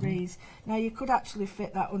things in threes. Now you could actually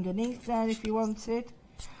fit that underneath there if you wanted,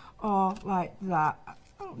 or like that.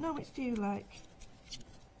 Oh no, it's due like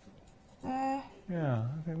there. Yeah,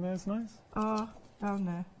 I think that's nice. Or down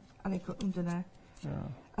there, and then cut under there. Yeah.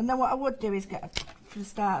 And then what I would do is for the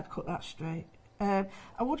start, I'd cut that straight. I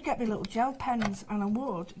would get my little gel pens, and I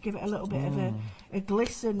would give it a little bit of a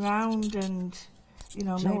glisten round, and you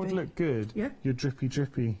know, maybe. What would look good? Yeah. Your drippy.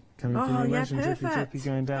 Can you imagine drippy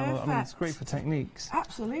going down? Perfect. I mean, it's great for techniques.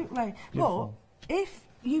 Absolutely. Beautiful. But if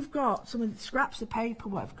you've got some of the scraps of paper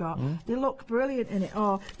what I've got, they look brilliant in it.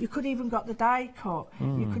 Or you could even got the die cut.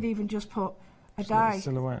 You could even just put a die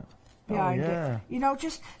silhouette behind it. You know,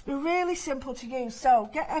 just they're really simple to use.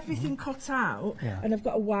 So get everything cut out, and I've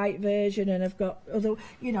got a white version, and I've got other,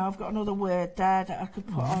 you know, I've got another word there that I could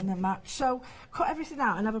put on the match. So cut everything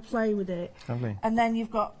out and have a play with it. Lovely. And then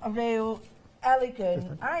you've got a real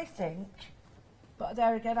elegant, I think. But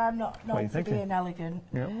there again, I'm not known for being elegant.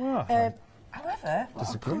 Yeah, well, however, what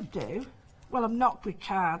I could do, well, I'm not with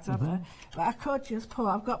cards, am I? But I could just put,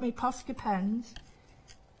 I've got my Posca pens,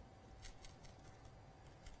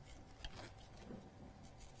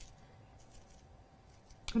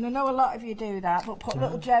 And I know a lot of you do that, but put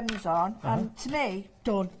little gems on, and to me,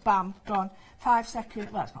 done, bam, gone. 5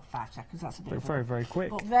 seconds, well, it's not 5 seconds, that's a bit very, very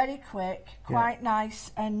quick. But very quick, quite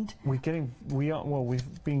nice, and... We've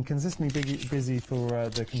been consistently busy for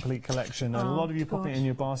the complete collection, and a lot of you pop it in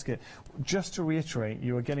your basket. Just to reiterate,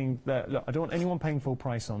 you are getting, look, I don't want anyone paying full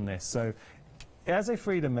price on this, so as a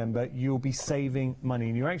Freedom member, you'll be saving money,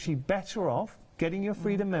 and you're actually better off getting your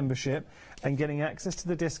Freedom membership and getting access to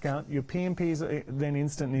the discount. Your P&Ps are then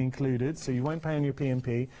instantly included, so you won't pay on your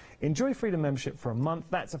P&P. Enjoy Freedom membership for a month.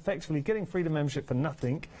 That's effectively getting Freedom membership for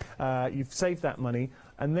nothing. You've saved that money.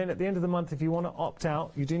 And then at the end of the month, if you want to opt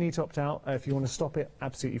out, you do need to opt out. If you want to stop it,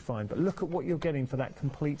 absolutely fine. But look at what you're getting for that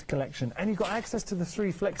complete collection. And you've got access to the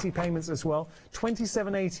 3 flexi payments as well,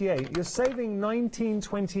 $27.88. You're saving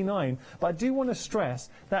 $19.29. But I do want to stress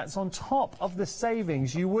that's on top of the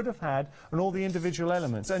savings you would have had on all the individual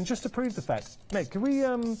elements. And just to prove the fact, Meg, can we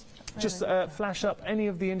just flash up any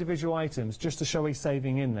of the individual items just to show a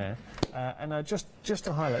saving in there? And just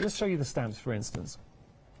to highlight, let's show you the stamps, for instance.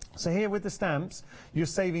 So here with the stamps, you're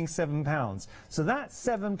saving £7. So that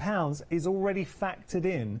 £7 is already factored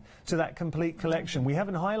in to that complete collection. We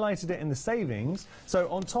haven't highlighted it in the savings. So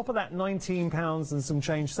on top of that £19 and some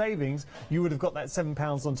change savings, you would have got that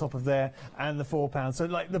 £7 on top of there and the £4. So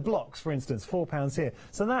like the blocks, for instance, £4 here.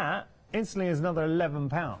 So that instantly is another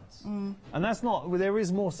 £11. And that's not, there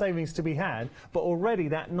is more savings to be had, but already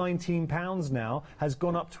that £19 now has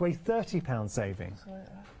gone up to a £30 saving.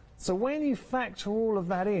 So when you factor all of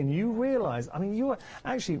that in, you realise, I mean, you are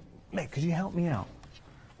actually, Mick, could you help me out?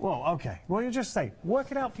 Well, okay. Well, you just say,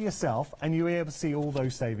 work it out for yourself, and you'll be able to see all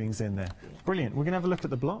those savings in there. Brilliant. We're going to have a look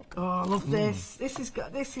at the block. Oh, I love this. This is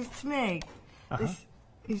to me. This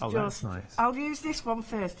is just. That's nice. I'll use this one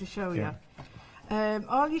first to show you.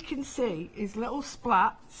 All you can see is little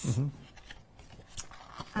splats.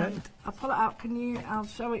 And I'll pull it out. I'll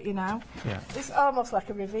show it you now. Yeah. It's almost like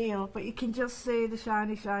a reveal, but you can just see the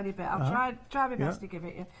shiny bit. I'll try my best to give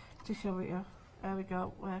it you, to show it you. There we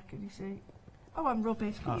go. Where can you see? Oh, I'm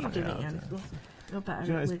rubbish. Can you do it, Ian? You're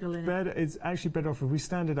better at wiggling it. It's actually better off if we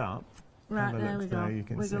stand it up. Right, there we go. You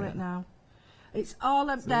can wiggle it now. It's all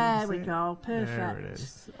up. There we go. Perfect. There it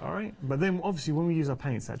is. All right. But then, obviously, when we use our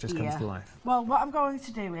paints, that just comes to life. Well, what I'm going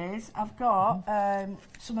to do is, I've got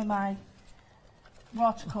some of my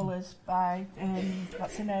watercolours by,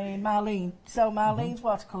 what's her name, Marlene. So Marlene's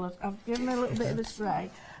watercolours, I've given her a little bit of a spray,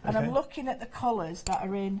 and I'm looking at the colours that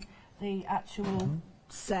are in the actual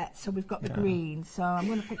set. So we've got the greens, so I'm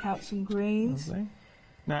going to pick out some greens. Lovely.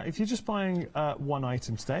 Now, if you're just buying one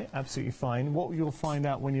item today, absolutely fine. What you'll find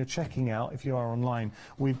out when you're checking out, if you are online,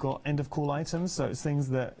 we've got end-of-call items, so it's things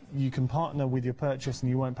that you can partner with your purchase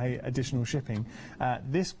and you won't pay additional shipping.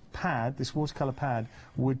 This pad, this watercolour pad,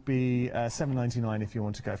 would be $7.99 if you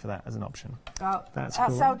want to go for that as an option. Oh, that's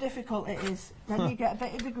cool. How difficult it is. Then you get a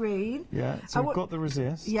bit of the green. Yeah, so we've got the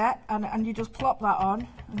resist. Yeah, and you just plop that on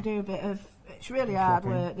and do a bit of... It's really hard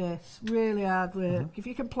work, this. Really hard work. If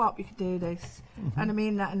you can plop, you can do this. And I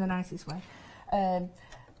mean that in the nicest way.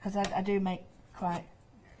 Because I do make quite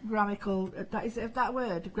grammatical... Is that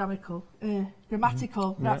word? Grammatical?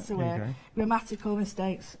 Grammatical, that's the word. Grammatical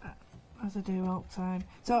mistakes, as I do all the time.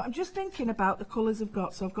 So I'm just thinking about the colours I've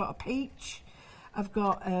got. So I've got a peach. I've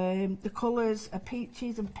got the colours are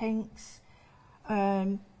peaches and pinks.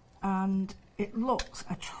 And it looks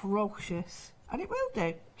atrocious. And it will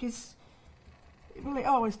do, because... Well, it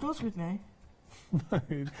always does with me.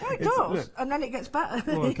 It does, and then it gets better.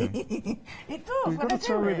 Oh, okay. It does. We've got to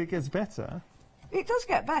tell it gets better. It does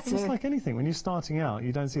get better. It's like anything. When you're starting out,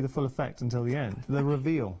 you don't see the full effect until the end, the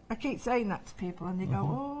reveal. I keep saying that to people, and they go,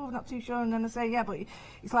 "Oh, I'm not too sure," and then I say, "Yeah, but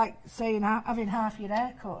it's like saying having half your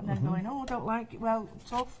hair cut, and then going, oh, I don't like it. Well,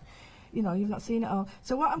 tough." You know, you've not seen it all.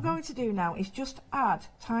 So what I'm going to do now is just add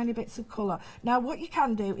tiny bits of colour. Now, what you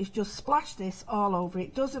can do is just splash this all over.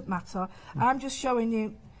 It doesn't matter. I'm just showing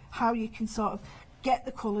you how you can sort of get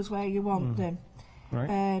the colours where you want them.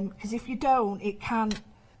 Right. Because if you don't, it can...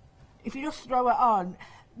 If you just throw it on,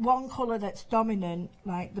 one colour that's dominant,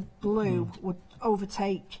 like the blue, would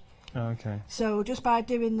overtake. Okay. So just by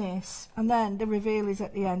doing this, and then the reveal is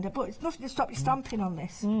at the end. But it's nothing to stop you stamping on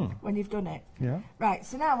this when you've done it. Yeah. Right,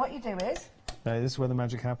 so now what you do is... this is where the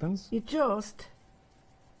magic happens. You just...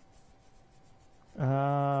 look.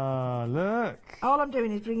 All I'm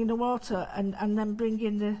doing is bringing the water and then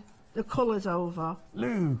bringing the colours over.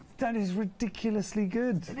 Lou, that is ridiculously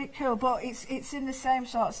good. Isn't it cool? But it's in the same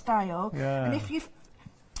sort of style. Yeah. And if you...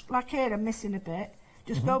 Like here, I'm missing a bit.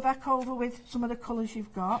 Just go back over with some of the colours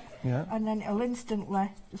you've got, and then it'll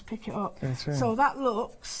instantly just pick it up. That's right. So that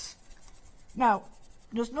looks... Now,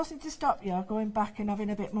 there's nothing to stop you going back and having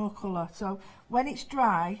a bit more colour. So when it's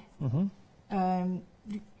dry,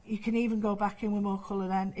 you can even go back in with more colour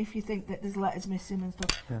then if you think that there's letters missing and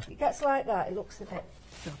stuff. Yeah. It gets like that, it looks a bit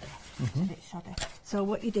shoddy. It's a bit shoddy. So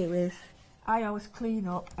what you do is, I always clean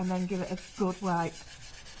up and then give it a good wipe.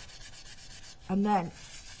 And then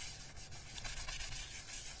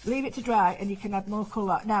leave it to dry and you can add more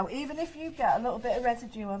colour. Now, even if you get a little bit of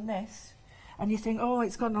residue on this and you think, oh,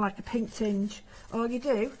 it's gone like a pink tinge, all you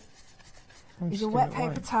do is a wet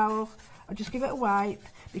paper towel and just give it a wipe.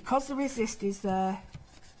 Because the resist is there,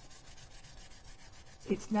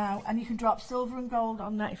 it's now, and you can drop silver and gold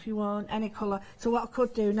on that if you want, any colour. So what I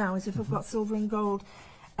could do now is if I've got silver and gold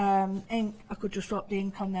ink, I could just drop the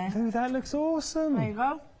ink on there. Oh, that looks awesome. There you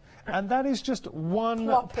go. And that is just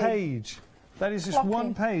one page. That is just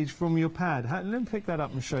one page from your pad. Let me pick that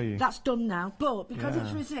up and show you. That's done now, but because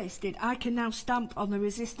it's resisted, I can now stamp on the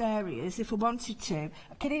resist areas if I wanted to.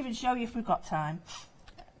 I can even show you if we've got time.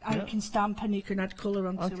 I can stamp and you can add colour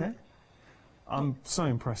onto it. I'm so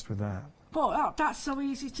impressed with that. But that's so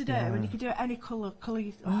easy to do, and you can do it any colour.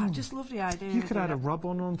 I just love the idea. You could add a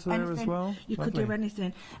rub-on onto there as well. You could do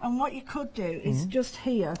anything. And what you could do is just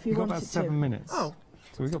here, if you wanted to. We've got about 7 minutes. Oh.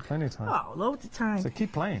 So we've got plenty of time. Oh, loads of time. So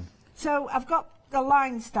keep playing. So I've got the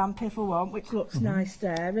line stamp if I want, which looks nice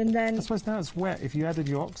there, and then... I suppose now it's wet. If you added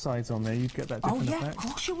your oxides on there, you'd get that different effect. Of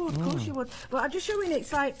course you would, of course you would. But I'm just showing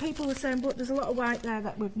it's like people were saying, but there's a lot of white there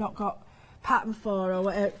that we've not got pattern for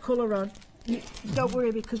or colour on. Don't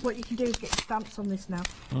worry, because what you can do is get stamps on this now.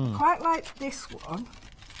 Quite like this one,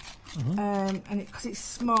 and because it's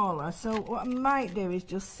smaller. So what I might do is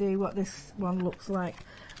just see what this one looks like,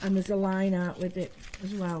 and there's a line out with it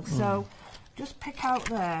as well. So just pick out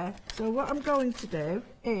there. So what I'm going to do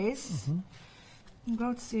is I'm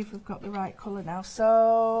going to see if we've got the right colour now.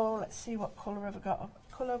 So let's see, what colour have I got?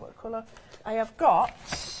 What colour? I have got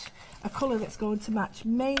a colour that's going to match.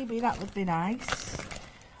 Maybe that would be nice.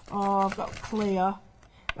 Oh, I've got clear.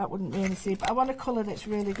 That wouldn't really see. But I want a colour that's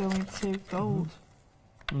really going to gold.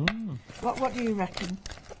 What do you reckon?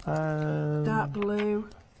 Dark blue.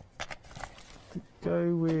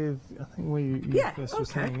 Go with, I think where you first were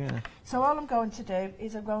saying, yeah. So all I'm going to do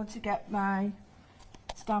is I'm going to get my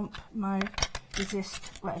stamp, my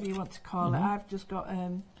resist, whatever you want to call it. I've just got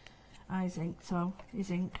eyes ink, so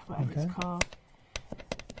is ink, whatever it's called.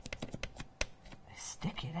 It's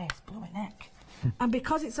sticky there, it's blowing neck. And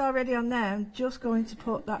because it's already on there, I'm just going to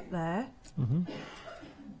put that there.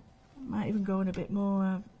 Might even go in a bit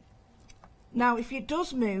more. Now, if it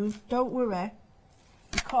does move, don't worry,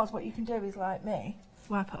 because what you can do is, like me,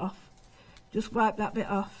 wipe it off. Just wipe that bit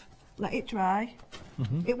off, let it dry.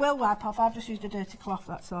 It will wipe off. I've just used a dirty cloth,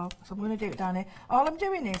 that's all. So I'm going to do it down here. All I'm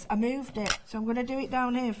doing is, I moved it, so I'm going to do it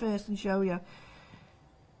down here first and show you.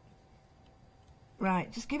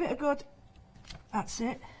 Right, just give it a good... That's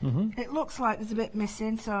it. It looks like there's a bit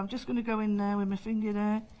missing, so I'm just going to go in there with my finger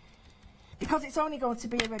there. Because it's only going to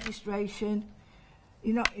be a registration,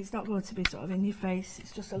 it's not going to be sort of in your face,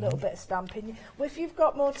 it's just a little bit of stamping. Well, if you've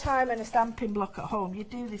got more time and a stamping block at home, you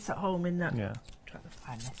do this at home in that... Yeah. Try to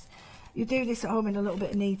find this. You do this at home in a little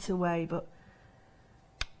bit neater way, but...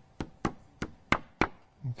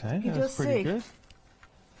 Okay, that's pretty good.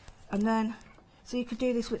 And then, so you could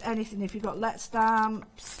do this with anything, if you've got let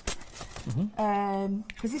stamps...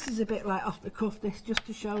 because this is a bit like off the cuff, this, just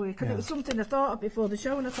to show you, because it was something I thought of before the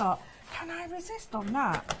show, and I thought, can I resist on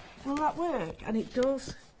that? Will that work? And it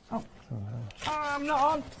does. Oh, I'm not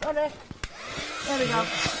on, sorry. There we go,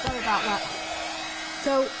 sorry about that.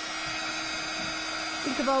 So,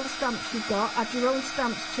 think of all the stamps you've got, add your own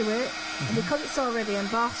stamps to it, and because it's already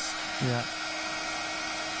embossed. Yeah.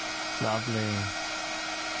 Lovely.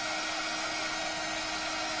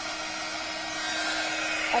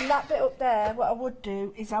 And that bit up there, what I would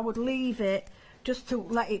do is I would leave it just to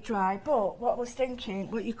let it dry. But what I was thinking,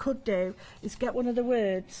 what you could do is get one of the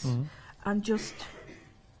words and just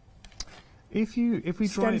if we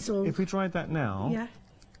tried that now,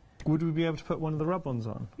 would we be able to put one of the rub-ons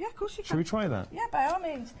on? Yeah, of course you can. Should we try that? Yeah, by all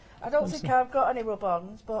means. I don't think I've got any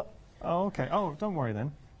rub-ons, but... Oh, okay. Oh, don't worry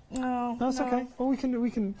then. No, that's okay. Well, we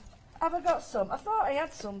can... Have I got some? I thought I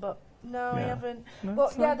had some, but... No, I haven't. No,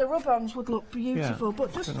 but yeah, the rub-ons would look beautiful.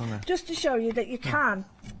 But just to show you that you can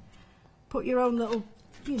put your own little,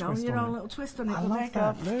 little twist on it. I like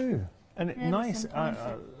that blue. And nice.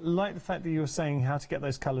 I like the fact that you were saying how to get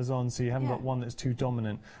those colours on, so you haven't got one that's too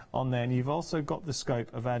dominant on there. And you've also got the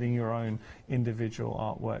scope of adding your own individual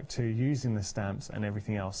artwork to using the stamps and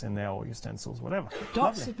everything else in there, or your stencils, whatever.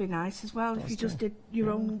 Dots would be nice as well if you just did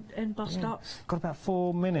your own embossed dots. Got about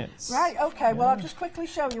 4 minutes. Right, okay, well I'll just quickly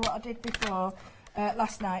show you what I did before.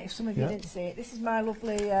 last night, if some of you didn't see it. This is my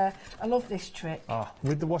lovely, I love this trick.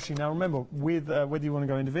 With the washi. Now remember, with whether you want to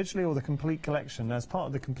go individually or the complete collection, as part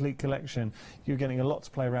of the complete collection, you're getting a lot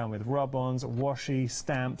to play around with. Rub-ons, washi,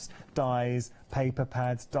 stamps, dies, paper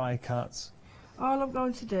pads, die cuts. All I'm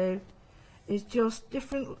going to do is just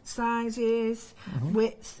different sizes,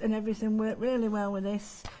 widths and everything work really well with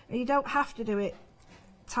this. And you don't have to do it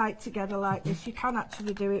tight together like this. You can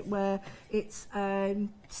actually do it where it's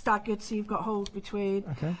staggered, so you've got holes between.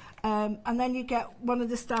 Okay. And then you get one of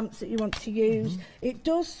the stamps that you want to use. It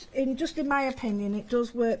does, just in my opinion, it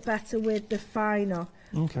does work better with the finer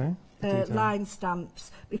line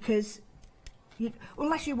stamps, because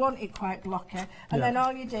unless you want it quite blocky, and then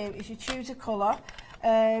all you do is you choose a colour.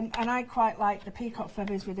 And I quite like the peacock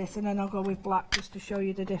feathers with this, and then I'll go with black just to show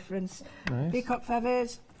you the difference. Nice. Peacock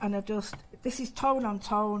feathers, and this is tone on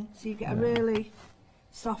tone, so you get a really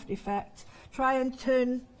soft effect. Try and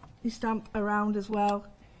turn your stamp around as well,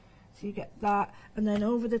 so you get that. And then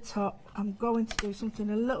over the top, I'm going to do something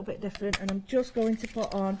a little bit different, and I'm just going to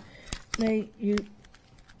put on well,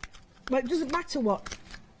 it doesn't matter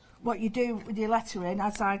what you do with your lettering,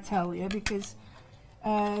 as I tell you, because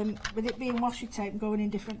with it being washi tape and going in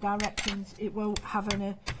different directions, it won't have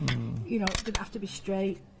any, you know, it doesn't have to be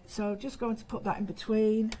straight. So just going to put that in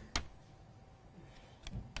between.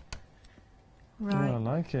 Right. Oh, I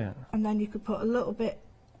like it. And then you could put a little bit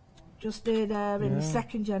just there in the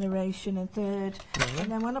second generation and third.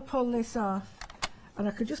 And then when I pull this off, and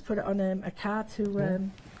I could just put it on a card to, a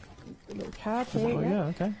little card here.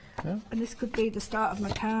 Okay. Yeah. And this could be the start of my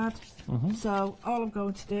card. So all I'm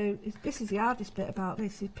going to do is, this is the hardest bit about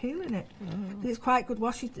this, is peeling it. It's quite good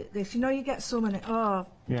washi, this. You know, you get some and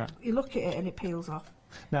you look at it and it peels off.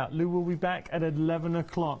 Now, Lou will be back at 11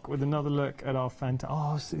 o'clock with another look at our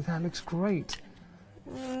see, that looks great.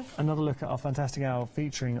 Another look at our fantastic hour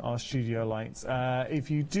featuring our studio lights.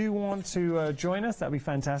 If you do want to join us, that'd be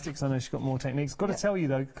fantastic, because I know she's got more techniques. Got to tell you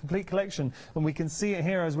though, complete collection, and we can see it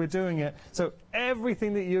here as we're doing it. So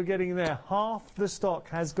everything that you're getting there, half the stock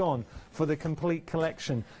has gone for the complete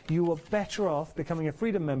collection. You are better off becoming a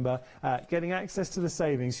Freedom member, getting access to the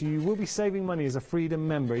savings. You will be saving money as a Freedom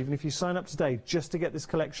member, even if you sign up today just to get this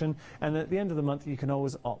collection, and at the end of the month you can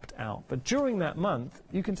always opt out. But during that month,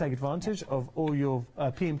 you can take advantage of all your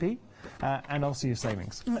P&P and also your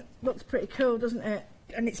savings. It looks pretty cool, doesn't it?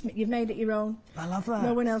 And you've made it your own. I love that.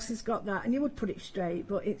 No one else has got that, and you would put it straight,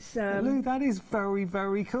 but it's... Lou, that is very,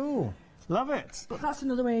 very cool. Love it. But that's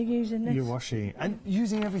another way of using this. Your washi. And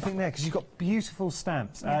using everything there, because you've got beautiful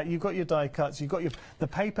stamps. You've got your die cuts, you've got the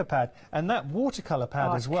paper pad, and that watercolour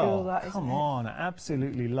pad as well. Cool, that, Come on, I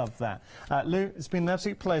absolutely love that. Lou, it's been an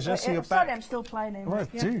absolute pleasure. So you're back. Sorry, I'm still playing in. Well,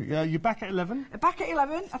 you're back at 11? Back at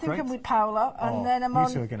 11. I think I'm with Paola, and then I'm on...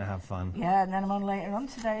 You two are going to have fun. Yeah, and then I'm on later on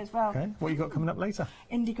today as well. Okay, what you got coming up later?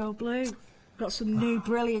 Indigo Blue. Got some new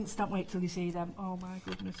brilliant, don't wait till you see them. Oh my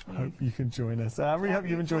goodness me. Hope you can join us. I really hope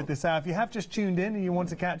you've enjoyed this hour. If you have just tuned in and you want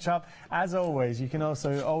to catch up, as always, you can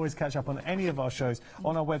also always catch up on any of our shows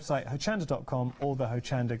on our website, hochanda.com, or the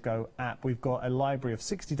Hochanda Go app. We've got a library of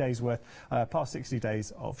 60 days worth, past 60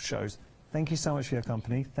 days of shows. Thank you so much for your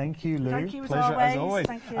company. Thank you, Lou. Thank you, Pleasure as always.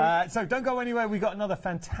 Thank you. So don't go anywhere. We've got another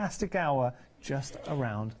fantastic hour just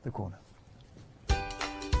around the corner.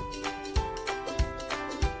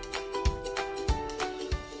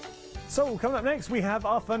 So, coming up next, we have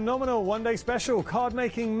our phenomenal one-day special, card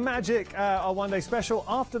making magic, our one-day special.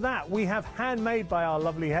 After that, we have handmade by our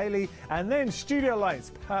lovely Hayley, and then Studio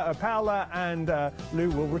Lights. Paola and Lou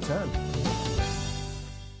will return.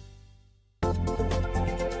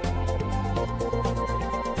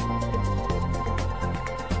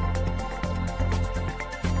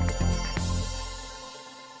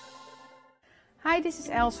 Hi, this is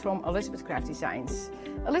Els from Elizabeth Craft Designs.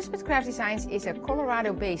 Elizabeth Craft Designs is a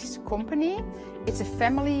Colorado-based company. It's a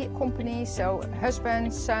family company, so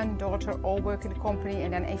husband, son, daughter all work in the company,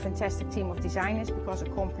 and then a fantastic team of designers, because a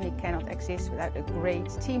company cannot exist without a great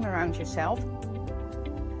team around yourself.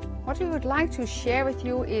 What we would like to share with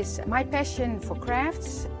you is my passion for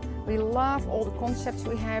crafts. We love all the concepts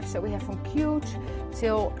we have, so we have from cute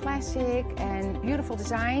till classic and beautiful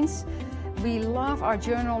designs. We love our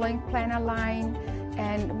journaling planner line,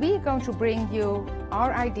 and we're going to bring you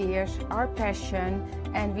our ideas, our passion,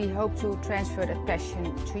 and we hope to transfer that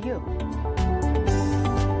passion to you.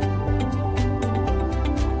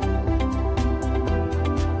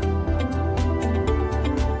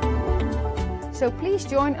 So please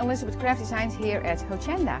join Elizabeth Craft Designs here at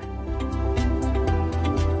Hochanda.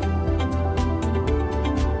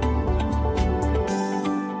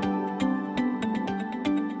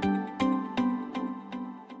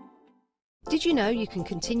 Did Did you know you can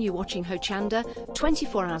continue watching Hochanda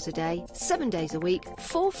 24 hours a day, 7 days a week,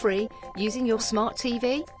 for free, using your smart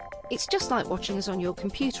TV? It's just like watching us on your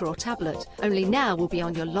computer or tablet, only now we'll be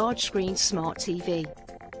on your large screen smart TV.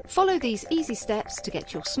 Follow these easy steps to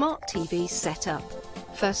get your smart TV set up.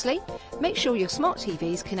 Firstly, make sure your smart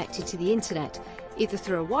TV is connected to the internet, either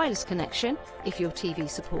through a wireless connection, if your TV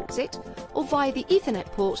supports it, or via the Ethernet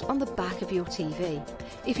port on the back of your TV.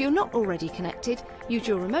 If you're not already connected, use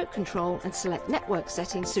your remote control and select network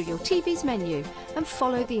settings through your TV's menu and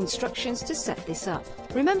follow the instructions to set this up.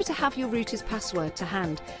 Remember to have your router's password to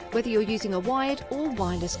hand, whether you're using a wired or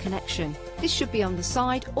wireless connection. This should be on the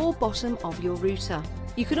side or bottom of your router.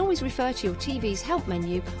 You can always refer to your TV's help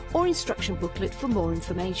menu or instruction booklet for more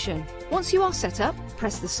information. Once you are set up,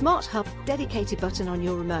 press the Smart Hub dedicated button on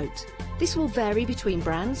your remote. This will vary between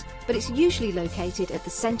brands, but it's usually located at the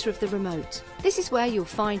centre of the remote. This is where you'll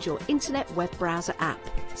find your internet web browser app.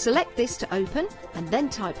 Select this to open and then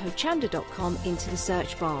type hochanda.com into the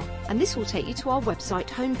search bar, and this will take you to our website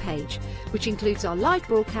homepage, which includes our live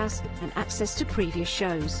broadcast and access to previous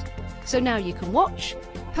shows. So now you can watch,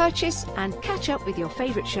 purchase and catch up with your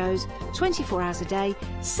favourite shows 24 hours a day,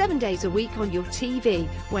 7 days a week on your TV,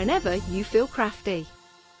 whenever you feel crafty.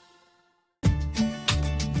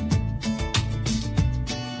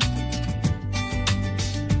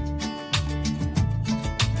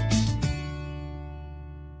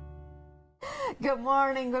 Good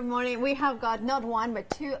morning, good morning. We have got not one but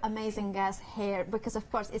two amazing guests here because of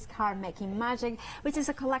course it's Card Making Magic, which is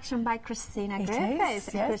a collection by Christina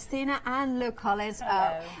Griffiths, yes. Christina and Luke Collins.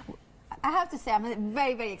 I have to say I'm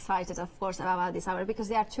very, very excited, of course, about this hour because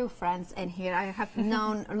they are two friends in here. I have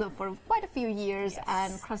known Luke for quite a few years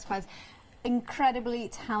and crosspaths. Incredibly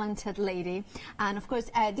talented lady, and of course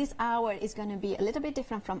this hour is going to be a little bit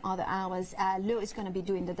different from other hours. Lou is going to be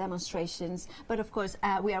doing the demonstrations, but of course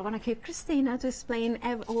we are going to keep Christina to explain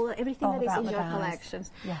everything that is in your collections.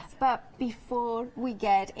 Yes. But before we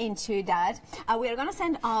get into that, we are going to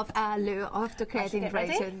send off Lou off to Creating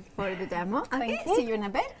Creative for the demo. Okay, see you in a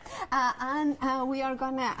bit. And we are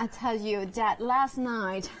going to tell you that last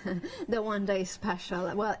night the one-day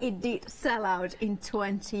special, well, it did sell out in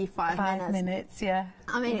 25 minutes, yeah.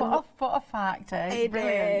 I mean, what a fact, eh? It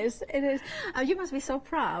is. It is. You must be so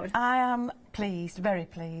proud. I am pleased, very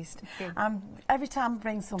pleased. Every time I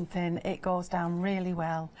bring something, it goes down really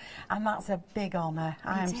well, and that's a big honour.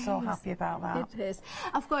 I am so happy about that. It is.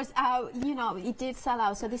 Of course, you know, it did sell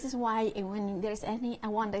out, so this is why when there's any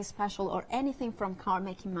one-day special or anything from Card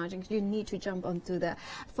Making Magic, you need to jump onto the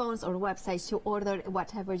phones or websites to order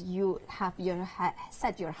whatever you have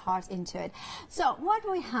set your heart into it. So what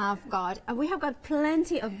we have got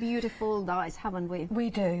plenty of beautiful dies, haven't we? We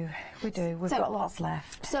do. We've got lots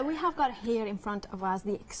left. So we have got here in front of us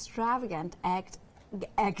the extravagant egg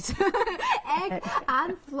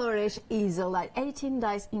and flourish easel, like 18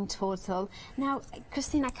 dies in total. Now,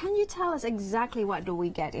 Christina, can you tell us exactly what do we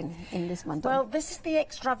get in this bundle? Well, this is the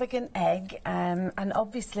extravagant egg, and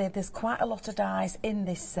obviously there's quite a lot of dies in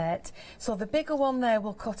this set. So the bigger one there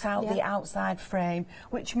will cut out the outside frame,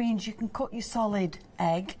 which means you can cut your solid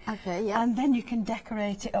egg, and then you can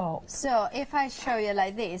decorate it up. So if I show you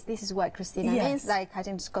like this is what Christina means, like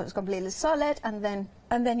cutting completely solid,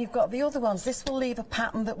 and then you've got the other ones. This will leave a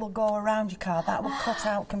pattern that will go around your card. That will cut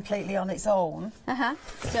out completely on its own.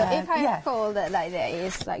 So if I fold it like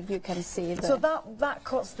this, like you can see. So that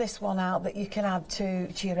cuts this one out that you can add to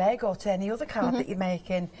your egg or to any other card that you're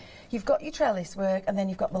making. You've got your trellis work, and then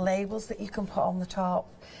you've got the labels that you can put on the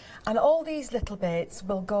top. And all these little bits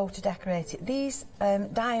will go to decorate it. These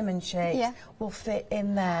diamond shapes will fit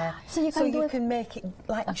in there. So you can make it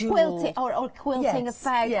like jewelled. Quilting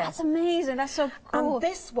effect. That's amazing. That's so cool. And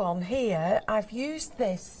this one here, I've used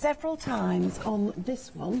this several times on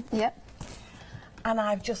this one. And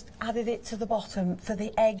I've just added it to the bottom for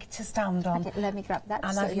the egg to stand on. Okay, let me grab that.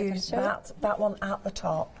 And I've used that one at the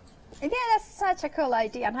top. Yeah, that's such a cool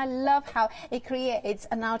idea, and I love how it creates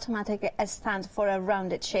an automatic stand for a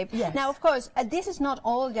rounded shape. Now, of course, this is not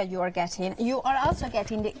all that you are getting. You are also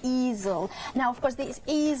getting the easel. Now, of course, this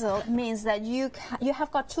easel means that you have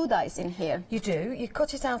got two dies in here. You do. You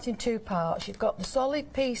cut it out in two parts. You've got the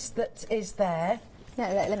solid piece that is there.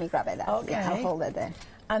 Yeah, let me grab it. Okay. I'll hold it there.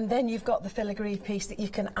 And then you've got the filigree piece that you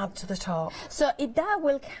can add to the top. So that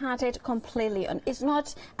will cut it completely. It's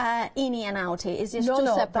not innie and outie. It's just two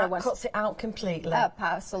separate ones. That cuts it out completely.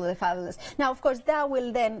 Absolutely fabulous. Now, of course, that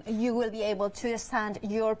will then, you will be able to stand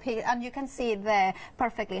your piece, and you can see there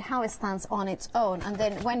perfectly how it stands on its own. And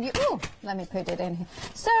then when you, let me put it in here.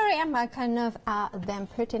 Sorry, I'm kind of then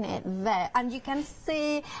putting it there. And you can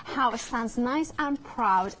see how it stands nice and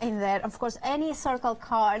proud in there. Of course, any circle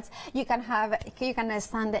cards, you can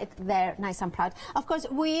stand it there nice and proud. Of course,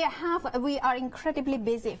 we are incredibly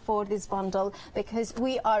busy for this bundle because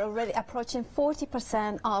we are already approaching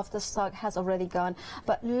 40% of the stock has already gone.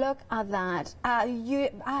 But look at that.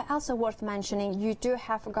 Also worth mentioning, you do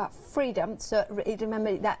have got freedom. So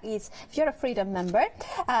remember that is, if you're a freedom member,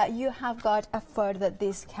 you have got a further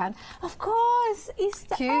discount. Of course, it's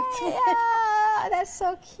cute. Yeah, that's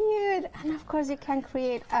so cute. And of course, you can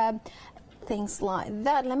create things like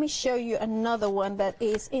that. Let me show you another one that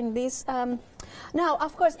is in this. Now,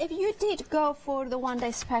 of course, if you did go for the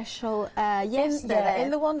one-day special yesterday...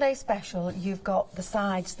 in the one-day special, you've got the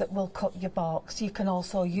sides that will cut your box. You can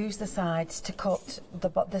also use the sides to cut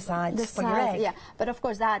the sides for your egg. Yeah, but of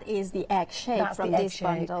course, that is the egg shape from this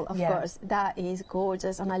bundle. Of course, that is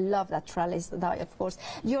gorgeous, and I love that trellis. That, of course,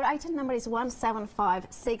 your item number is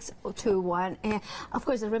 175621. Of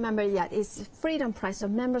course, remember that it's freedom price. So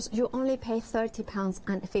members, you only pay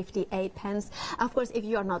 £30.58. Of course, if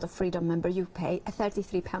you are not a freedom member, you pay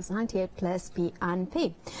 £33.98 plus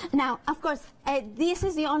P&P. Now, of course, this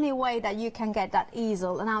is the only way that you can get that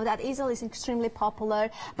easel. Now, that easel is extremely popular,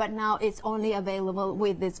 but now it's only available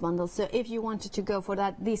with this bundle. So if you wanted to go for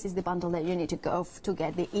that, this is the bundle that you need to go to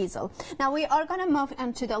get the easel. Now, we are going to move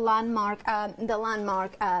into the landmark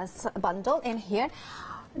bundle in here.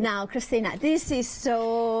 Now, Christina, this is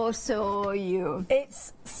so you.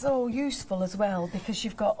 It's so useful as well because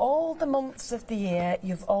you've got all the months of the year.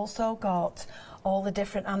 You've also got all the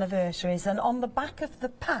different anniversaries, and on the back of the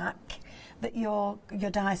pack that your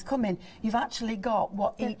dies come in, you've actually got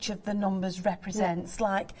what each of the numbers represents.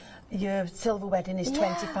 Like your silver wedding is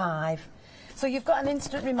 25. So you've got an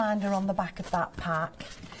instant reminder on the back of that pack.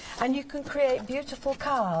 And you can create beautiful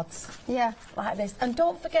cards like this. And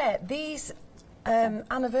don't forget, these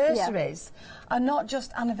anniversaries are not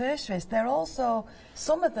just anniversaries, they're also,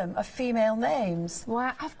 some of them are female names.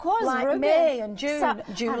 Well, of course, like Ruby. May and June,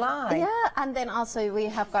 July. And then also we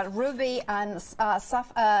have got Ruby and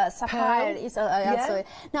Sapphire.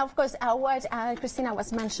 Now, of course, what Christina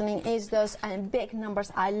was mentioning is those big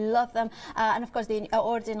numbers. I love them. And of course, the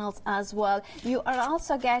ordinals as well. You are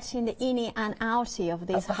also getting the innie and outie of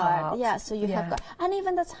this heart. Yeah, so you have got, and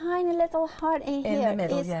even the tiny little heart in here the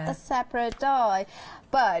middle, is a separate die.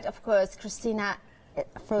 But of course, Christina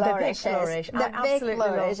flourishes. The big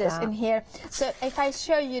flourishes in here. So if I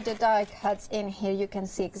show you the die cuts in here, you can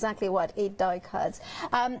see exactly what it die cuts.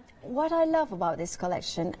 What I love about this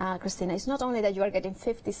collection, Christina, is not only that you are getting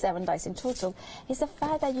 57 dies in total, it's the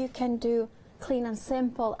fact that you can do clean and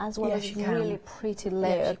simple as well as really pretty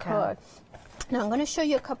layered card. Now I'm going to show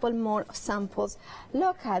you a couple more samples.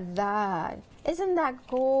 Look at that. Isn't that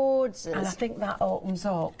gorgeous? And I think that opens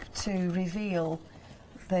up to reveal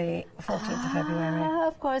the 14th of February.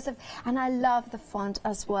 Of course, and I love the font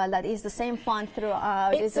as well. That is the same font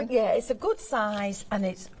throughout. It's a good size and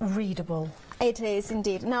it's readable. It is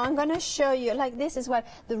indeed. Now I'm going to show you, like this is what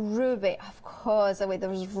the ruby, of course, with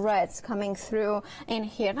those reds coming through in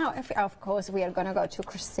here. Now, of course, we are going to go to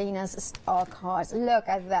Christina's stock cards. Look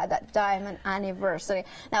at that diamond anniversary.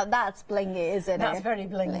 Now that's blingy, isn't it? That's very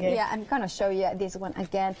blingy. Yeah, I'm going to show you this one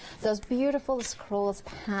again. Those beautiful scrolls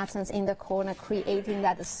patterns in the corner, creating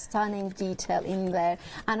that stunning detail in there.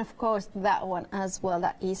 And of course, that one as well,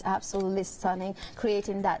 that is absolutely stunning,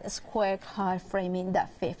 creating that square card framing,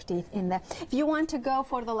 that 50th in there. If you want to go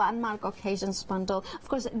for the landmark occasions bundle, of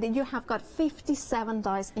course, you have got 57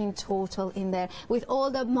 dies in total in there, with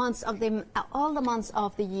all the months of the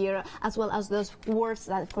year, as well as those words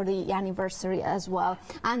that for the anniversary as well,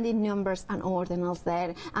 and the numbers and ordinals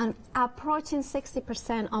there. And approaching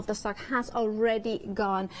 60% of the stock has already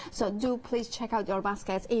gone. So do please check out your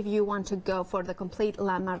baskets if you want to go for the complete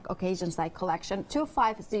landmark occasions die collection.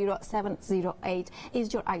 250708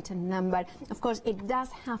 is your item number. Of course, it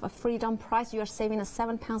does have a freedom price. You are saving a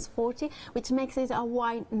 £7.40, which makes it a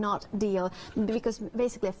why not deal, because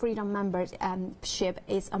basically a freedom membership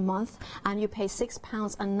is a month and you pay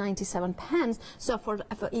 £6.97. So for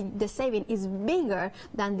the saving is bigger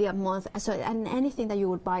than the month. So and anything that you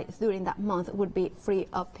would buy during that month would be free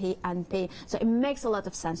of P&P. So it makes a lot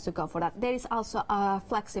of sense to go for that. There is also a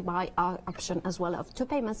flexi buy option as well of 2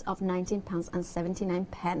 payments of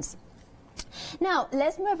 £19.79. Now,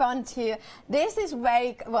 let's move on to, this is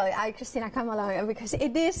very, well, Christina, come along, because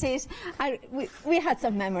this is, we had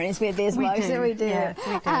some memories with this box. We do. Yeah,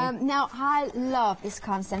 we do. Now, I love this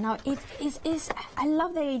concept. Now, I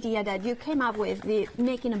love the idea that you came up with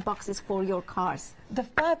making boxes for your cars. The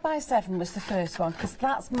 5x7 was the first one, because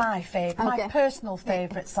that's my favourite, my personal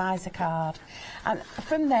favourite size of card. And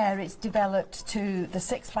from there, it's developed to the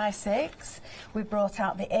 6x6. We brought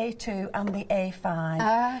out the A2 and the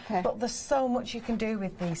A5. But there's so much you can do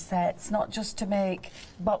with these sets, not just to make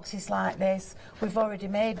boxes like this. We've already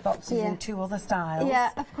made boxes in 2 other styles.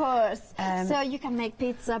 Yeah, of course. So you can make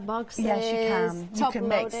pizza boxes. Yes, you can. You can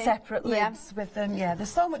make separate lids with them. Yeah,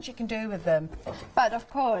 there's so much you can do with them. But of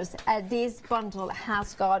course, this bundle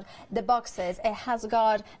has got the boxes, it has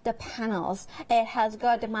got the panels, it has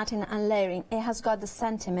got the matting and layering, it has got the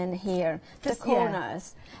sentiment here, the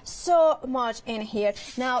corners. So much in here.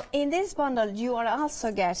 Now, in this bundle, you are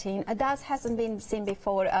also getting, that hasn't been seen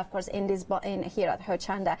before, of course, in this in here at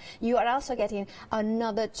Hochanda, you are also getting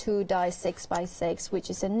another 2 dies 6x6,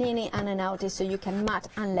 which is a nini and an outie, so you can mat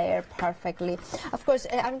and layer perfectly. Of course,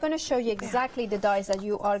 I'm going to show you exactly the dies that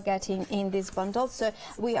you are getting in this bundle. So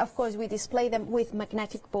we, of course, we display them with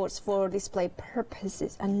magnetic boards for display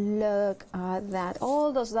purposes, and look at that,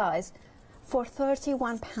 all those dies for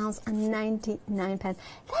 £31.99.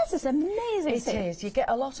 This is amazing. It is. You get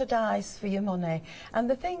a lot of dies for your money. And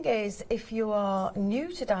the thing is, if you are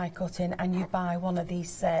new to die cutting and you buy one of these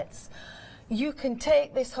sets, you can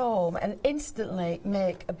take this home and instantly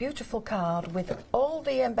make a beautiful card with all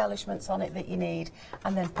the embellishments on it that you need,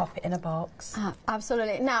 and then pop it in a box.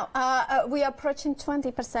 Absolutely. Now, we are approaching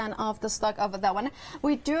 20% of the stock of that one.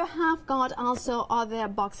 We do have got also other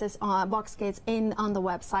boxes, box kits on the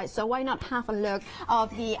website, so why not have a look of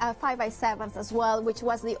the 5x7s as well, which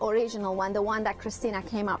was the original one, the one that Christina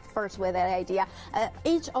came up first with that idea.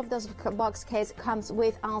 Each of those box kits comes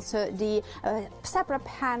with also the separate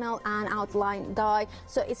panel and outline die,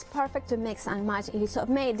 so it's perfect to mix and match. So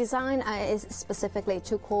design is specifically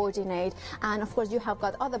to coordinate, and of course you have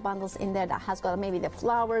got other bundles in there that has got maybe the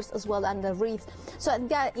flowers as well and the wreath, so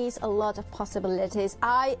there is a lot of possibilities.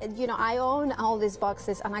 I own all these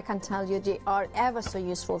boxes, and I can tell you they are ever so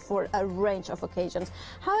useful for a range of occasions.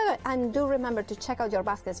 However, and do remember to check out your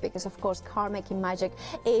baskets, because of course Card Making Magic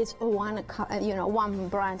is one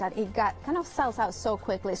brand that it kind of sells out so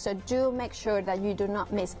quickly, so do make sure that you do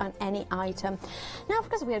not miss on any item. Now, of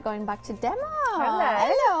course, we are going back to demo.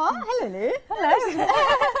 Hello. Hello. Hello.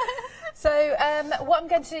 So what I'm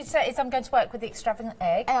going to do today is I'm going to work with the extravagant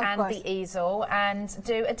egg and the easel and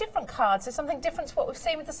do a different card, so something different to what we've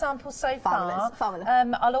seen with the samples so far. Fabulous.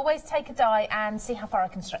 I'll always take a die and see how far I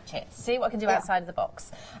can stretch it, see what I can do outside of the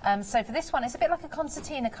box. So for this one, it's a bit like a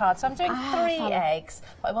concertina card, so I'm doing 3 eggs,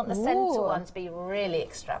 but I want the centre one to be really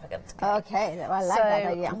extravagant. Okay, I like that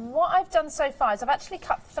idea. What I've done so far is I've actually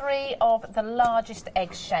cut 3 of the largest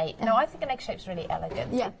egg shape. Now, I think an egg shape's really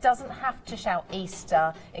elegant. It doesn't have to shout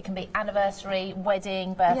Easter, it can be anniversary,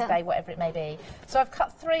 wedding, birthday, whatever it may be. So I've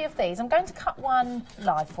cut 3 of these. I'm going to cut one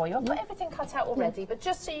live for you. I've got everything cut out already, but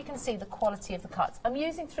just so you can see the quality of the cuts, I'm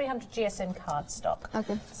using 300 GSM cardstock.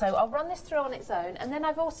 So I'll run this through on its own, and then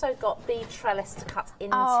I've also got the trellis to cut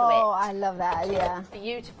into it. Oh, I love that,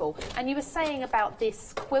 Beautiful. And you were saying about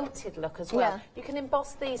this quilted look as well. You can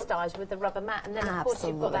emboss these dies with the rubber mat, and then of course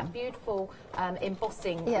you've got that beautiful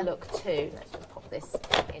embossing look too. Let's just pop this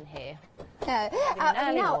in here.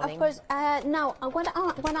 Now, of course, now when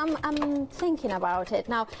I'm thinking about it,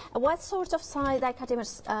 now what sort of size die cutting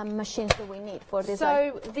machines do we need for this?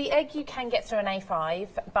 So the egg you can get through an A5,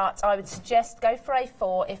 but I would suggest go for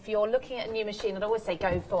A4. If you're looking at a new machine, I'd always say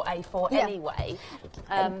go for A4 anyway,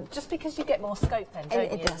 just because you get more scope then,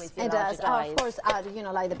 don't you? It does. Of course,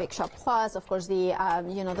 like the Big Shot Plus, of course, the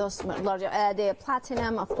those larger, the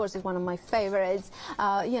Platinum, of course, is one of my favorites.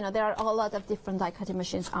 There are a lot of different die cutting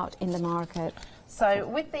machines out in the market. So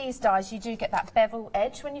with these dies, you do get that bevel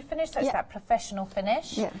edge when you finish, so it's that professional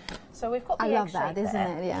finish. So we've got the egg love that, shape isn't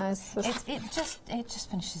there. it? Yeah, it just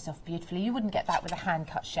finishes off beautifully. You wouldn't get that with a hand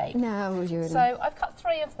cut shape. No, you wouldn't. So I've cut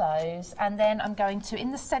 3 of those, and then I'm going to,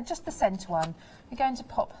 in the just the centre one, we're going to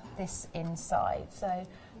pop this inside. So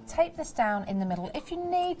tape this down in the middle. If you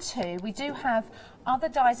need to, we do have other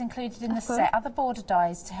dies included in the set, other border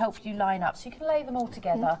dies to help you line up, so you can lay them all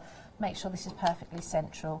together. Make sure this is perfectly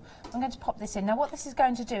central. I'm going to pop this in. Now what this is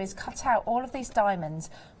going to do is cut out all of these diamonds,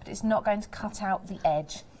 but it's not going to cut out the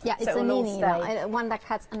edge. Yeah, it's a mini one that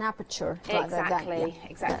has an aperture. Exactly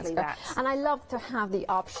that. And I love to have the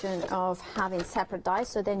option of having separate dies,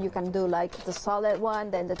 so then you can do like the solid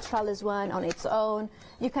one, then the trellis one on its own.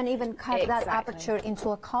 You can even cut that aperture into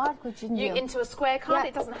a card, which into a square card.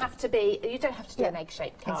 It doesn't have to be. You don't have to do an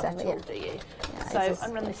egg-shaped card at all, do you? So I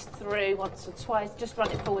run this through once or twice. Just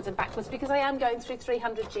run it forwards and backwards because I am going through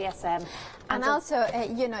 300 GSM. And also,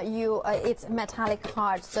 you know, it's metallic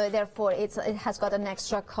hard, so therefore it has got an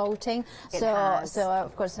extra coating. So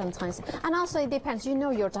of course sometimes, and also it depends. You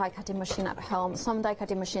know your die cutting machine at home. Some die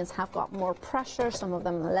cutting machines have got more pressure, some of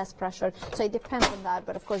them less pressure. So it depends on that.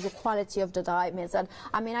 But of course, the quality of the die means that.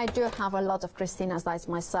 I mean, I do have a lot of Christina's dies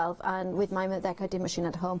myself, and with my die cutting machine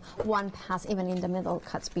at home, one pass even in the middle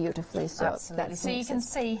cuts beautifully. So absolutely. So you can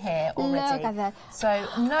see here already. Look at that. So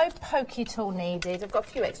no pokey tool needed. I've got a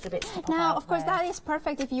few extra bits to pop now, out of course, there. that is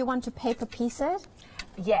perfect if you want to paper piece it.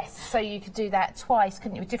 Yes, so you could do that twice,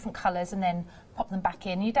 couldn't you, with different colours, and then pop them back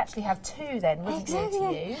in. You'd actually have two then, wouldn't you,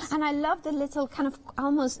 to use? And I love the little kind of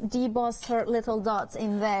almost debossed little dots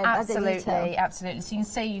in there. Absolutely, absolutely. So you can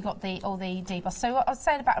see you've got all the deboss. So what I was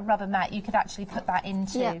saying about a rubber mat, you could actually put that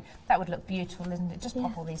into. That would look beautiful, isn't it? Just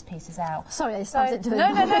pop all these pieces out. Sorry, I started doing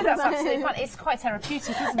No, that's absolutely fine. It's quite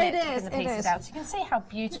therapeutic, isn't it? It is. The pieces out. So you can see how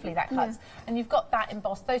beautifully that cuts. And you've got that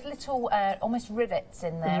embossed. Those little almost rivets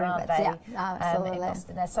in there, aren't they? Yeah, absolutely. Embossed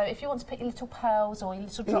in there. So if you want to put your little pearls or your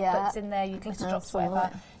little droplets in there, your glitter drops,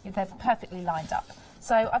 whatever, they're perfectly lined up.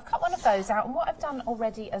 So I've cut one of those out, and what I've done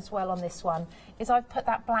already as well on this one is I've put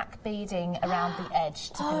that black beading around the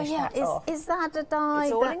edge to finish that off. Is that the die?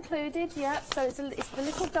 It's all included, So it's the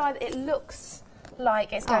little die that it looks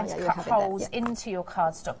like it's going to cut holes into your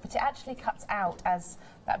cardstock, but it actually cuts out as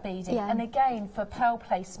that beading. And again, for pearl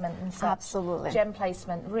placement and such, gem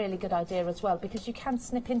placement, really good idea as well, because you can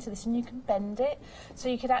snip into this and you can bend it. So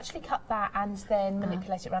you could actually cut that and then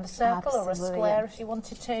manipulate it around a circle or a square if you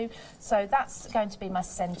wanted to. So that's going to be my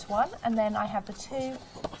centre one. And then I have the two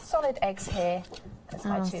solid eggs here as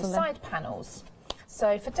my two side panels.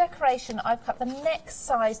 So for decoration, I've cut the next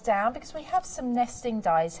size down because we have some nesting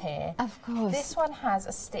dies here. Of course. This one has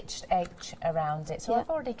a stitched edge around it, so I've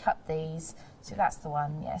already cut these. So that's the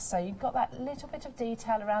one, So you've got that little bit of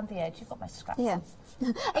detail around the edge. You've got my scraps.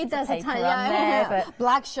 It does a ton, but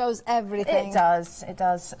black shows everything. It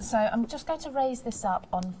does. So I'm just going to raise this up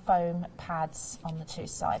on foam pads on the two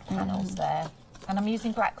side panels there. And I'm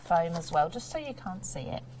using black foam as well, just so you can't see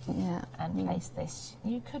it. And place this.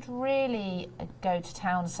 You could really go to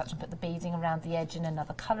town as such and put the beading around the edge in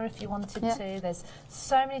another colour if you wanted to. There's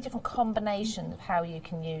so many different combinations of how you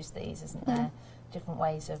can use these, isn't there? Different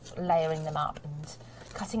ways of layering them up and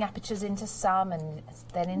cutting apertures into some and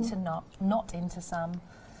then into not into some.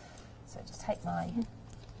 So just take my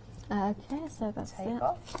tape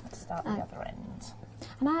off. Let's start the other end.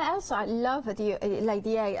 And I love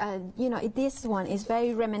this one is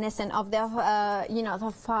very reminiscent of the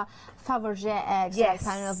the Fabergé eggs.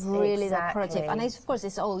 Kind of really decorative, and of course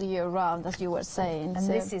it's all year round, as you were saying. And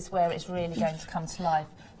this is where it's really going to come to life.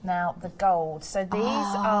 Now the gold. So these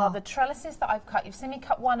are the trellises that I've cut. You've seen me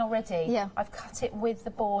cut one already. I've cut it with the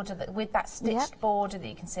border, with that stitched border that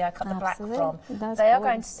you can see. I cut the black from. They are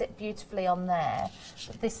going to sit beautifully on there.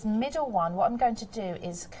 But this middle one, what I'm going to do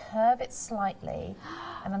is curve it slightly,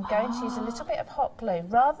 and I'm going to use a little bit of hot glue.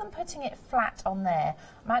 Rather than putting it flat on there,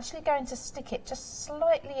 I'm actually going to stick it just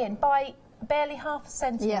slightly in by barely half a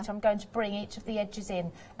centimetre. I'm going to bring each of the edges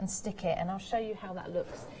in and stick it, and I'll show you how that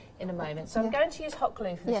looks in a moment. So I'm going to use hot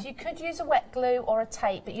glue for this. You could use a wet glue or a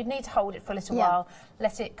tape, but you'd need to hold it for a little while,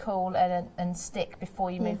 let it cool and stick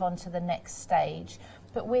before you move on to the next stage.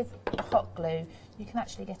 But with hot glue, you can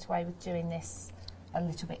actually get away with doing this a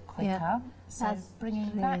little bit quicker. So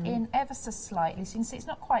bringing that in ever so slightly, so you can see it's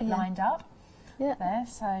not quite lined up there.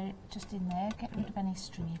 So just in there, get rid of any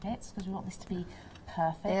stringy bits because we want this to be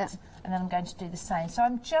perfect. And then I'm going to do the same. So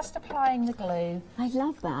I'm just applying the glue. I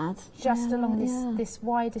love that. Just along this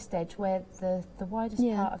widest edge where the widest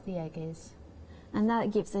part of the egg is. And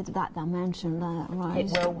that gives it that dimension there, right?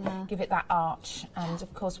 It will give it that arch. And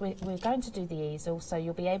of course we're going to do the easel, so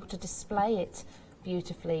you'll be able to display it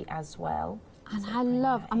beautifully as well. And I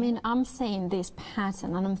love, I mean, I'm seeing this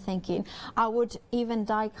pattern and I'm thinking I would even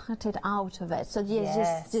die cut it out of it. So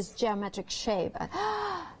just this geometric shape.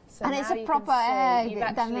 So and it's a proper egg. You've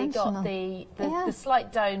actually got the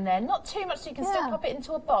slight dome there. Not too much, so you can still pop it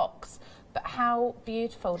into a box. But how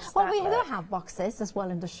beautiful does that we look? do have boxes as well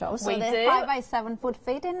in the show. So we they're 5 by 7 foot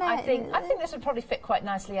feet in there. I think this would probably fit quite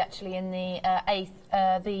nicely actually in the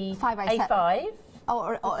A5.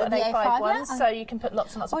 or the A5 ones, so you can put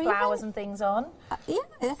lots and lots of flowers and things on. Yeah,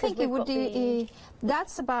 I think it would be.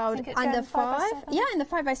 That's about under 5. Yeah, in the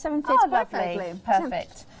 5x7 fits perfectly.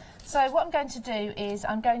 Perfect. So what I'm going to do is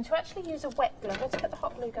I'm going to actually use a wet glue. I'm going to put the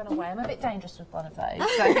hot glue gun away. I'm a bit dangerous with one of those.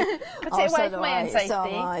 So put it away for my own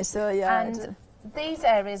safety. And these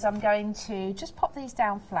areas I'm going to just pop these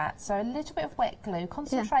down flat. So a little bit of wet glue.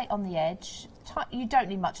 Concentrate on the edge. You don't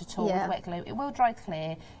need much at all with wet glue. It will dry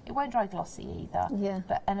clear. It won't dry glossy either.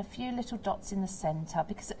 And a few little dots in the centre,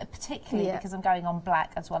 because particularly because I'm going on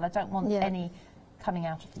black as well. I don't want any coming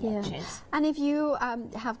out of the edges. And if you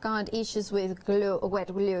have got issues with glue, wet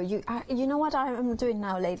glue, you know what I'm doing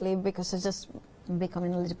now lately, because I just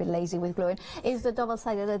becoming a little bit lazy with gluing, is the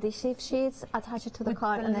double-sided adhesive sheets, attach it to the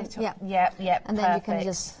card, and then and then you can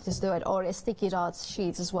just do it, or sticky dots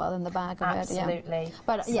sheets as well in the back of it. Absolutely.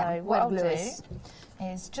 But so what I'll do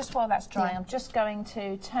is just while that's drying, I'm just going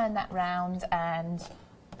to turn that round and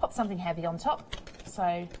pop something heavy on top.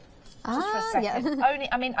 So just for a second.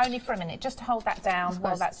 Only for a minute, just to hold that down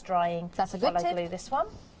while that's drying. That's a good tip. I glue this one.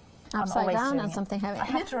 Upside down and something heavy. I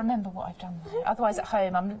have to remember what I've done though. Otherwise at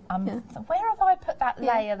home where have I put that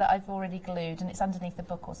layer that I've already glued, and it's underneath the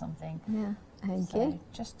book or something. Thank you.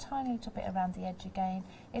 Just a tiny little bit around the edge again.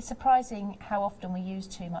 It's surprising how often we use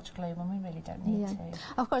too much glue when we really don't need to.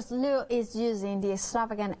 Of course, Lou is using the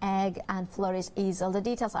extravagant egg and flourish easel. The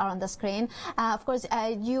details are on the screen. Of course,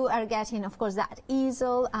 you are getting, of course, that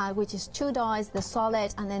easel, which is 2 dies, the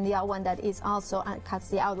solid, and then the other one that is also cuts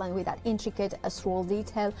the outline with that intricate swirl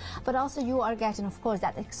detail. But also you are getting, of course,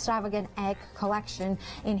 that extravagant egg collection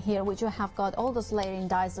in here, which you have got all those layering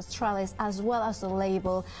dies, the trellis, as well as the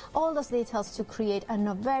label, all those details to create a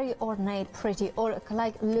very ornate, pretty, or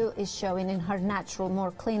like Lou is showing in her natural,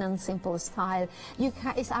 more clean and simple style.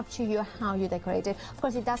 It's up to you how you decorate it. Of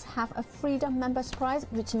course, it does have a Freedom members price,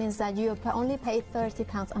 which means that you only pay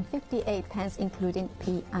 £30.58, including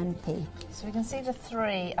P&P. So we can see the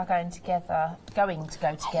 3 are going to go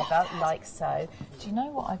together like so. Do you know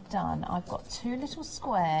what I've done? I've got 2 little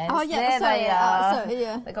squares. Oh yeah, there they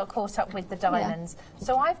are. They got caught up with the diamonds.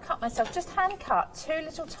 So I've cut myself, just hand cut, 2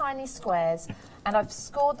 little tiny squares, and I've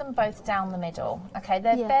scored them both down the middle. Okay,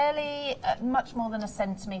 they're barely much more than a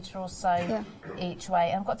centimetre or so each way.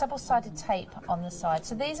 And I've got double-sided tape on the side.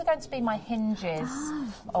 So these are going to be my hinges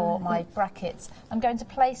or my brackets. I'm going to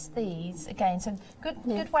place these again. So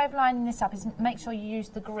good way of lining this up is make sure you use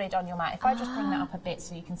the grid on your mat. If I just bring that up a bit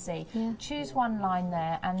so you can see, choose one line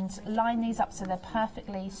there and line these up so they're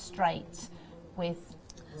perfectly straight with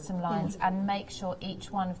some lines, and make sure each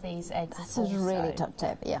one of these eggs is also. That's a really top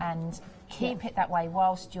tip, and keep it that way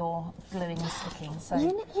whilst you're gluing and sticking. So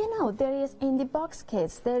you know, there is in the box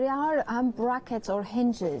kits there are brackets or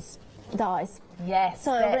hinges dies. Yes,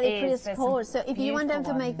 so there really is. pretty cool. So if you want them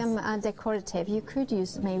to make them decorative, you could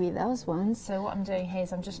use maybe those ones. So what I'm doing here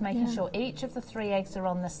is I'm just making sure each of the 3 eggs are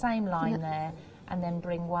on the same line there, and then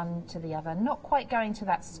bring one to the other. Not quite going to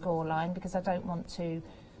that score line because I don't want to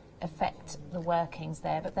affect the workings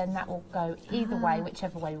there, but then that will go either way,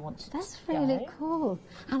 whichever way we want to. That's really cool.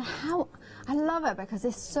 And how I love it because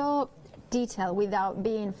it's so detailed without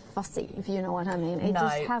being fussy, if you know what I mean. It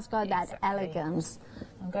just has got that elegance.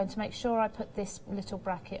 I'm going to make sure I put this little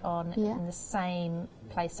bracket on in the same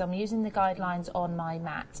place. So I'm using the guidelines on my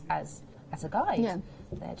mat as a guide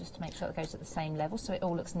there, just to make sure it goes at the same level so it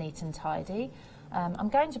all looks neat and tidy. I'm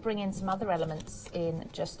going to bring in some other elements in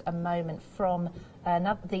just a moment from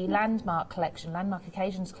the Landmark collection, Landmark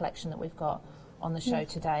Occasions collection that we've got on the show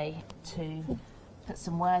today, to put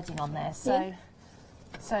some wording on there. So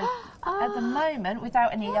at the moment,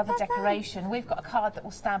 without any other decoration, we've got a card that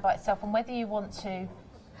will stand by itself, and whether you want to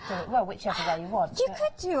do it, well, whichever way you want. You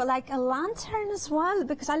could do like a lantern as well,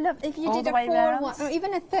 because I love if you did a 4 or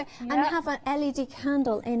even a 3 and have an LED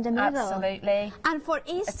candle in the middle. Absolutely. And for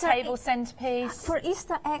Easter, a table centerpiece. For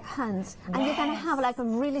Easter egg hunts, and you can have like a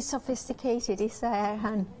really sophisticated Easter egg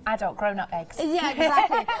hunt. Adult grown-up eggs. Yeah,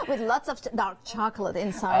 exactly. With lots of dark chocolate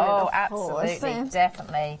inside. Oh, absolutely,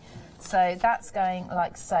 definitely. So that's going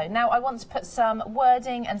like so. Now I want to put some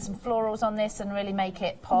wording and some florals on this and really make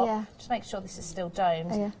it pop. Yeah. Just make sure this is still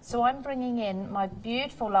domed. So I'm bringing in my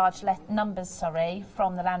beautiful large numbers,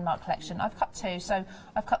 from the Landmark collection. I've cut 2, so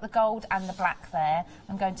I've cut the gold and the black there.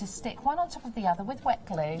 I'm going to stick one on top of the other with wet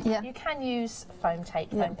glue. You can use foam tape,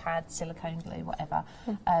 foam pad, silicone glue, whatever.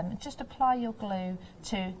 Just apply your glue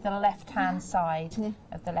to the left-hand side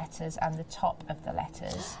of the letters and the top of the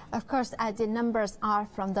letters. Of course, the numbers are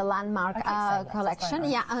from the Landmark landmark collection.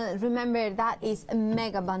 Yeah, remember that is a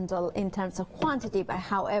mega bundle in terms of quantity, but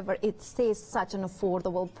however, it stays such an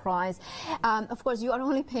affordable price. Of course, you are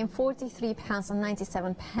only paying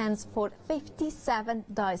 £43.97 for 57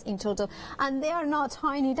 dies in total, and they are not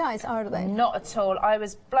tiny dies, are they? Not at all. I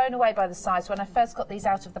was blown away by the size. When I first got these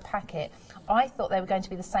out of the packet, I thought they were going to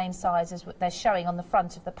be the same size as what they're showing on the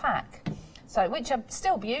front of the pack. So, which are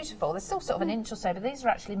still beautiful. They're still sort of an inch or so, but these are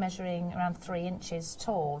actually measuring around 3 inches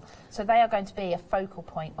tall. So they are going to be a focal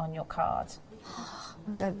point on your card.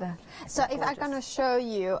 So if I'm going to show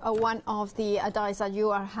you one of the dies that you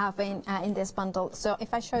are having in this bundle, so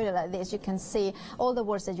if I show you like this, you can see all the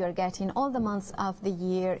words that you're getting, all the months of the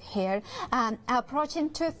year here. Approaching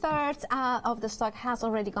 2/3 of the stock has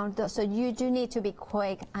already gone, so you do need to be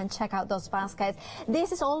quick and check out those baskets.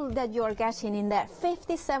 This is all that you're getting in there.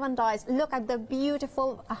 57 dies. Look at the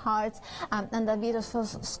beautiful hearts and the beautiful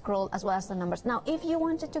scroll as well as the numbers. Now, if you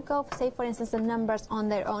wanted to go, say for instance, the numbers on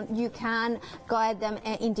their own, you can guide them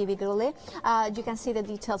individually. You can see the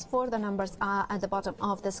details for the numbers at the bottom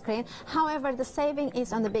of the screen. However, the saving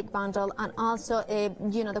is on the big bundle, and also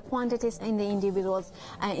you know, the quantities in the individuals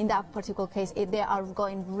in that particular case, they are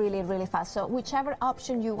going really, really fast. So whichever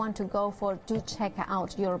option you want to go for, do check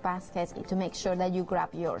out your baskets to make sure that you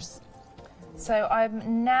grab yours. So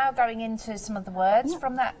I'm now going into some of the words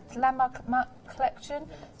from that landmark collection.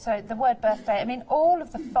 So the word birthday, I mean, all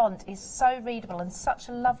of the font is so readable and such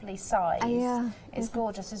a lovely size. It's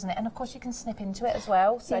gorgeous, isn't it? And of course you can snip into it as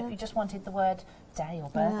well. So if you just wanted the word day or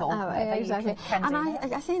birth or whatever, exactly. you can and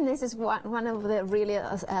do I think this is one of the really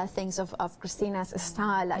things of Christina's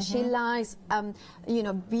style. She likes, you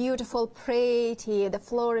know, beautiful, pretty, the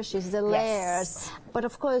flourishes, the layers. But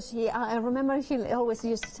of course, I remember she always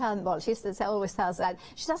used to tell me, well, she always tells that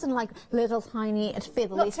she doesn't like little tiny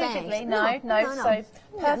fiddly things. No. So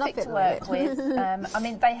perfect to work with. I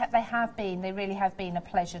mean, they really have been a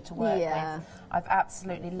pleasure to work with. I've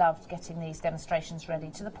absolutely loved getting these demonstrations ready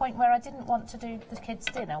to the point where I didn't want to do the kids'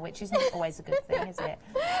 dinner, which isn't always a good thing, is it?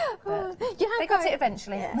 But they got it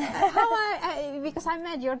eventually. Because I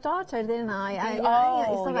met your daughter, didn't I?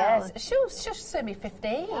 Yes. She'll soon be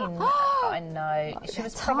 15. I know. She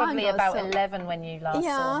was probably about 11 when you last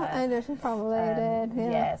saw her. I know, she probably did.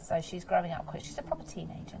 Yeah, so she's growing up quick. She's a proper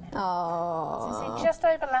teenager now. Oh. So see, just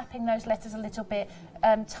overlapping those letters a little bit,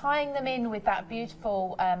 tying them in with that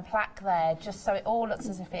beautiful plaque there, just so it all looks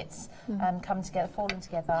as if it's come together, fallen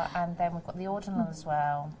together, and then we've got the ordinal as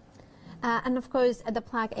well. And of course, the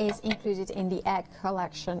plaque is included in the egg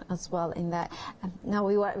collection as well. In that, now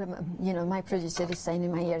we were, you know, my producer is saying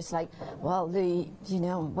in my ears, like, well, you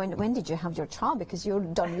know, when did you have your child? Because you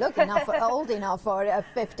don't look old enough for a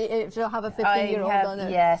 50 to have a 15-year-old on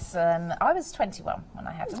it. Yes, I was 21 when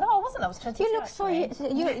I had it. No, I wasn't. I was 22. You look so.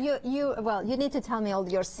 Well, you need to tell me all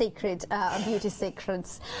your secret beauty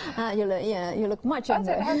secrets. You look much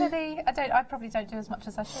younger. I probably don't do as much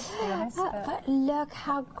as I should, to be honest. But look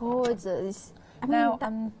how gorgeous. I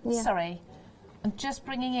mean, sorry, I'm just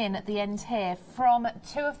bringing in at the end here from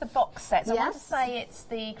 2 of the box sets. I want to say it's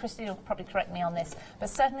the, Christine will probably correct me on this, but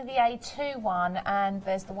certainly the A2 one, and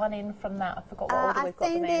there's the one in from that. I forgot what order we've got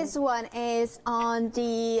them in. I think this one is on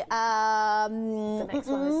the... the next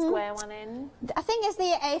one, the square one in? I think it's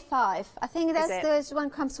the A5. I think this one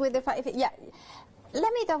comes with the 5. Yeah.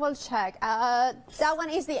 Let me double check. That one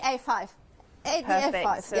is the A5.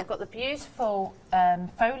 Perfect. So we've got the beautiful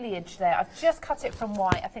foliage there. I've just cut it from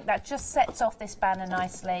white. I think that just sets off this banner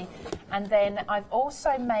nicely. And then I've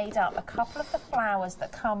also made up a couple of the flowers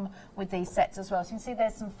that come with these sets as well. So you can see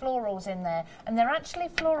there's some florals in there. And they're actually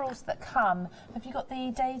florals that come... Have you got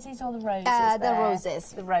the daisies or the roses there? The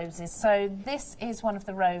roses. The roses. So this is one of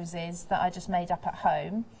the roses that I just made up at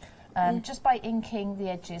home, just by inking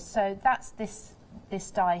the edges. So that's this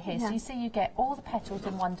die here. So you see you get all the petals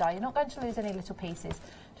in one die. You're not going to lose any little pieces.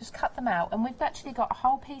 Just cut them out. And we've actually got a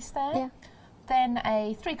whole piece there. Then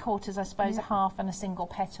a 3/4, I suppose, a half and a single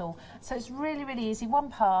petal. So it's really, really easy. One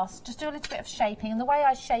pass. Just do a little bit of shaping. And the way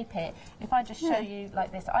I shape it, if I just show you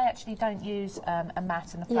like this, I actually don't use a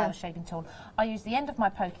mat and a flower shaping tool. I use the end of my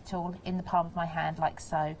poker tool in the palm of my hand, like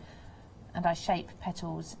so. And I shape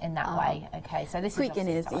petals in that way. Okay, so this quick is and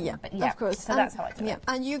easy, of course. So that's how I do it.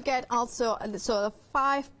 And you get also sort of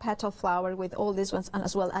 5-petal flower with all these ones, and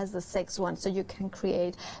as well as the 6 ones, so you can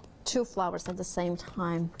create 2 flowers at the same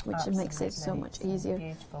time, which makes it so much easier.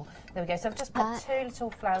 Beautiful. There we go. So I've just put 2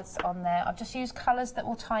 little flowers on there. I've just used colours that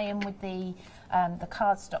will tie in with the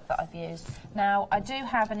cardstock that I've used. Now I do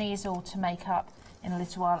have an easel to make up in a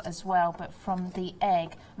little while as well, but from the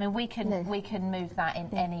egg, I mean, we can move that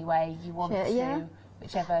in any way you want to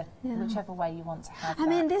whichever way you want to have I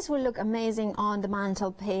mean, this will look amazing on the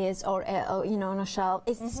mantelpiece or you know, on a shelf.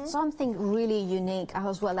 It's something really unique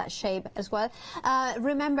as well, that shape as well.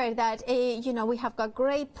 Remember that you know, we have got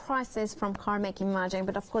great prices from Card Making Magic,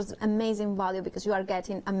 but of course amazing value because you are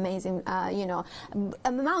getting amazing you know,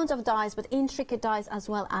 amount of dies, but intricate dies as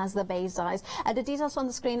well as the base dies. The details on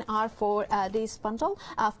the screen are for this bundle.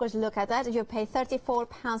 Of course, look at that. You pay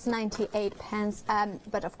 £34.98,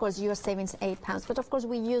 but of course you're saving £8. But of course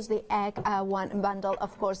we use the egg one bundle,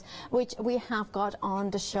 of course, which we have got on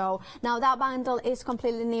the show. Now that bundle is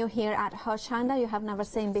completely new here at Hochanda. You have never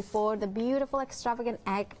seen before the beautiful extravagant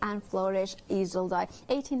egg and flourish easel die,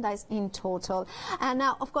 18 dies in total. And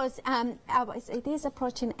now of course it is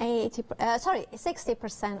approaching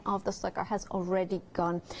 60% of the stock has already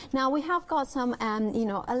gone. Now we have got some you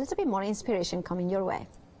know, a little bit more inspiration coming your way.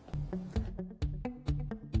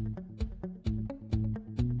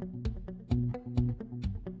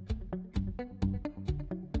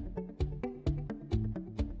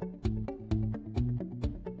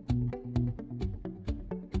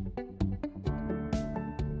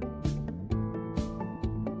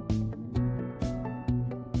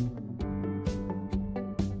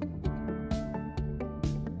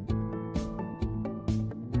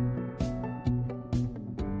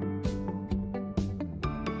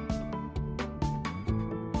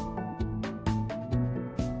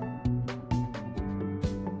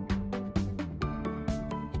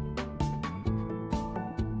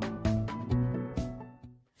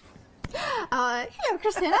 Hello,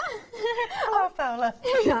 Christina. Hello, Paula.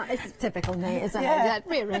 Yeah, it's typical me, isn't it? That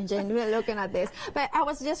rearranging, we're looking at this. But I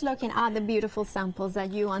was just looking at the beautiful samples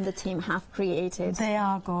that you and the team have created. They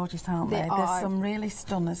are gorgeous, aren't they? There's some really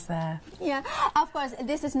stunners there. Yeah, of course,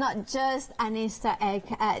 this is not just an Easter egg.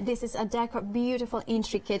 This is a beautiful,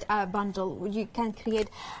 intricate bundle. You can create.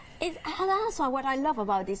 And also what I love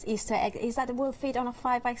about this Easter egg is that it will fit on a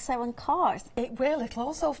 5x7 card. It will. It'll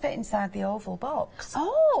also fit inside the oval box.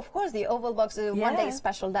 Oh, of course, the oval box is a one-day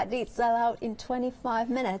special that did sell out in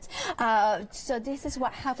 25 minutes. So this is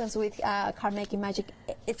what happens with Card Making Magic.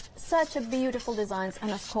 It's such a beautiful designs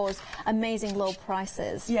and, of course, amazing low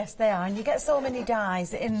prices. Yes, they are. And you get so many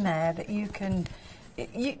dies in there that you can...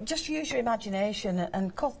 You just use your imagination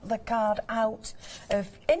and cut the card out of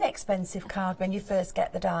inexpensive card when you first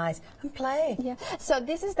get the dies and play. Yeah. So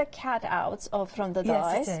this is the cut outs from the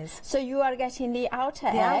dies. Yes, it is. So you are getting the outer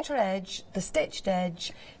edge. The outer edge, the stitched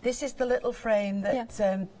edge. This is the little frame that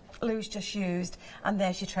Lou's just used, and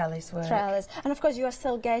there's your trellis work. Trellis. And of course you are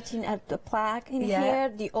still getting the plaque in here,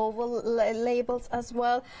 the oval labels as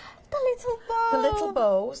well. The little bow. The little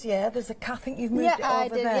bows, there's a I think you've moved it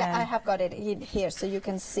over there. Yeah, I have got it in here, so you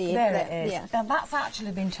can see there it. There it is. Yeah. And that's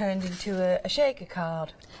actually been turned into a shaker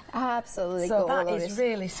card. Absolutely so gorgeous. That is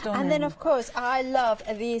really stunning. And then, of course, I love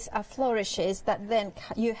these flourishes that then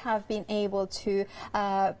you have been able to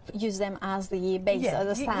use them as the base of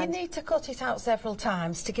the stand. You need to cut it out several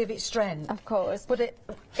times to give it strength. Of course. But it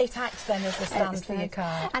acts then as a stand for your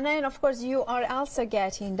card. And then, of course, you are also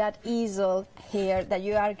getting that easel here that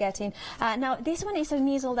you are getting. Now, this one is an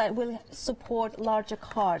easel that will support larger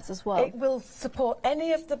cards as well. It will support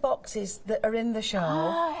any of the boxes that are in the show.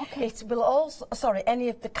 Oh, okay. It will also, sorry, any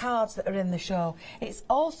of the cards that are in the show. It's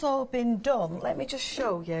also been done, let me just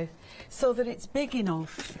show you, so that it's big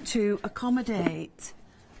enough to accommodate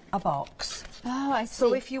a box. Oh, I see.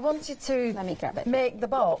 So if you wanted to make the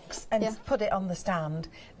box and put it on the stand,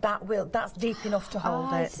 that's deep enough to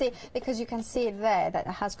hold it. I see, because you can see it there that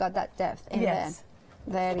it has got that depth in there.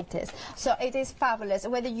 There it is. So it is fabulous.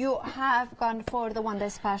 Whether you have gone for the one-day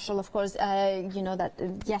special, of course, you know that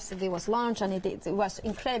yesterday was launched and it was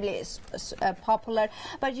incredibly popular.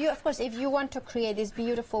 But you, of course, if you want to create these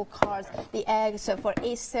beautiful cards, the eggs for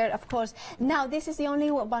Easter, of course. Now, this is the only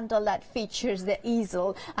bundle that features the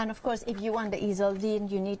easel. And, of course, if you want the easel, then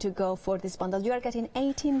you need to go for this bundle. You are getting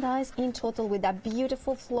 18 dies in total with that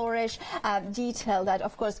beautiful flourish detail that,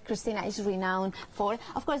 of course, Christina is renowned for.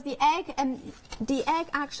 Of course, the egg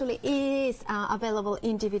actually is available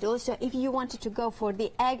individual, so if you wanted to go for the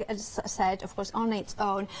egg set, of course, on its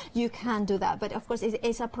own, you can do that. But of course, it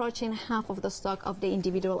is approaching half of the stock of the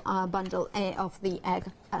individual bundle of the egg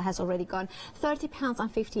has already gone.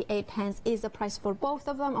 £30.58 is the price for both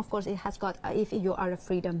of them. Of course, it has got if you are a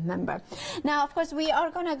Freedom member. Now, of course, we are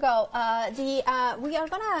gonna go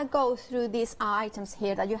through these items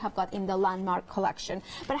here that you have got in the Landmark collection.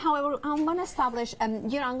 But however, I'm gonna establish, I'm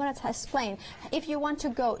gonna explain if you want to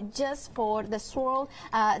go just for the swirl,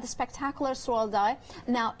 the spectacular swirl die,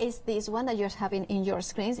 now is this one that you're having in your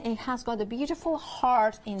screens. It has got a beautiful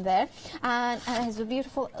heart in there, and it has a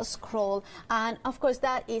beautiful scroll, and of course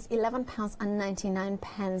that is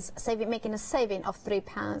 £11.99, saving, making a saving of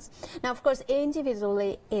 £3. Now of course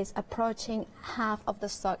individually is approaching half of the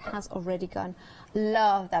stock has already gone.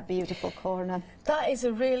 Love that beautiful corner. That is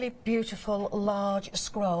a really beautiful large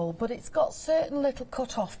scroll, but it's got certain little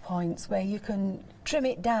cut-off points where you can trim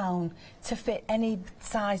it down to fit any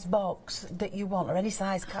size box that you want, or any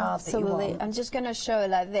size card that you want. I'm just going to show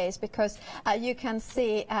it like this because you can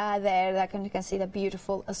see there, like, you can see the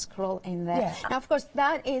beautiful scroll in there. Yeah. Now, of course,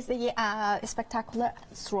 that is the spectacular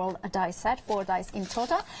swirl die set, 4 dice in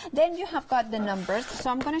total. Then you have got the numbers.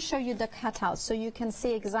 So I'm going to show you the cutouts so you can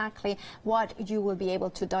see exactly what you will be able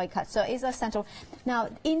to die cut. So it's a central. Now,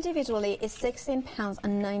 individually, it's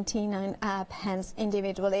 £16.99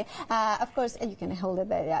 individually. Of course, you can hold it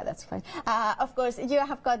there. Yeah, that's fine. Of course, you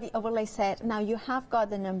have got the overlay set. Now, you have got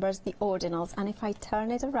the numbers, the ordinals. And if I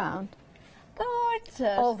turn it around,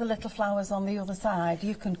 gorgeous. All the little flowers on the other side,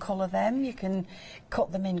 you can colour them. You can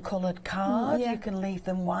cut them in coloured card. You can leave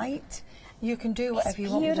them white. You can do whatever you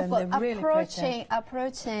want with them. They're really pretty.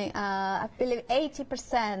 Approaching, I believe,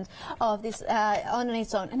 80% of this on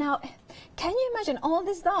its own. Now, can you imagine all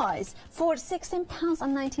these dies for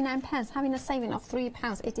 £16.99, having a saving of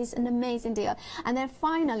 £3? It is an amazing deal. And then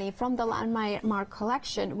finally, from the Landmark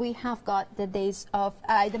collection, we have got the days of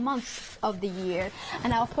the months of the year.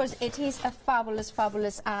 And now, of course, it is a fabulous,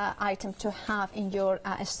 fabulous item to have in your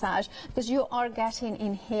stash, because you are getting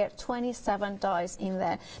in here 27 dies in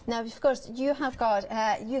there. Now, of course, you have got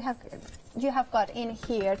you have got in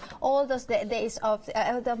here all those days of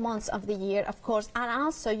the months of the year, of course, and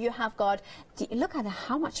also you have got look at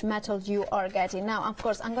how much metal you are getting. Now, of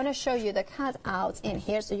course, I'm going to show you the cutouts in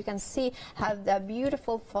here so you can see how the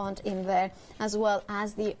beautiful font in there, as well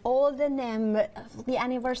as all the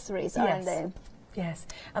anniversaries are in there. Yes,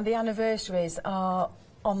 and the anniversaries are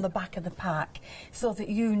on the back of the pack, so that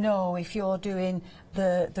you know if you're doing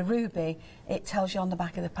the ruby, it tells you on the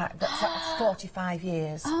back of the pack that's 45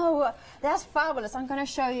 years. Oh, that's fabulous. I'm going to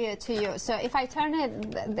show you to you. So if I turn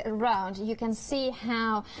it around, you can see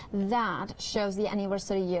how that shows the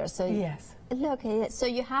anniversary year. So yes. Look at it. So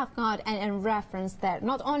you have got a reference there.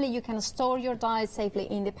 Not only you can store your dies safely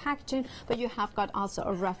in the packaging, but you have got also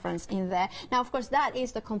a reference in there. Now, of course, that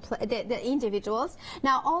is the individuals.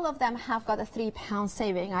 Now, all of them have got a £3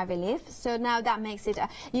 saving, I believe. So now that makes it,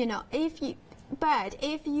 you know, but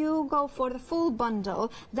if you go for the full bundle,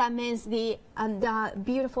 that means the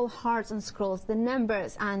beautiful hearts and scrolls, the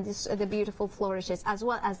numbers, and the beautiful flourishes, as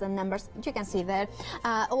well as the numbers. You can see there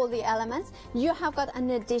all the elements. You have got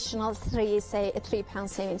an additional £3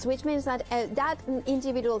 savings, which means that that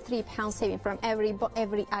individual £3 saving from every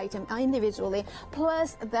item individually,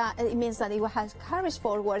 plus that it means that it has carries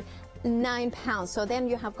forward £9. So then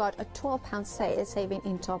you have got a £12 saving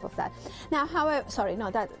in top of that. Now, however, sorry, no,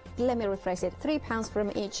 let me rephrase it. £3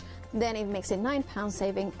 from each, then it makes it £9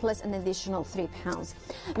 saving plus an additional £3,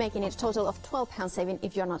 making it a total of £12 saving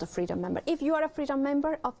if you're not a Freedom member. If you are a Freedom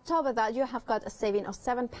member, on top of that, you have got a saving of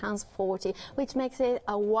 £7.40, which makes it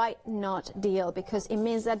a why not deal, because it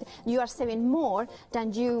means that you are saving more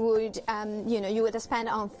than you would, you would spend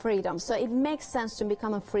on Freedom. So it makes sense to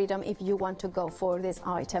become a Freedom if you want to go for this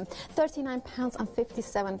item.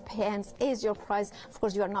 £39.57 is your price. Of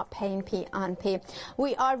course, you are not paying P&P.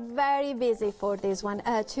 We are very busy for this one.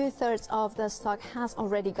 2/3 of the stock has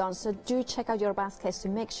already gone, so do check out your baskets to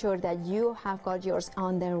make sure that you have got yours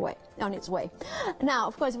on its way. Now,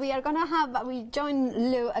 of course, we join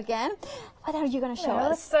Lou again. What are you going to show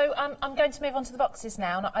us? So I'm going to move on to the boxes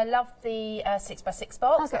now. Now, I love the 6x6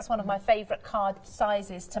 box. Okay. That's one of my favourite card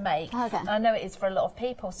sizes to make. Okay. And I know it is for a lot of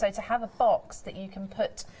people. So to have a box that you can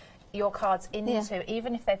put your cards into,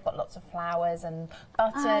 even if they've got lots of flowers and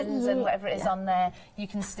buttons and whatever it is on there, you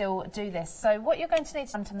can still do this. So what you're going to need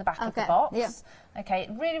is front and the back of the box. Yeah. Okay,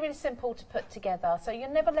 really, really simple to put together. So you're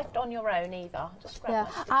never left on your own either. Just grab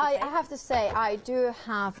I have to say, I do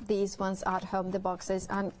have these ones at home, the boxes,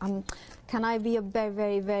 and can I be a very,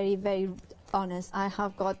 very, very, very honest? I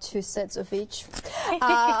have got 2 sets of each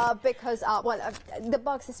because the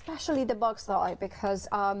box, especially the box die, because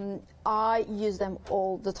I use them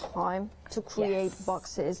all the time to create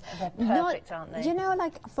boxes. They're perfect, aren't they? You know,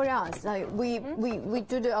 like for us, like we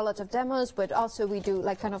do a lot of demos, but also we do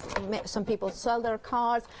like kind of some people sell their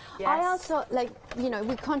cards. Yes. I also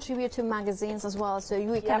we contribute to magazines as well. So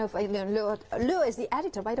we kind of Lou is the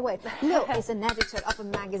editor, by the way. Lou is an editor of a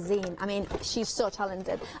magazine. I mean, she's so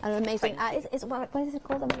talented and amazing. What is it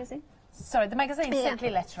called, the magazine? Sorry, the magazine, Simply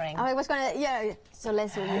Lettering. I was going to, so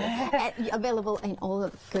let's available in all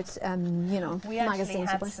the good, you know, we magazines. We actually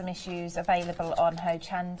had some issues available on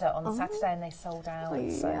Hochanda on Saturday and they sold out,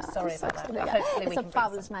 so sorry about that. But hopefully it's a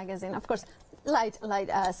fabulous magazine. Of course, light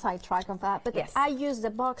sidetrack of that, but I use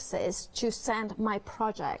the boxes to send my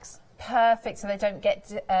projects. Perfect, so they don't get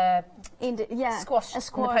squashed in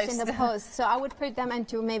the post. So I would put them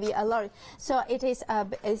into maybe a lorry. So it is a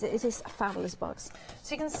fabulous box.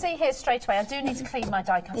 So you can see here straight away, I do need to clean my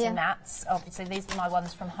die cutting mats. Obviously, these are my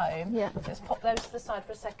ones from home. Just pop those to the side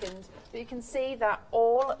for a second. But you can see that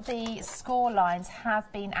all the score lines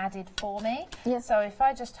have been added for me. So if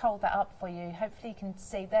I just hold that up for you, hopefully you can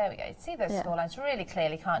see, there we go. See those score lines really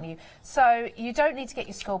clearly, can't you? So you don't need to get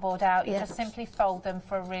your scoreboard out. You just simply fold them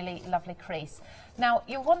for a really lovely crease. Now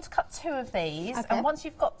you want to cut 2 of these, and once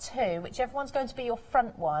you've got 2, whichever one's going to be your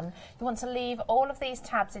front one, you want to leave all of these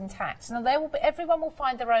tabs intact. Now everyone will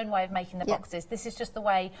find their own way of making the boxes. This is just the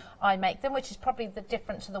way I make them, which is probably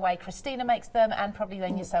different to the way Christina makes them, and probably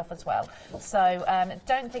then yourself as well. So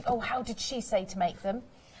don't think, oh, how did she say to make them?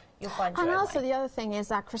 You'll find your own also way. The other thing is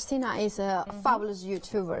that Christina is a fabulous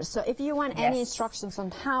YouTuber. So if you want any instructions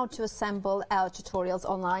on how to assemble tutorials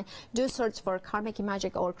online, do search for Car Making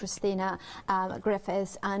Magic or Christina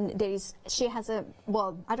Griffiths, and she has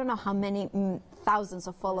I don't know how many thousands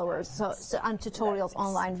of followers. And tutorials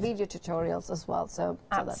online, video tutorials as well. So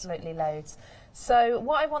absolutely loads. So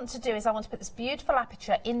what I want to do is I want to put this beautiful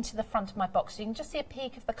aperture into the front of my box, so you can just see a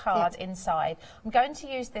peek of the card inside. I'm going to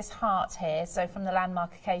use this heart here, so from the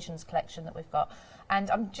Landmark Occasions collection that we've got, and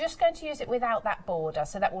I'm just going to use it without that border,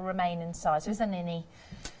 so that will remain inside. So it's an innie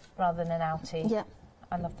rather than an outie.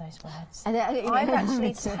 I love those words. I've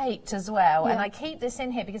actually taped as well, and I keep this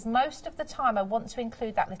in here because most of the time I want to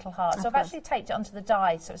include that little heart. So I've actually taped it onto the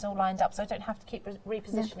die so it's all lined up, so I don't have to keep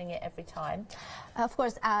repositioning it every time. Of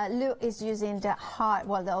course, Lou is using the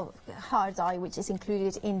hard die, which is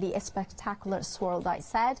included in the spectacular swirl die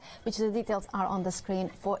set, which the details are on the screen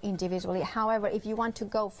for individually. However, if you want to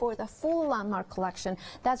go for the full Landmark collection,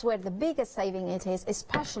 that's where the biggest saving it is,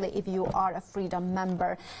 especially if you are a Freedom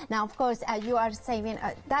member. Now, of course, you are saving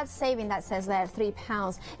that saving that says there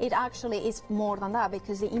 £3, it actually is more than that,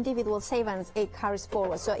 because the individual savings it carries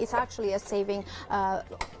forward. So it's actually a saving,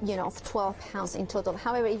 you know, of £12 in total.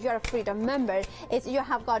 However, if you're a Freedom member, you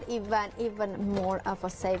have got even more of a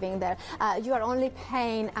saving there. You are only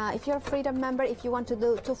paying, if you're a Freedom member, if you want to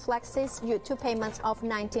do 2 flexes, 2 payments of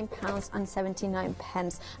 £19.79.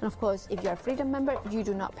 And of course, if you're a Freedom member, you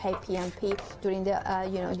do not pay P&P during the,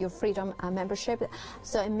 you know, your Freedom membership.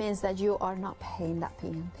 So it means that you are not paying that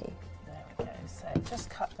P&P. There we go. So just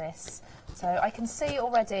cut this. So I can see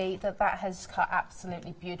already that has cut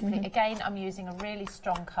absolutely beautifully. Again, I'm using a really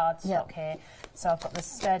strong cardstock here, so I've got the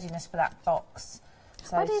sturdiness for that box.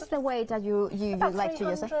 So what is the weight that you like to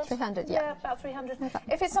use it? 300, yeah, about 300.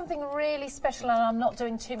 If it's something really special and I'm not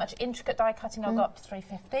doing too much intricate die cutting, I'll go up to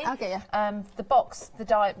 350. Okay, yeah. The box, the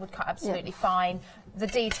die would cut absolutely fine. The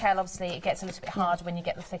detail, obviously, it gets a little bit harder when you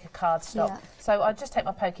get the thicker cardstock. So I just take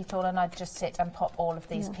my pokey tool and I just sit and pop all of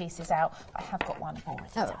these pieces out. I have got one already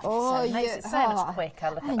done, so it makes it so much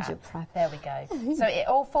quicker. Look at that. There we go. So it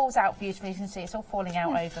all falls out beautifully. You can see it's all falling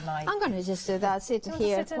out over my... I'm going to just do that. Sit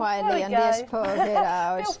here quietly and just pull it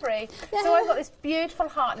out. Feel free. So I've got this beautiful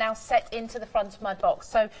heart now set into the front of my box.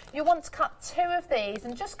 So you want to cut 2 of these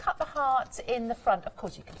and just cut the heart in the front. Of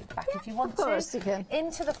course, you can do the back if you want to. Of course you can.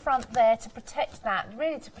 Into the front there to protect that.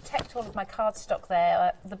 Really to protect all of my cardstock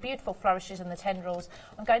there, the beautiful flourishes and the tendrils.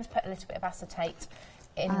 I'm going to put a little bit of acetate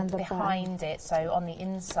in behind it, so on the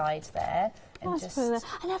inside there. And,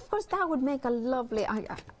 and of course that would make a lovely...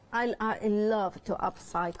 I love to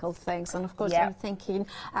upcycle things, and of course I'm thinking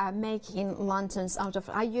making lanterns out of...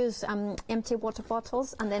 I use empty water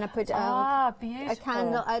bottles, and then I put a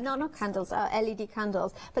candle, not candles, LED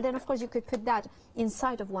candles, but then of course you could put that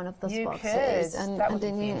inside of one of those boxes. And that would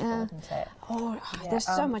be beautiful, wouldn't it? There's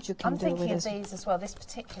so much you can do with this. I'm thinking of these as well, this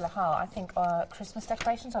particular heart. I think Christmas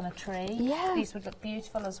decorations on a tree. These would look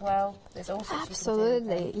beautiful as well. There's all sorts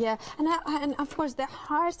absolutely, you can do. And of course the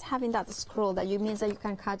heart having that scroll that means that you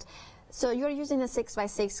can cut. So you're using a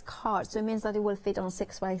 6x6 card, so it means that it will fit on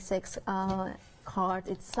 6x6 card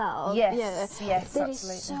itself. Yes, there is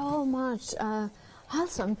so much.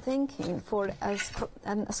 Also, I'm thinking for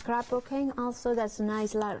scrapbooking. Also, that's a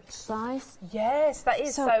nice large size. Yes, that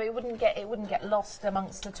is. So it wouldn't get lost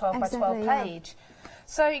amongst the 12 by 12 page.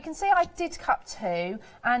 So you can see I did cut 2,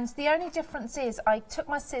 and the only difference is I took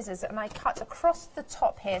my scissors and I cut across the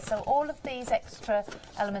top here. So all of these extra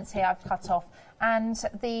elements here I've cut off, and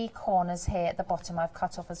the corners here at the bottom I've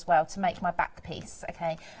cut off as well to make my back piece.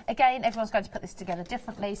 Okay, again, everyone's going to put this together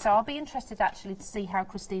differently, so I'll be interested actually to see how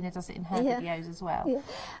Christina does it in her videos as well.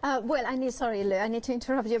 Well, sorry Lou, I need to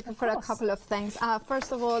interrupt you for a couple of things.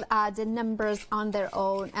 First of all, the numbers on their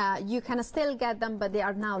own, you can still get them, but they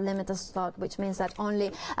are now limited stock, which means that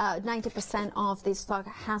only 90% of the stock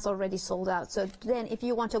has already sold out. So then if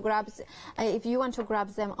you want to grab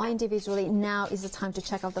them individually, now is the time to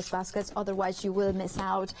check out those baskets, otherwise you will miss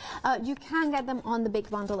out. You can get them on the big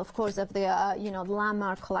bundle, of course, of the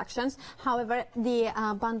landmark collections. However, the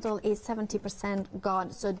bundle is 70%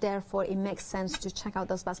 gone, so therefore it makes sense to check out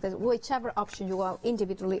those baskets, whichever option you want,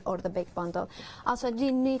 individually or the big bundle. Also, I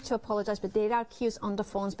do need to apologize, but there are queues on the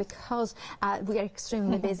phones because we are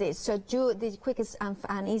extremely busy. So the quickest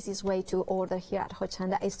and easiest way to order here at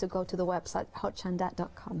Hochanda is to go to the website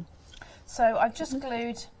hochanda.com. So I've just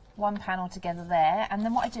glued one panel together there, and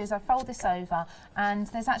then what I do is I fold this over, and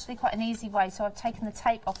there's actually quite an easy way. So I've taken the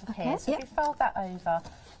tape off of here, so if you fold that over,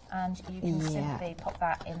 and you can simply pop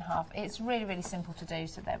that in half. It's really, really simple to do,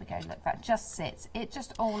 so there we go. Look, that just sits. It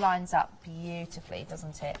just all lines up beautifully,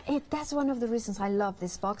 doesn't it? That's one of the reasons I love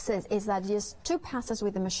these boxes, is that just 2 passes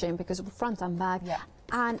with the machine, because front and back.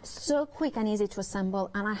 And so quick and easy to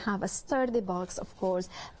assemble, and I have a sturdy box, of course,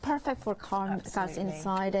 perfect for cards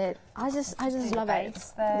inside it. I just love it.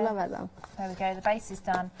 Love it though. There we go, the base is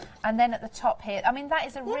done. And then at the top here, I mean, that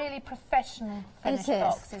is a really professional finished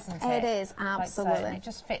box, isn't it? It is, absolutely. Like so, it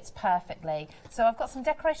just fits perfectly. So I've got some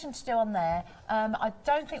decoration to do on there. I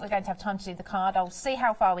don't think we're going to have time to do the card. I'll see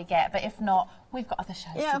how far we get, but if not, we've got other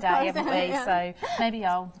shows today, haven't we? So maybe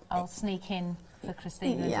I'll sneak in for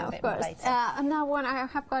Christina a bit more later. And now, I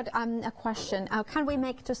have got a question. Can we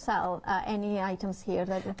make to sell any items here?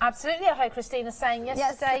 Absolutely. I heard Christina saying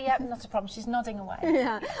yesterday. Yep, not a problem. She's nodding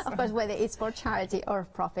away. Of course, whether it's for charity or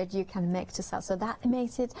profit, you can make to sell. So that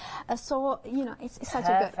makes it it's such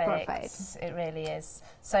a good perfect. It really is.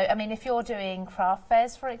 So, I mean, if you're doing craft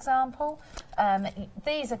fairs, for example,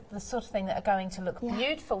 these are the sort of thing that are going to look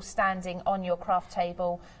beautiful standing on your craft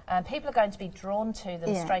table. People are going to be drawn to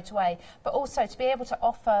them straight away, but also to be able to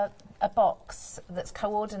offer a box that's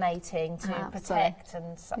coordinating to protect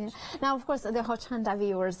and such. Now, of course, the Hochanda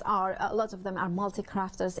viewers are, a lot of them are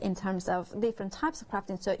multi-crafters in terms of different types of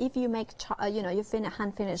crafting. So if you make,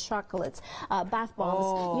 hand-finished chocolates, bath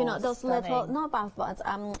bombs, those little, not bath bombs,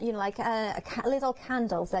 like little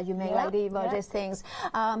candles that you make, like these things.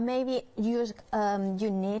 Maybe you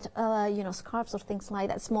need, scarves or things like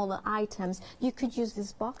that, smaller items. You could use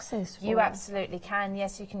these boxes for. You absolutely can.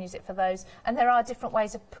 Yes, you can use it for those. And there are different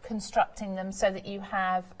ways of constructing them so that you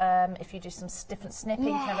have, if you do some different snipping,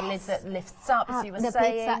 you can have a lid that lifts up, as you were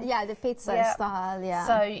saying. The pizza style,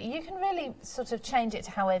 So you can really sort of change it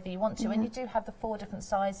to however you want to, and you do have the 4 different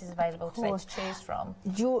sizes available to choose from.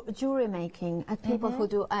 Jewelry making, people who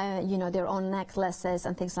do, their own necklaces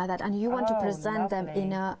and things like that, and you want to present them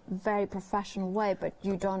in a very professional way, but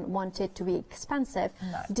you don't want it to be expensive.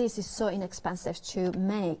 No. This is so inexpensive to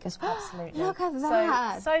make as well. Absolutely. Look at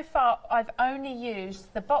that. So far, I've only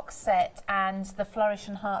used the box set and the flourish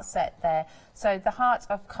and heart set there. So the heart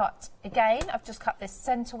I've cut again. I've just cut this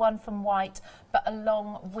centre one from white, but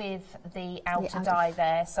along with the outer die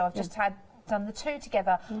there. So I've just done the 2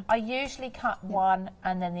 together. I usually cut one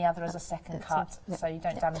and then the other as a second cut, so you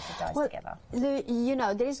don't damage the dies together.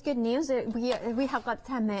 There is good news. We have got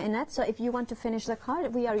 10 minutes, so if you want to finish the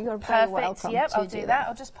card, you're very welcome. Yep, I'll do that.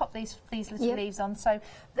 I'll just pop these little leaves on. So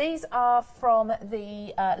these are from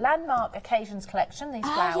the Landmark Occasions collection. These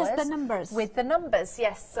flowers. Yes, the numbers. With the numbers,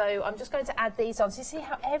 yes. So I'm just going to add these on. So you see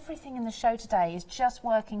how everything in the show today is just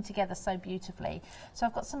working together so beautifully. So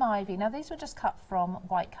I've got some ivy. Now these were just cut from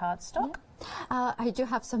white cardstock. I do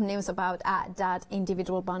have some news about that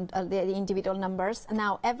individual the individual numbers.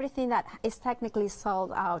 Now, everything that is technically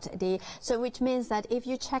sold out, which means that if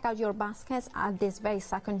you check out your baskets at this very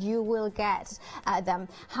second, you will get them.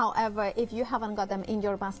 However, if you haven't got them in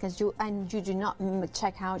your baskets and you do not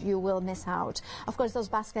check out, you will miss out. Of course, those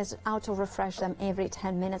baskets auto-refresh them every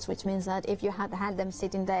 10 minutes, which means that if you had them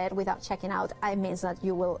sitting there without checking out, it means that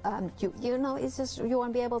you will, it's just you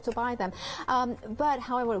won't be able to buy them. But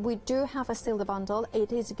however, we do have still the bundle.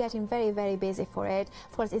 It is getting very, very busy for it.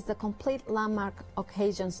 Of course, it's the complete Landmark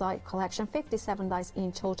Occasions die collection, 57 dies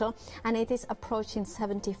in total, and it is approaching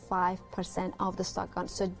 75% of the stock gone.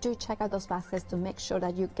 So do check out those baskets to make sure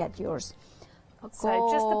that you get yours. So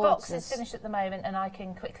just the box is finished at the moment, and I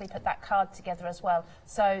can quickly put that card together as well.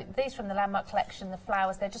 So these from the Landmark collection, the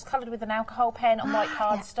flowers, they're just coloured with an alcohol pen on white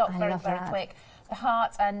cardstock, very, very quick. the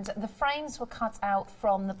heart, and the frames were cut out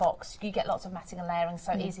from the box. You get lots of matting and layering,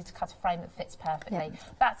 so easy to cut a frame that fits perfectly.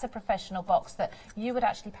 That's a professional box that you would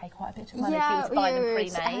actually pay quite a bit of money if you were to buy them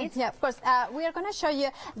pre-made. Yeah, of course. We are going to show you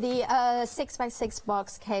the 6x6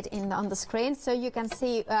 box kit on the screen, so you can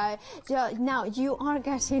see now you are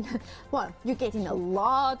getting, well, you're getting a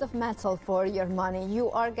lot of metal for your money.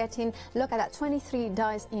 You are getting, look at that, 23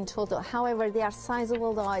 dies in total. However, they are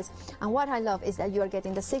sizable dies, and what I love is that you are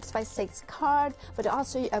getting the 6x6 card, but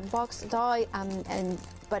also a box die,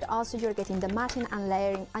 but also you're getting the matting and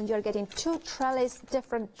layering, and you're getting two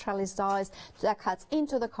different trellis dies that cuts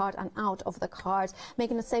into the card and out of the card,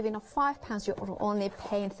 making a saving of £5. You're only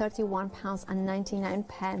paying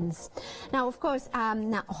 £31.99. Now, of course, oh, I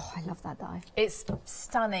love that die. It's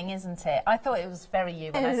stunning, isn't it? I thought it was very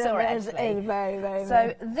you when I saw it, actually. It's very, very,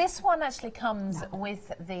 so this one actually comes with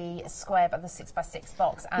the square, but the 6x6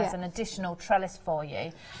 box as an additional trellis for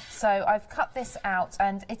you. So I've cut this out,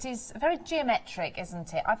 and it is very geometric,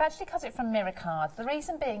 isn't it? I've actually cut it from mirror card. The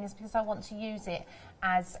reason being is because I want to use it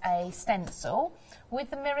as a stencil.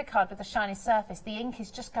 With the mirror card with the shiny surface, the ink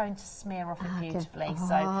is just going to smear off it beautifully,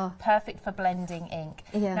 so perfect for blending ink.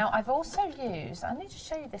 Now, I've also used, I need to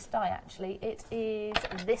show you this die actually, it is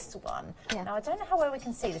this one. Now, I don't know how well we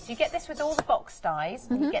can see this. You get this with all the box dies,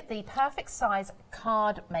 and you get the perfect size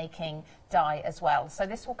card making die as well. So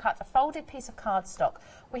this will cut a folded piece of cardstock.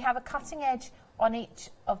 We have a cutting edge on each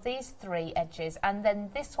of these three edges, and then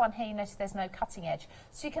this one here, you notice there's no cutting edge,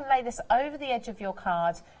 so you can lay this over the edge of your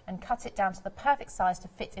card and cut it down to the perfect size to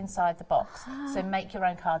fit inside the box. So make your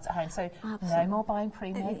own cards at home. So no more buying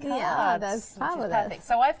pre-made cards. Yeah, that's fabulous. Perfect.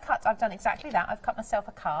 So I've done exactly that. I've cut myself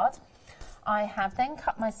a card. I have then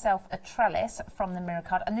cut myself a trellis from the mirror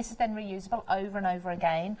card, and this is then reusable over and over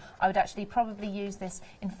again. I would actually probably use this.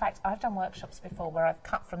 In fact, I've done workshops before where I've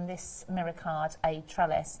cut from this mirror card a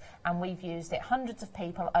trellis, and we've used it hundreds of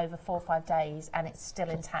people over 4 or 5 days, and it's still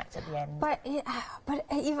intact at the end. But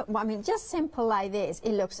even, I mean, just simple like this,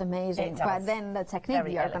 it looks amazing. But then the technique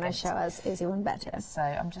you're going to show us is even better. So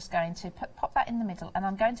I'm just going to pop that in the middle, and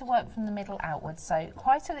I'm going to work from the middle outwards. So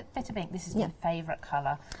quite a bit of ink. This is my favourite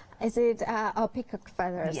colour. Is it peacock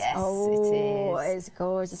feathers? Yes, it is. It's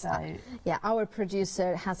gorgeous. So, yeah, our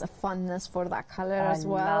producer has a fondness for that colour as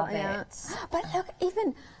well. Love it. But look,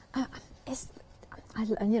 even I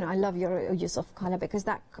love your use of colour, because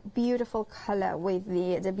that beautiful colour with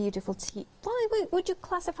the beautiful teal. Would you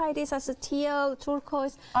classify this as a teal,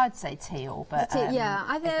 turquoise? I'd say teal, but yeah,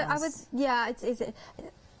 I would. Yeah,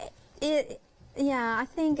 yeah, I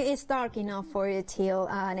think it's dark enough for a teal,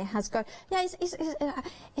 and it has got. Yeah,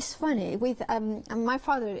 it's funny. With my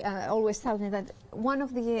father always tells me that one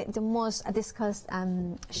of the most discussed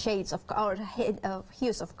shades of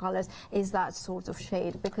hues of colors is that sort of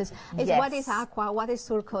shade, because it's what is aqua, what is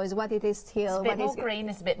turquoise, what it is teal. It's a bit more green,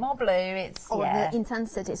 it's a bit more blue. It's the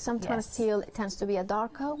intensity. Sometimes teal tends to be a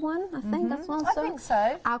darker one. I think that's one. I think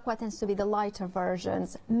so. Aqua tends to be the lighter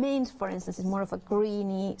versions. Mint, for instance, is more of a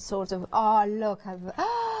greeny sort of. Oh, look,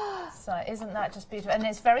 so isn't that just beautiful? And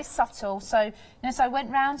it's very subtle. So so I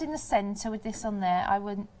went round in the centre with this on there. I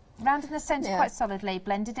went round in the centre quite solidly,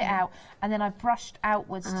 blended it out, and then I brushed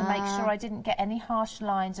outwards to make sure I didn't get any harsh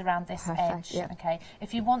lines around this edge. Okay.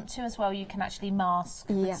 If you want to as well, you can actually mask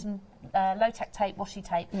with some low-tech tape, washi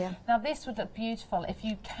tape. Now this would look beautiful if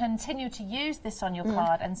you continue to use this on your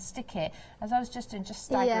card and stick it, as I was just doing, just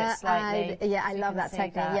stagger it slightly. I love that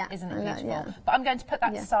technique. Isn't it beautiful? But I'm going to put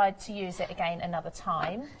that aside to use it again another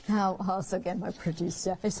time. Now, also again, my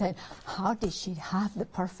producer is saying, how did she have the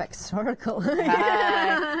perfect circle?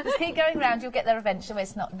 Just keep going round, you'll get there eventually.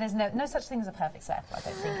 It's not. There's no such thing as a perfect circle, I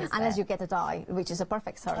don't think, is there? Unless you get a die, which is a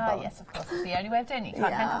perfect circle. Yes, of course. It's the only way of doing it. You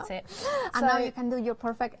can't hand it. And now you can do your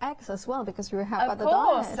perfect eggs as well, because you have of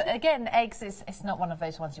course. Again, eggs it's not one of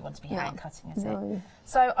those ones you want to be hand cutting, is it?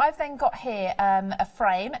 So I've then got here a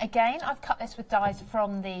frame. Again, I've cut this with dies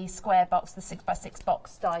from the square box, the 6x6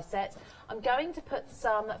 box die set. I'm going to put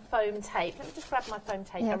some foam tape. Let me just grab my foam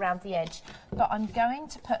tape around the edge. But I'm going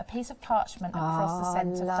to put a piece of parchment across the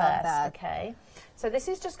centre first. Okay. So this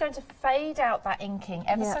is just going to fade out that inking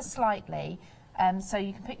ever so slightly. So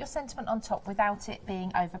you can put your sentiment on top without it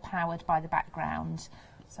being overpowered by the background.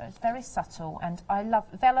 So it's very subtle, and I love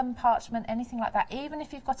vellum, parchment, anything like that. Even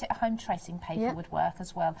if you've got it at home, tracing paper would work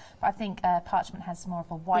as well. But I think parchment has more of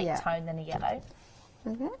a white tone than a yellow.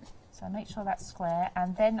 So make sure that's square,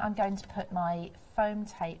 and then I'm going to put my foam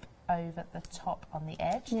tape over the top on the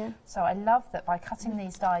edge. So I love that by cutting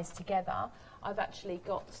these dies together, I've actually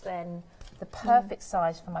got then the perfect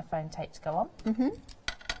size for my foam tape to go on.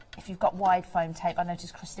 if you've got wide foam tape, I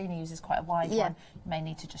noticed Christina uses quite a wide one, you may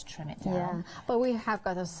need to just trim it down. Yeah, but we have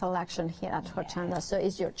got a selection here at Hochanda, so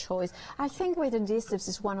it's your choice. I think with adhesives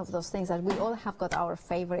is one of those things that we all have got our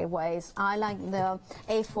favorite ways. I like the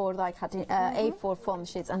A4, like cutting A4 foam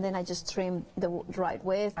sheets, and then I just trim the right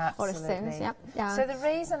width or things. Yep. Yeah. So the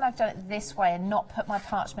reason I've done it this way and not put my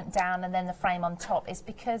parchment down and then the frame on top is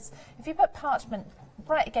because if you put parchment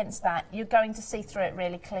right against that, you're going to see through it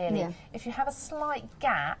really clearly. Yeah. If you have a slight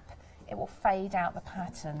gap, it will fade out the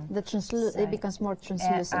pattern. It becomes more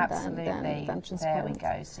translucent than transparent. There we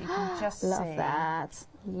go. So you can just love see. That.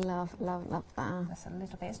 Love that. That's a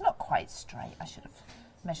little bit. It's not quite straight. I should have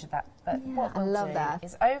measured that. But what I we'll love do that.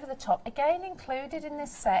 is over the top. Again, included in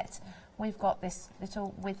this set, we've got this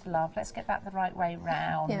little with love. Let's get that the right way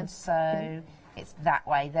round. Yeah. So it's that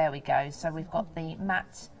way. There we go. So we've got the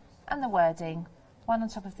matte and the wording, one on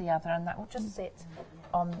top of the other, and that will just sit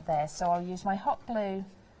on there. So I'll use my hot glue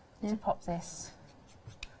to pop this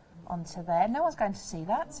onto there. No one's going to see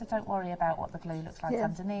that, so don't worry about what the glue looks like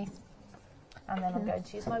underneath. And then I'm going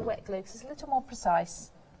to use my wet glue because it's a little more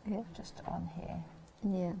precise just on here.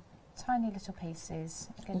 Yeah. Tiny little pieces.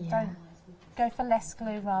 Again, don't go for less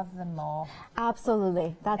glue rather than more.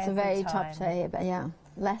 Absolutely. That's a very top tip. Yeah.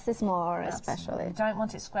 Less is more, especially. You don't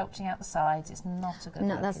want it squelching out the sides. It's not a good look.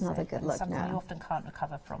 No, that's not a good look. Something you often can't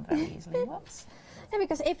recover from very easily. Whoops. Yeah,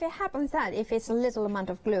 because if it happens that if it's a little amount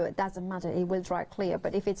of glue, it doesn't matter, it will dry clear.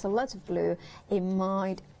 But if it's a lot of glue, it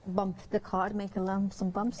might bump the card, make some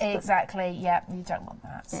bumps. Exactly, yeah, you don't want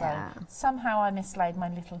that. So somehow I mislaid my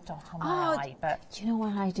little dot on my eye, but... Do you know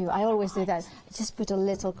what I do? I always do that. Just put a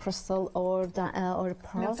little crystal or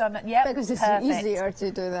pearl. Because it's easier to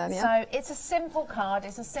do that, So it's a simple card,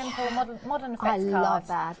 it's a simple modern effects card. I love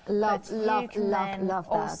that. Love that.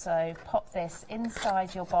 Also pop this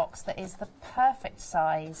inside your box that is the perfect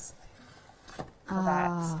size for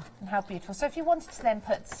that. And how beautiful. So if you wanted to then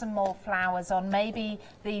put some more flowers on, maybe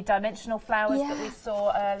the dimensional flowers that we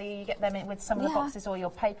saw earlier, you get them in with some of the boxes, or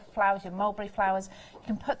your paper flowers, your mulberry flowers, you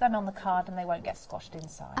can put them on the card and they won't get squashed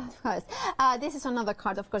inside. Of course. This is another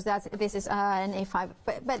card, of course, this is an A5,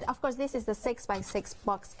 but of course this is the 6x6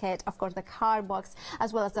 box kit, of course the card box,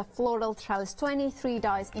 as well as the floral trellis, 23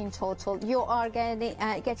 dies in total. You are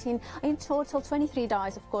getting in total 23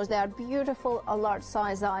 dies, of course. They are beautiful, large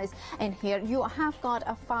size dies in here. You have got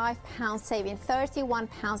a £5 saving,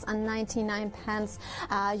 £31.99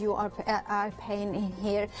 you are paying in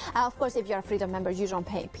here. Of course, if you're a Freedom member, you don't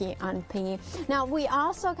pay P&P. Now, we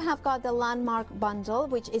also have got the Landmark bundle,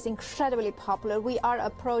 which is incredibly popular. We are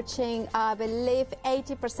approaching, I believe,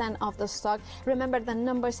 80% of the stock. Remember, the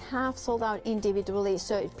numbers have sold out individually,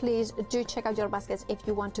 so please do check out your baskets if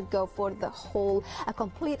you want to go for the whole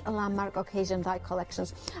complete Landmark occasion die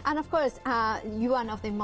collections. And of course, you are one of the